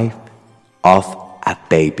cry of a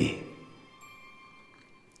baby.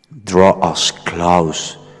 Draw us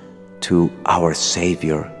close to our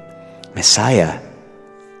Savior, Messiah,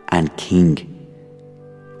 and King,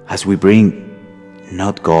 as we bring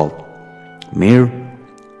not gold, myrrh,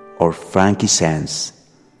 or frankincense,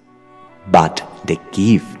 but the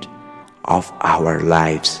gift of our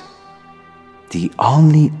lives, the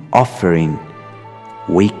only offering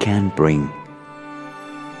we can bring.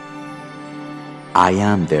 I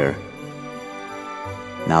am there.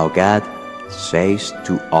 Now God says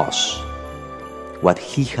to us what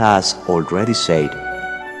He has already said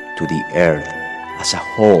to the earth as a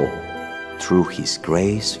whole through His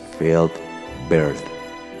grace-filled birth.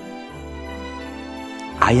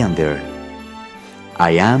 I am there.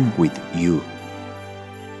 I am with you.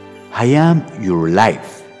 I am your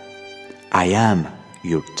life. I am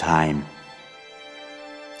your time.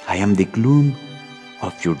 I am the gloom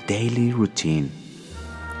of your daily routine.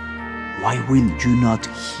 Why will you not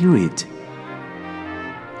hear it?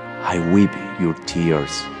 I weep your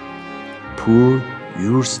tears, pour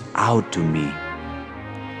yours out to me.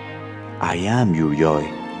 I am your joy.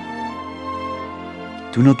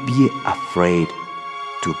 Do not be afraid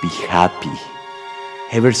to be happy.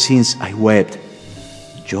 Ever since I wept,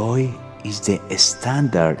 joy is the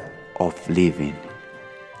standard of living.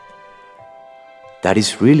 That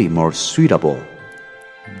is really more suitable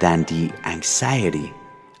than the anxiety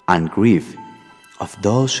and grief of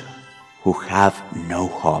those who have no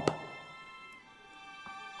hope.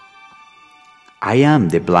 I am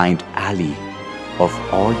the blind alley of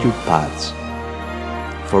all your paths,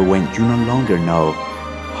 for when you no longer know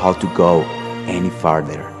how to go any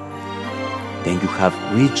farther, then you have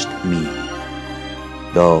reached me,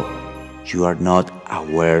 though you are not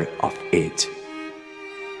aware of it.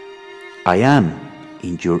 I am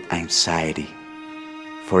in your anxiety,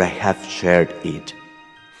 for I have shared it.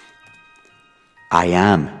 I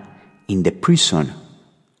am in the prison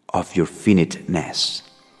of your finiteness,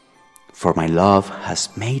 for my love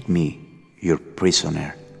has made me your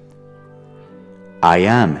prisoner. I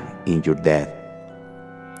am in your death,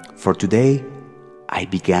 for today I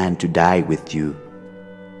began to die with you,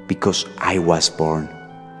 because I was born,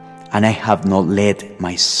 and I have not let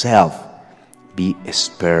myself be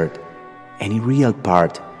spared any real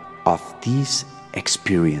part of this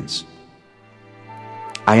experience.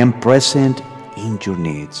 I am present in your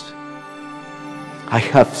needs. I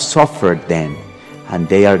have suffered them, and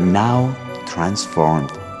they are now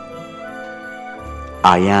transformed.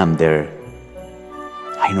 I am there.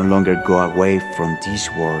 I no longer go away from this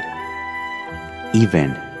world.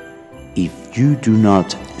 Even if you do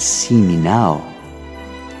not see me now,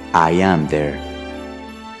 I am there.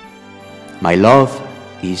 My love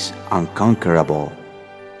is unconquerable.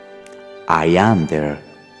 I am there.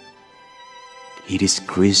 It is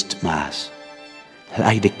Christmas.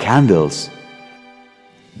 Like the candles,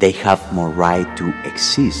 they have more right to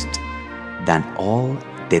exist than all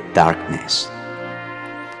the darkness.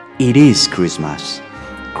 It is Christmas,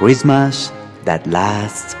 Christmas that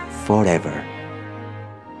lasts forever.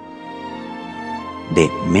 The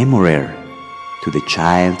Memorare to the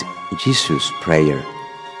Child Jesus prayer.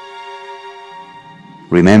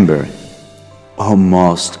 Remember, O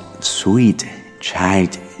most sweet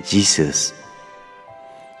Child Jesus,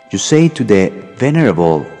 you say to the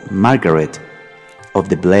Venerable Margaret of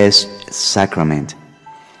the Blessed Sacrament,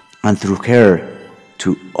 and through her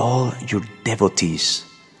to all your devotees,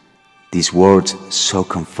 these words so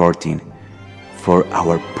comforting for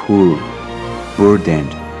our poor,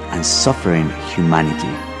 burdened, and suffering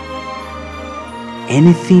humanity.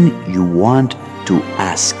 Anything you want to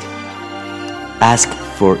ask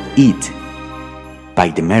for it by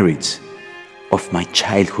the merits of my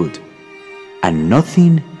childhood, and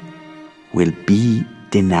nothing will be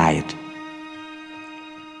denied.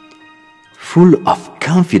 Full of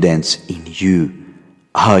confidence in you,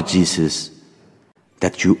 O Jesus,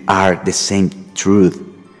 that you are the same truth,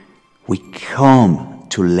 we come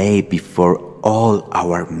to lay before all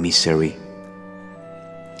our misery.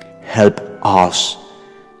 Help us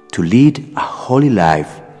to lead a holy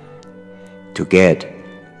life, to get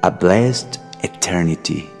a blessed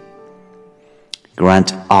eternity.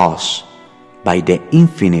 Grant us, by the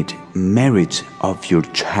infinite merits of your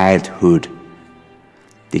childhood,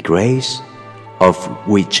 the grace of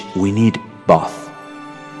which we need both.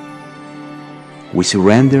 We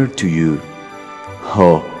surrender to you,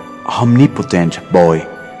 O omnipotent Boy.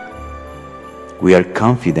 We are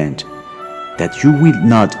confident that you will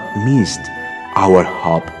not miss our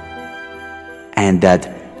hope, and that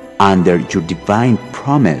under your divine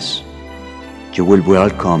promise you will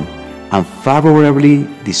welcome and favorably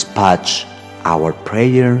dispatch our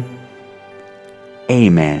prayer.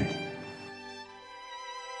 Amen.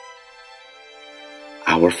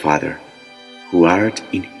 Our Father, who art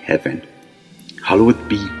in heaven, hallowed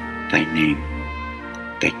be thy name.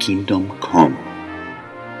 Thy kingdom come,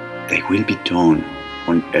 thy will be done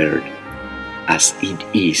on earth as it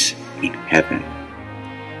is in heaven.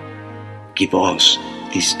 Give us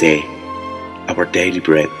this day our daily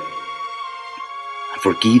bread, and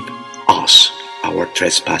forgive us our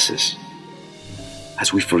trespasses,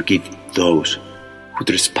 as we forgive those who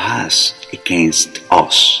trespass against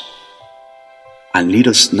us. And lead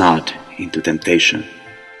us not into temptation,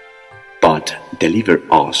 but deliver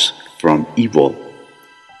us from evil.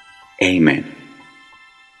 Amen.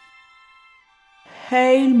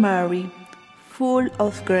 Hail Mary, full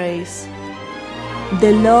of grace,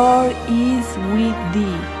 the Lord is with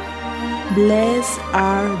thee. Blessed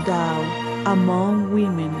art thou among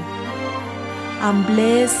women, and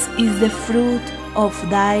blessed is the fruit of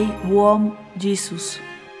thy womb, Jesus.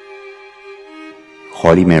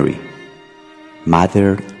 Holy Mary,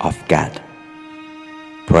 Mother of God,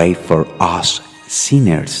 pray for us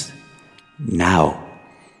sinners, now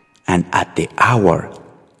and at the hour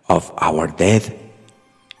of our death.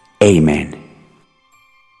 Amen.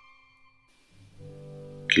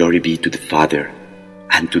 Glory be to the Father,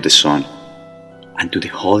 and to the Son, and to the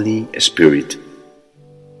Holy Spirit,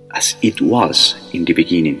 as it was in the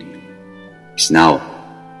beginning, is now,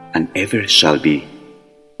 and ever shall be,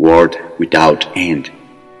 world without end.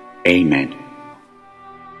 Amen.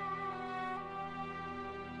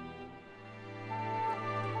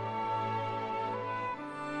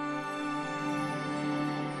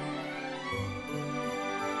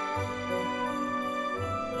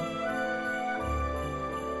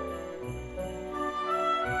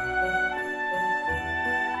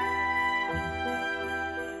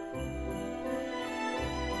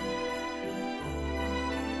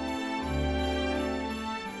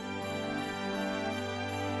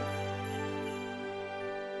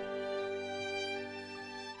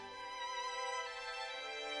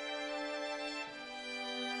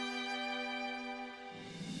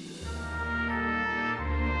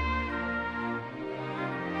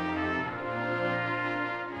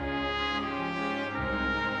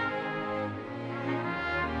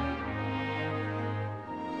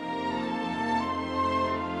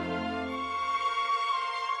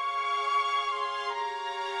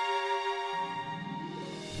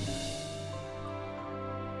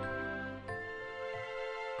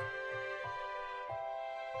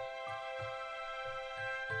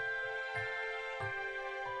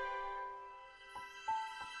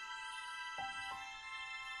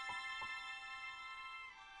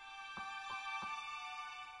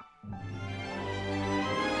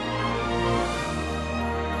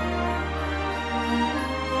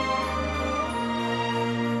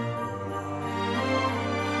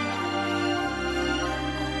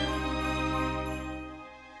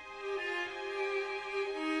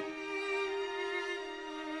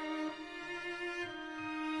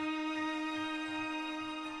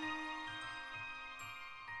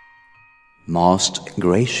 Most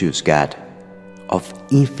gracious God, of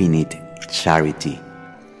infinite charity,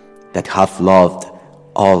 that have loved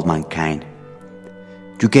all mankind,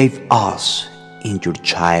 you gave us in your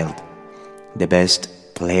child the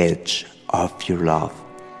best pledge of your love,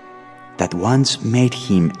 that once made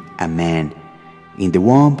him a man in the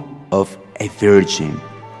womb of a virgin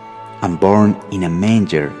and born in a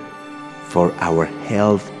manger for our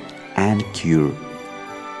health and cure.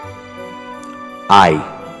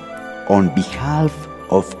 I, on behalf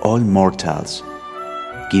of all mortals,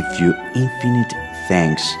 give you infinite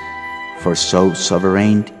thanks for so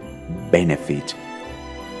sovereign benefit.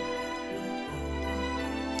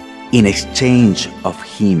 In exchange of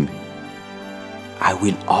him, I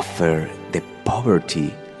will offer the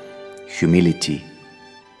poverty, humility,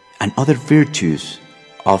 and other virtues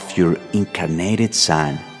of your incarnated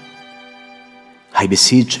Son. I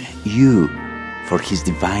beseech you for his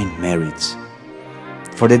divine merits,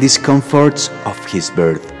 for the discomforts of his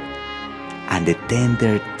birth, and the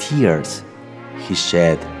tender tears he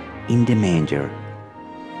shed in the manger.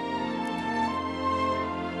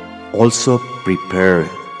 Also prepare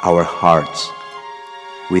our hearts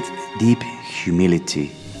with deep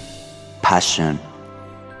humility, passion,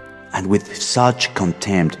 and with such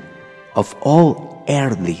contempt of all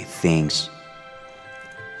earthly things,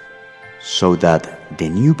 so that the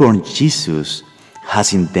newborn Jesus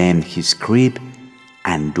has in them his crib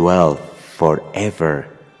and dwell forever.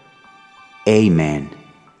 Amen.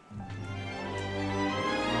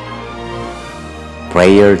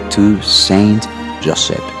 Prayer to Saint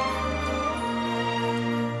Joseph.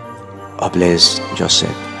 O blessed Joseph,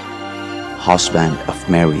 husband of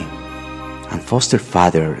Mary and foster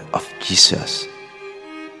father of Jesus,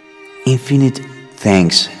 infinite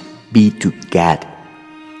thanks be to God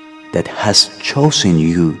that has chosen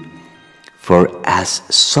you for as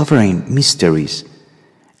sovereign mysteries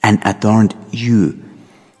and adorned you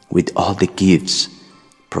with all the gifts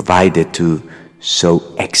provided to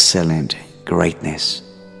so excellent greatness.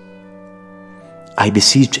 I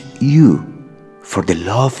beseech you for the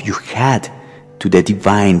love you had to the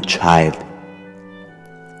divine child.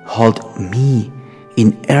 Hold me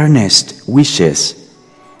in earnest wishes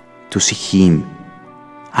to see him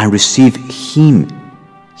and receive him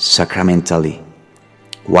sacramentally,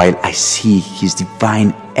 while I see his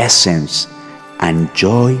divine essence and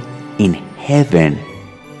joy in heaven.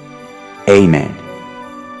 Amen.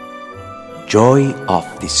 Joy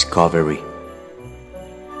of discovery.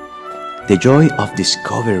 The joy of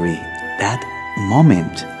discovery, that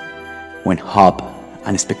moment when hope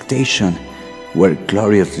and expectation were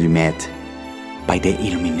gloriously met by the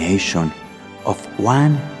illumination of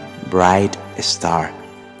one bright star,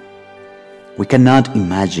 We cannot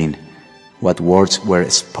imagine what words were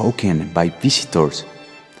spoken by visitors,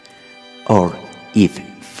 or if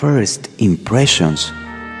first impressions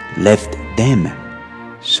left them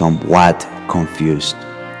somewhat confused.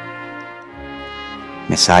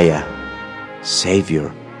 Messiah,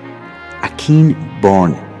 Savior, a king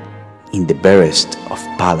born in the barest of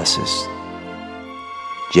palaces.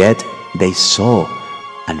 Yet they saw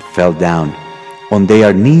and fell down on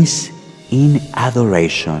their knees in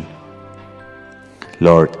adoration.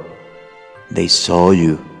 Lord, they saw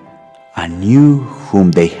you and knew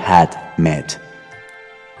whom they had met.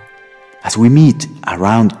 As we meet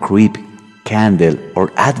around crib, candle,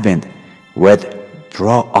 or Advent,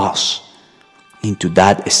 draw us into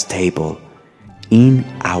that stable in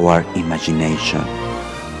our imagination.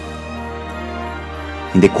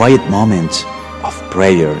 In the quiet moments of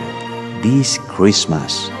prayer this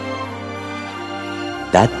Christmas,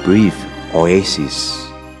 that brief oasis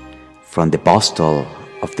from the bustle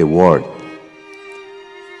of the world,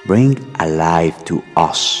 bring alive to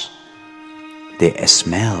us the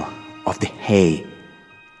smell of the hay,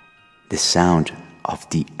 the sound of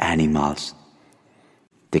the animals,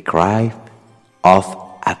 the cry of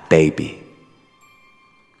a baby.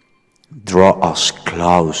 Draw us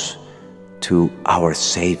close to our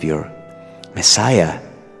Savior, Messiah,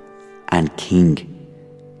 and King,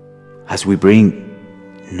 as we bring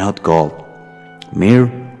not gold,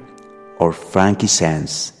 myrrh, or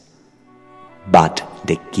frankincense, but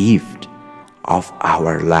the gift of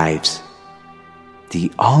our lives,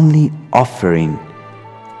 the only offering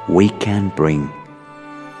we can bring.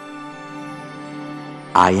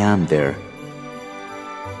 I am there.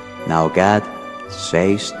 Now God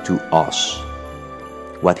says to us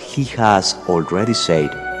what He has already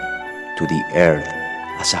said to the earth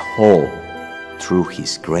as a whole through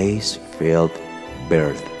His grace-filled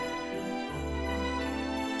birth.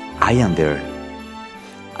 I am there.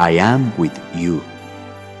 I am with you.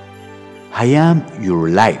 I am your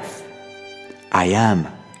life. I am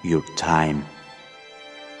your time.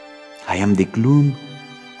 I am the gloom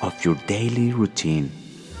of your daily routine.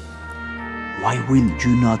 Why will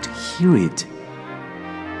you not hear it?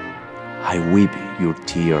 I weep your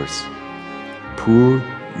tears. Pour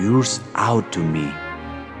yours out to me.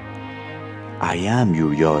 I am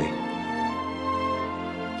your joy.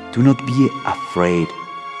 Do not be afraid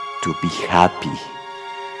to be happy.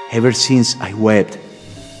 Ever since I wept,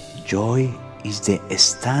 joy is the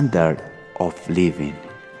standard of living.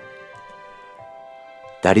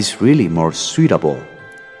 That is really more suitable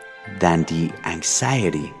than the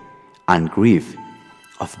anxiety and grief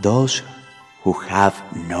of those who have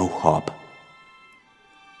no hope.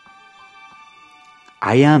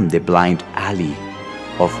 I am the blind alley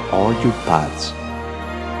of all your paths,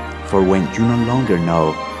 for when you no longer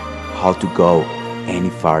know how to go any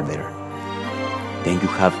farther, then you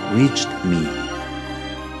have reached me,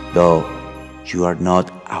 though you are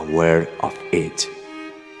not aware of it.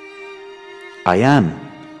 I am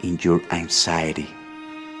in your anxiety,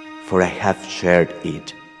 for I have shared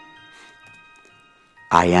it.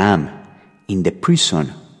 I am in the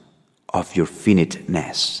prison of your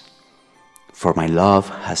finiteness, for my love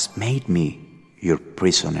has made me your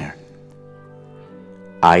prisoner.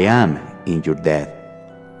 I am in your death,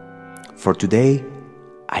 for today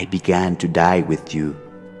I began to die with you,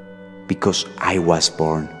 because I was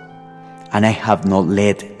born, and I have not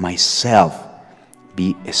let myself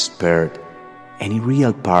be spared any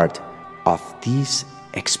real part of this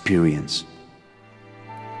experience.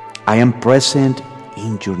 I am present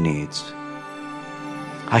in your needs.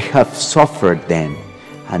 I have suffered them,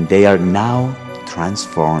 and they are now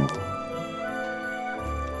transformed.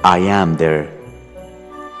 I am there.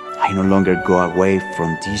 I no longer go away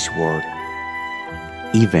from this world.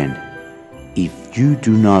 Even if you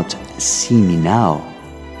do not see me now,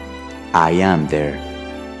 I am there.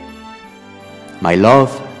 My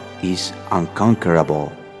love is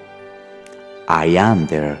unconquerable. I am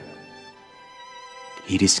there.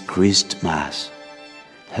 It is Christmas.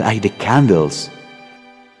 Like the candles,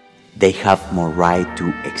 they have more right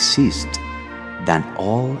to exist than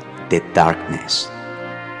all the darkness.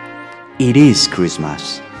 It is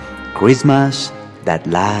Christmas, Christmas that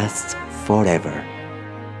lasts forever.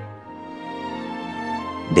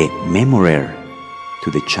 The Memorare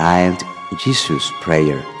to the Child Jesus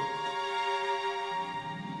prayer.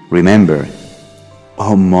 Remember,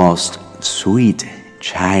 O most sweet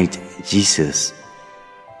Child Jesus,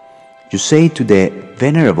 you say to the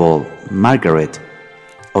Venerable Margaret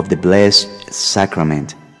of the Blessed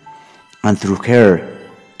Sacrament, and through her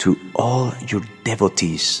to all your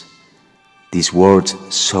devotees, these words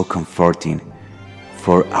so comforting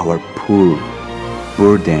for our poor,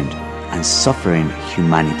 burdened, and suffering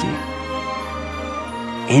humanity.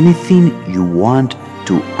 Anything you want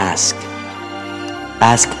to ask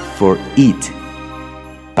for it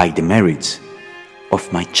by the merits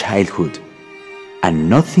of my childhood, and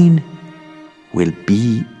nothing will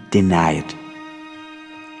be denied.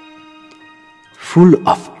 Full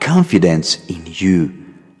of confidence in you,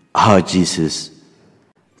 oh Jesus,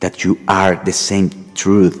 that you are the same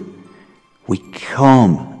truth, we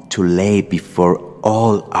come to lay before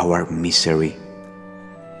all our misery.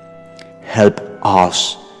 Help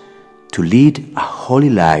us to lead a holy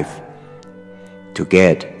life, to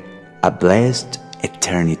get a blessed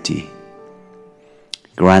eternity.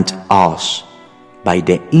 Grant us, by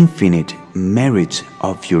the infinite merits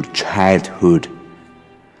of your childhood,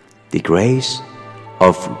 the grace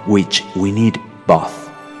of which we need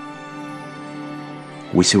both.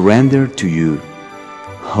 We surrender to you,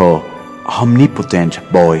 O omnipotent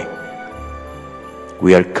boy.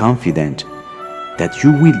 We are confident that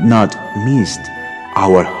you will not miss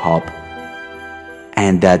our hope,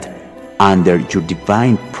 and that under your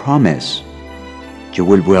divine promise you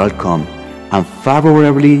will welcome and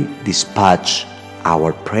favorably dispatch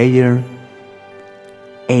our prayer.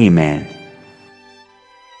 Amen.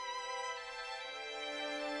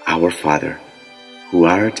 Our Father, who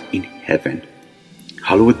art in heaven,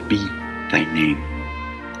 hallowed be thy name.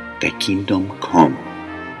 Thy kingdom come,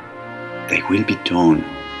 thy will be done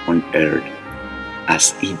on earth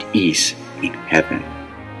as it is in heaven.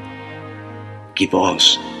 Give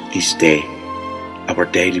us this day our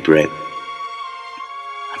daily bread,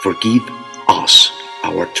 and forgive us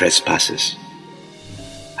our trespasses,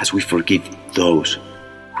 as we forgive those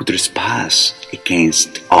who trespass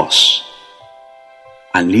against us.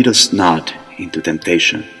 And lead us not into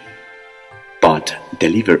temptation, but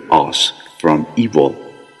deliver us from evil.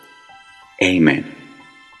 Amen.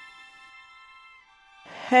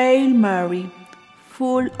 Hail Mary,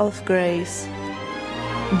 full of grace,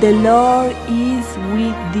 the Lord is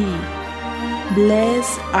with thee.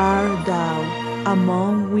 Blessed art thou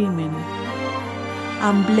among women,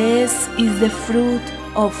 and blessed is the fruit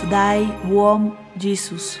of thy womb,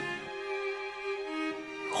 Jesus.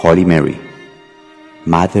 Holy Mary,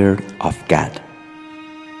 Mother of God,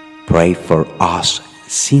 pray for us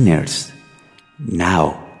sinners,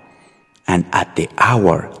 now and at the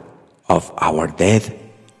hour of our death.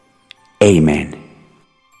 Amen.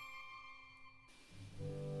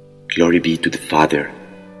 Glory be to the Father,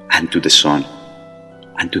 and to the Son,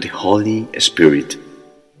 and to the Holy Spirit,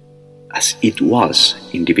 as it was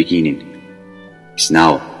in the beginning, is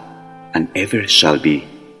now, and ever shall be,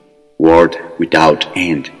 world without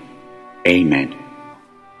end. Amen.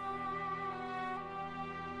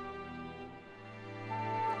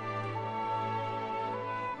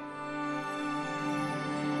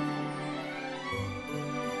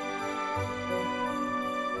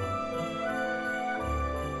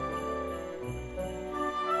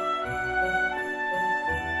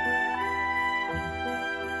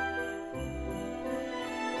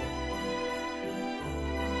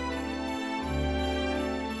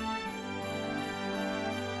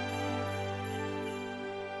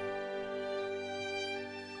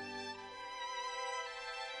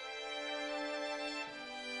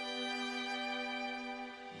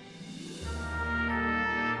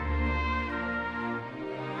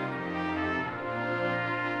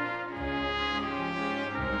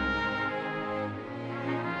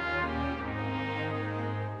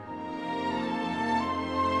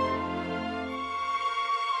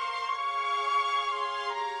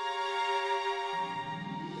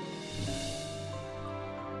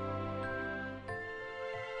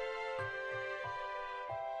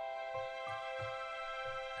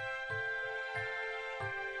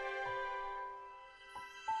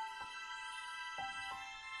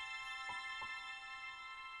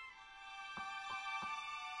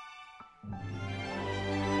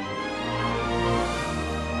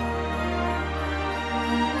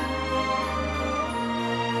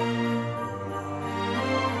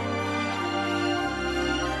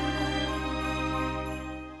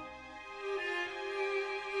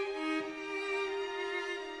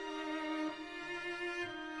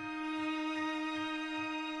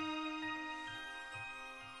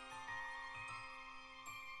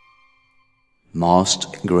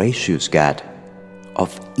 Most gracious God,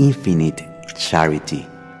 of infinite charity,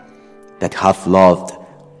 that have loved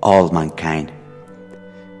all mankind,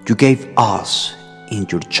 you gave us in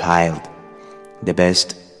your child the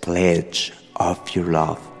best pledge of your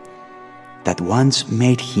love, that once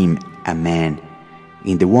made him a man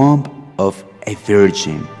in the womb of a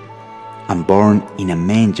virgin, and born in a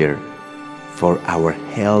manger for our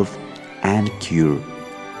health and cure.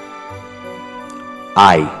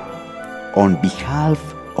 I, on behalf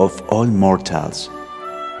of all mortals,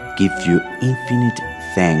 give you infinite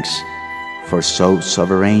thanks for so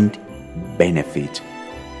sovereign benefit.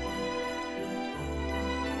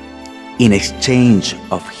 In exchange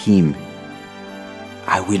of him,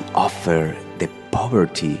 I will offer the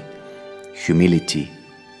poverty, humility,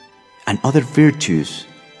 and other virtues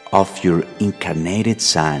of your incarnated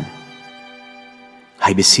Son.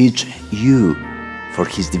 I beseech you for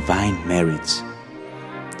his divine merits,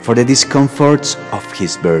 for the discomforts of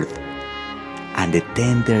his birth, and the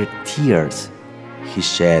tender tears he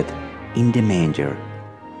shed in the manger.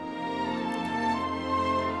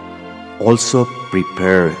 Also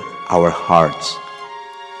prepare our hearts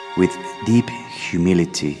with deep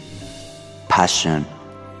humility, passion,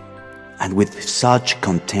 and with such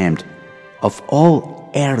contempt of all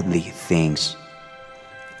earthly things,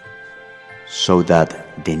 so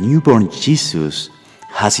that the newborn Jesus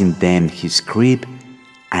has in them his crib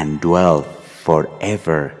and dwell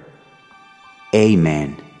forever.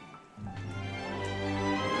 Amen.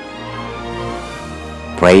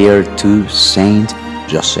 Prayer to Saint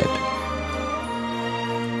Joseph.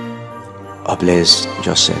 O blessed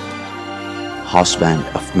Joseph, husband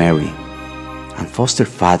of Mary and foster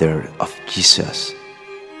father of Jesus,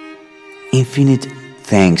 infinite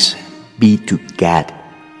thanks be to God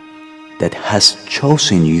that has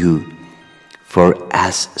chosen you for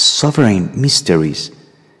as sovereign mysteries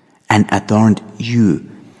and adorned you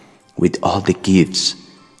with all the gifts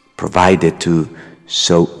provided to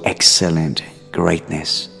so excellent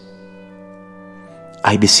greatness.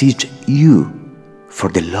 I beseech you for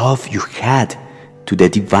the love you had to the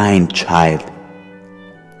divine child.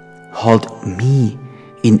 Hold me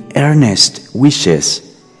in earnest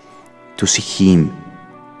wishes to see him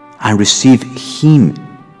and receive him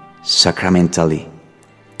sacramentally,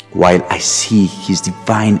 while I see his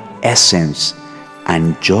divine essence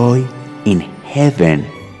and joy in heaven.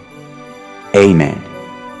 Amen.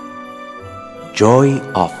 Joy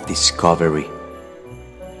of discovery.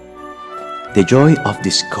 The joy of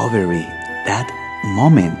discovery, that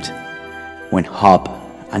moment when hope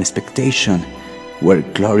and expectation were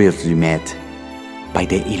gloriously met by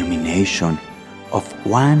the illumination of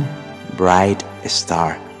one bright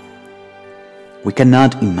star. We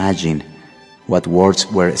cannot imagine what words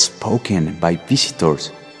were spoken by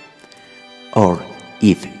visitors, or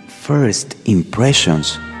if first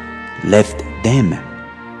impressions left them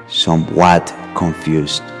somewhat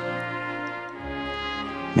confused.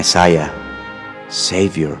 Messiah,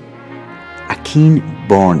 Savior, a king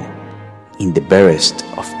born in the barest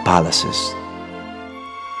of palaces.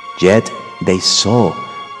 Yet they saw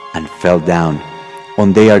and fell down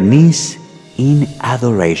on their knees in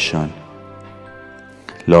adoration.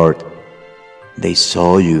 Lord, they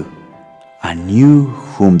saw you and knew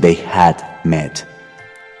whom they had met.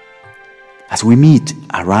 As we meet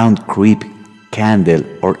around crib, candle,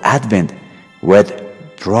 or Advent, red,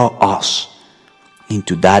 draw us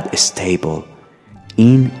into that stable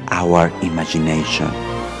in our imagination.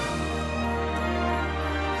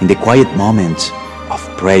 In the quiet moments of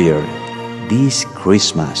prayer this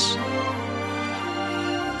Christmas,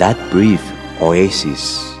 that brief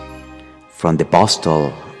oasis from the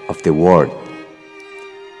bustle of the world,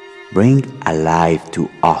 bring alive to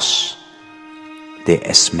us the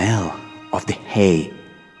smell of the hay,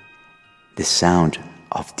 the sound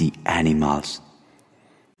of the animals,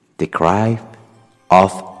 the cry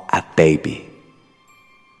of a baby.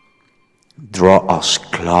 Draw us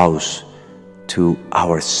close to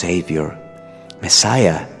our Savior,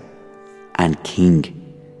 Messiah, and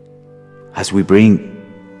King, as we bring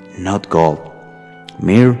not gold,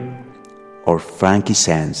 myrrh, or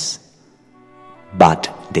frankincense, but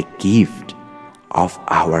the gift of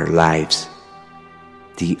our lives,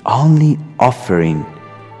 the only offering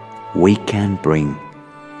we can bring.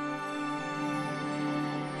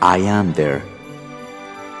 I am there.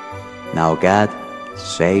 Now God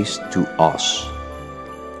says to us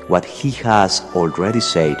what He has already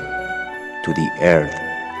said to the earth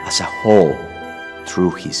as a whole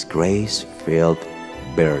through His grace-filled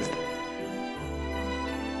birth.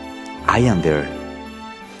 I am there.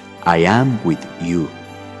 I am with you.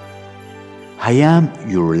 I am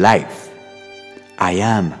your life. I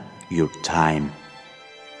am your time.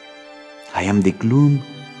 I am the gloom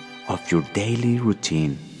of your daily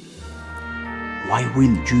routine. Why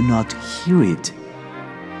will you not hear it?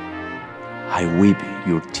 I weep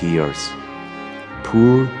your tears.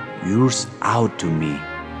 Pour yours out to me.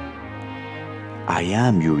 I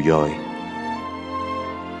am your joy.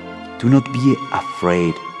 Do not be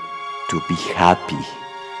afraid to be happy.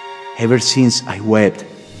 Ever since I wept,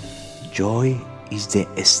 joy is the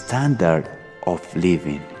standard of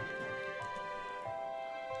living.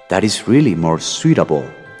 That is really more suitable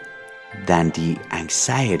than the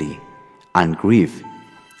anxiety and grief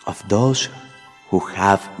of those who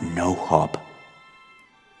have no hope.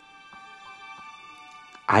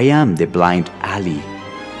 I am the blind alley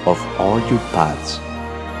of all your paths,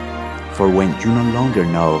 for when you no longer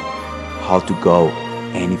know how to go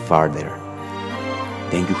any farther,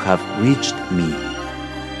 then you have reached me,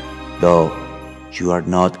 though you are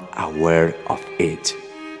not aware of it.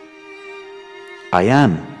 I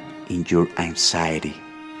am in your anxiety,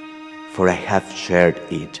 for I have shared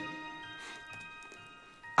it.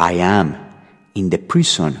 I am in the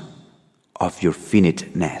prison of your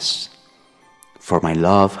finiteness, for my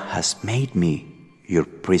love has made me your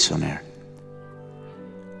prisoner.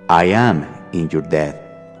 I am in your death,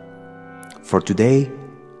 for today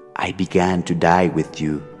I began to die with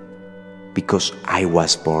you, because I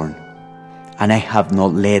was born, and I have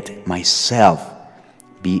not let myself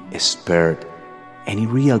be spared any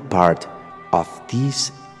real part of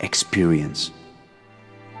this experience.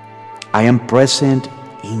 I am present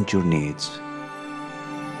in your needs.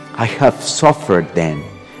 I have suffered them,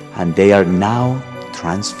 and they are now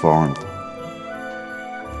transformed.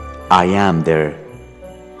 I am there.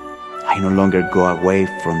 I no longer go away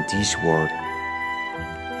from this world.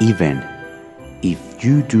 Even if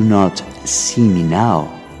you do not see me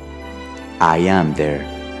now, I am there.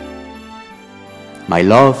 My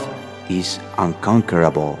love is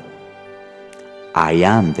unconquerable. I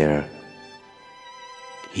am there.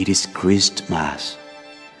 It is Christmas.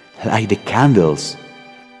 Like the candles,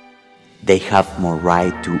 they have more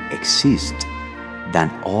right to exist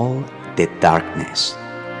than all the darkness.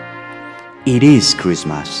 It is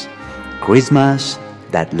Christmas, Christmas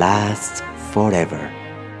that lasts forever.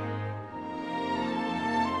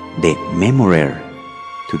 The memorial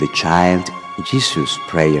to the child Jesus'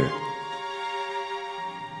 prayer.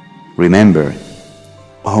 Remember,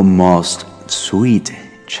 O most sweet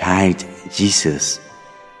child Jesus,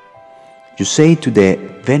 you say to the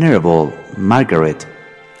Venerable Margaret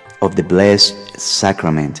of the Blessed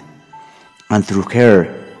Sacrament, and through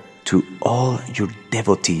her to all your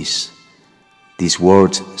devotees, these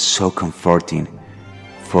words so comforting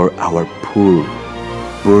for our poor,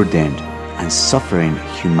 burdened, and suffering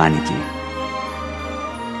humanity.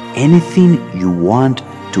 Anything you want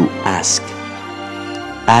to ask,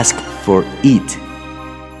 ask for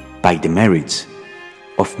it by the merits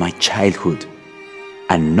of my childhood,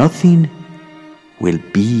 and nothing will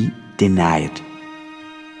be denied.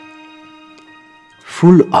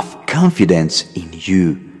 Full of confidence in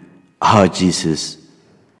you, O Jesus,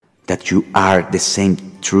 that you are the same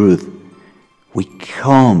truth, we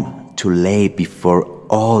come to lay before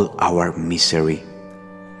all our misery.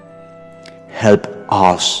 Help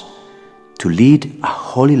us to lead a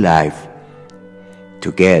holy life,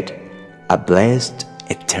 to get a blessed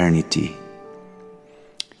eternity.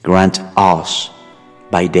 Grant us,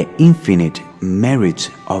 by the infinite merits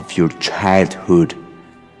of your childhood,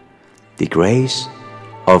 the grace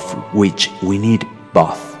of which we need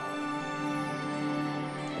both.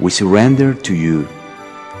 We surrender to you,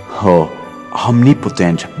 O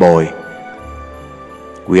omnipotent boy.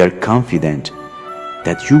 We are confident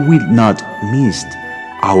that you will not miss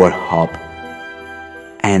our hope,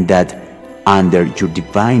 and that under your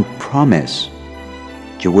divine promise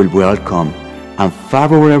you will welcome and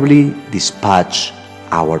favorably dispatch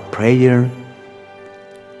our prayer.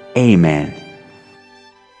 Amen.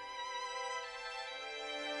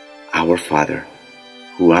 Our Father,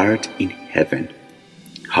 who art in heaven,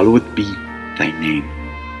 hallowed be thy name.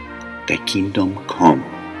 Thy kingdom come,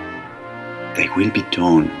 thy will be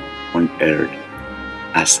done on earth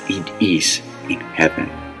as it is in heaven.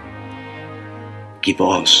 Give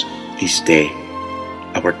us this day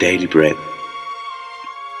our daily bread,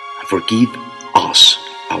 and forgive us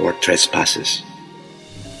our trespasses,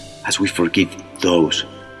 as we forgive those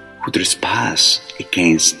who trespass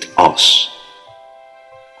against us.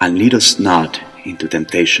 And lead us not into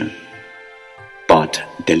temptation, but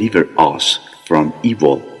deliver us from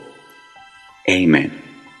evil. Amen.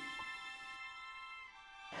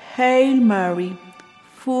 Hail Mary,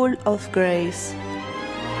 full of grace,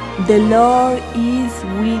 the Lord is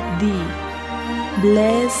with thee.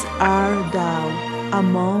 Blessed art thou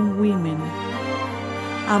among women,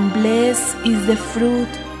 and blessed is the fruit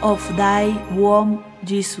of thy womb,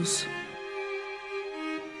 Jesus.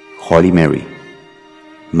 Holy Mary,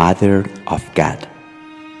 Mother of God,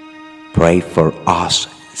 pray for us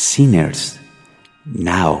sinners,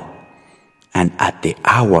 now and at the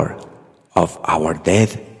hour of our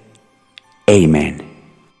death. Amen.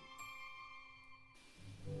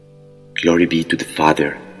 Glory be to the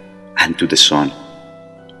Father, and to the Son,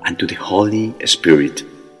 and to the Holy Spirit,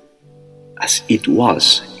 as it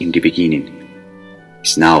was in the beginning,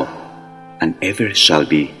 is now, and ever shall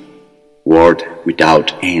be, world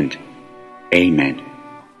without end. Amen.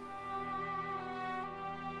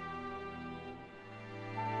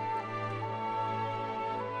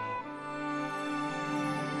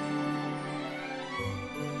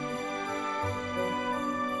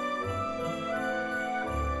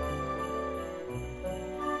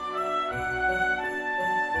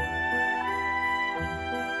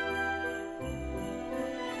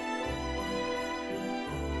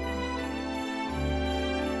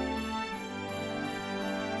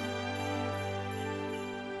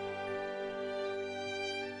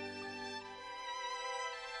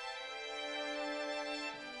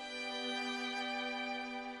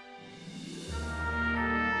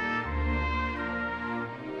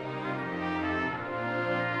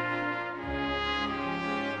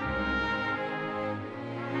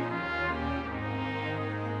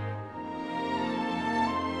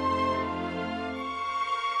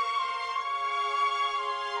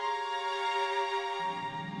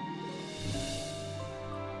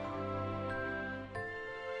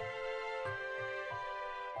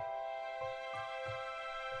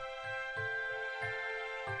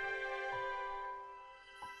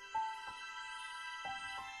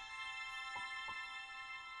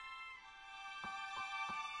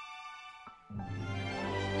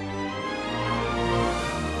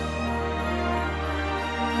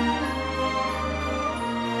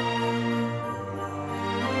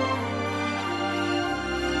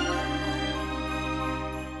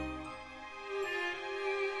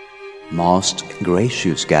 Most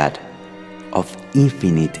gracious God, of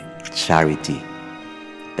infinite charity,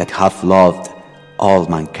 that have loved all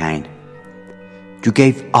mankind, you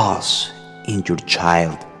gave us in your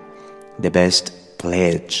child the best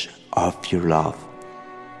pledge of your love,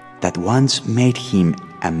 that once made him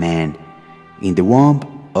a man in the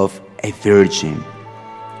womb of a virgin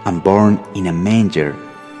and born in a manger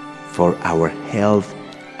for our health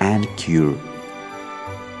and cure.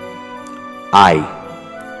 I,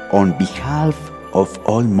 on behalf of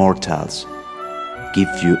all mortals, give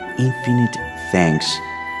you infinite thanks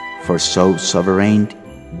for so sovereign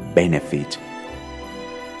benefit.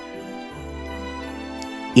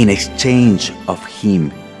 In exchange of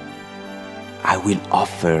him, I will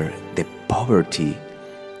offer the poverty,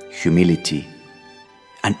 humility,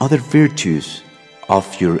 and other virtues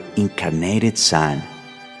of your incarnated Son.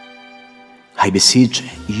 I beseech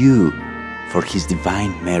you for his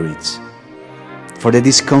divine merits, for the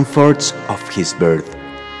discomforts of his birth,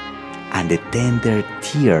 and the tender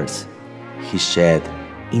tears he shed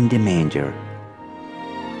in the manger.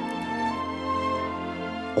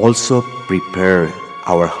 Also prepare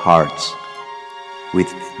our hearts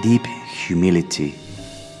with deep humility,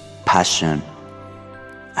 passion,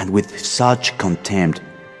 and with such contempt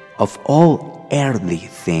of all earthly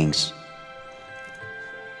things,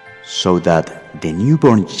 so that the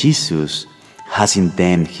newborn Jesus has in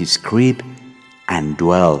them his crib and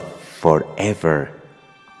dwell forever.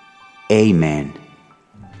 Amen.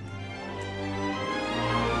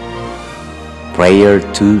 Prayer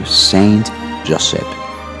to Saint Joseph.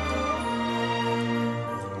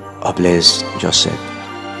 O blessed Joseph,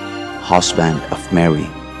 husband of Mary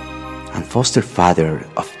and foster father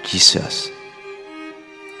of Jesus,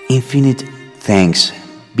 infinite thanks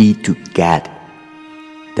be to God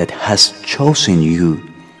that has chosen you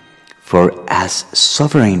for as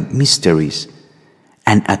sovereign mysteries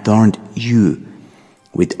and adorned you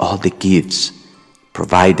with all the gifts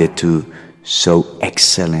provided to so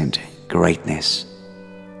excellent greatness.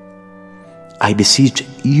 I beseech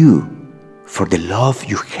you for the love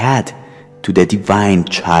you had to the divine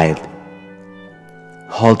child.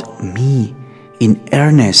 Hold me in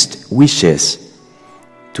earnest wishes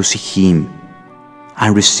to see him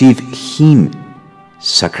and receive him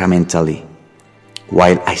sacramentally,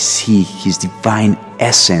 while I see his divine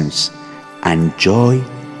essence and joy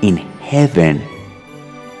in heaven.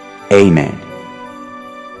 Amen.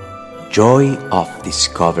 Joy of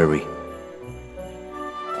discovery.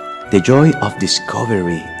 The joy of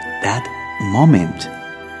discovery, that moment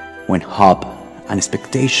when hope and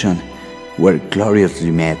expectation were gloriously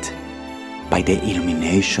met by the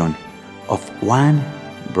illumination of one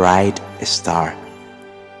bright star.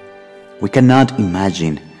 We cannot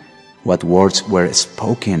imagine what words were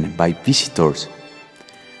spoken by visitors,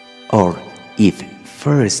 or if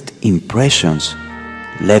first impressions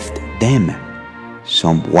left them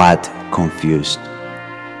somewhat confused.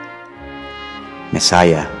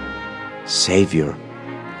 Messiah, Savior,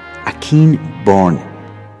 a king born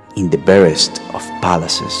in the barest of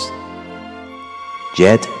palaces,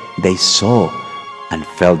 Yet they saw and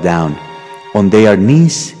fell down on their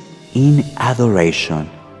knees in adoration.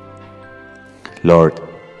 Lord,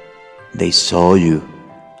 they saw you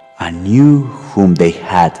and knew whom they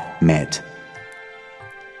had met.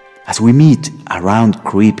 As we meet around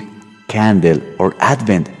creep, candle, or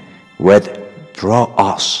Advent, red, draw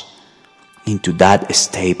us into that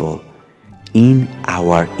stable in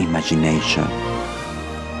our imagination.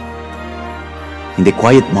 In the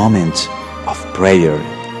quiet moments of prayer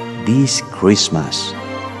this Christmas,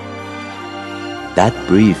 that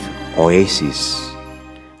brief oasis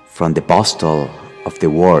from the bustle of the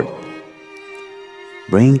world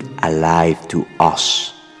bring alive to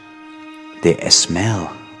us the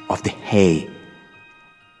smell of the hay,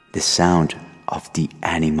 the sound of the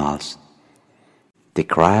animals, the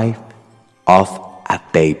cry of a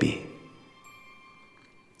baby.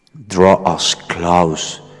 Draw us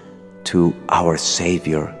close to our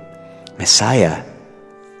Savior, Messiah,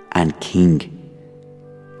 and King,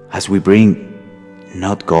 as we bring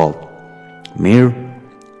not gold, myrrh,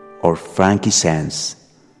 or frankincense,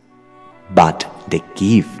 but the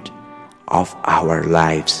gift of our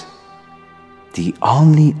lives, the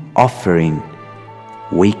only offering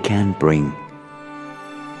we can bring.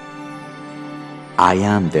 I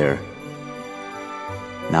am there.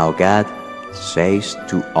 Now God says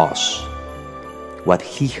to us what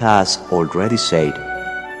He has already said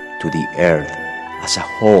to the earth as a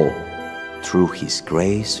whole through His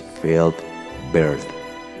grace-filled birth.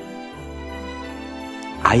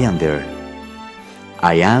 I am there.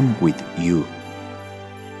 I am with you.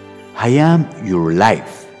 I am your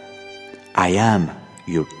life. I am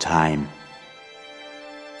your time.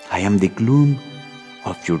 I am the gloom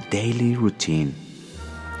of your daily routine.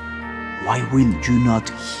 Why will you not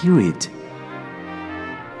hear it?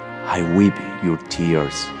 I weep your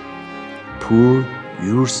tears. Pour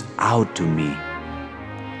yours out to me.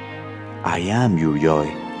 I am your joy.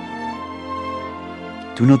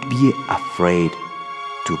 Do not be afraid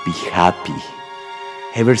to be happy.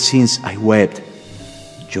 Ever since I wept,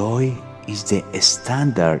 joy is the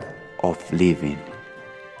standard of living.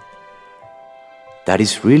 That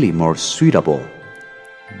is really more suitable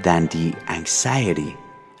than the anxiety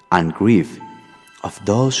and grief of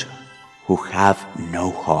those who have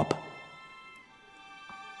no hope.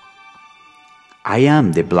 I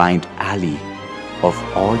am the blind alley of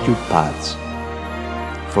all your paths,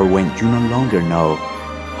 for when you no longer know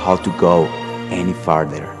how to go any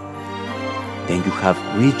farther, then you have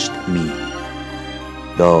reached me,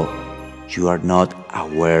 though you are not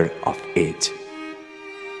aware of it.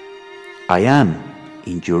 I am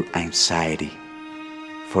in your anxiety,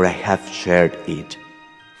 for I have shared it.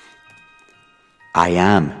 I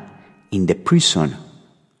am in the prison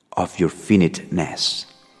of your finiteness,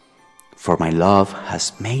 for my love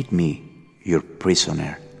has made me your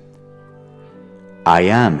prisoner. I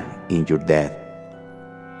am in your death,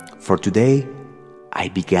 for today I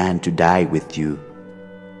began to die with you,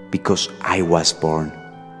 because I was born,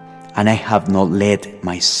 and I have not let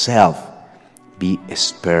myself be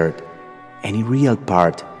spared any real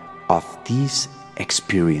part of this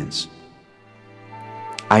experience.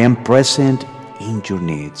 I am present in your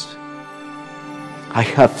needs. I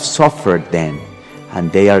have suffered them,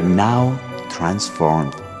 and they are now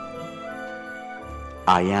transformed.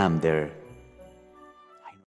 I am there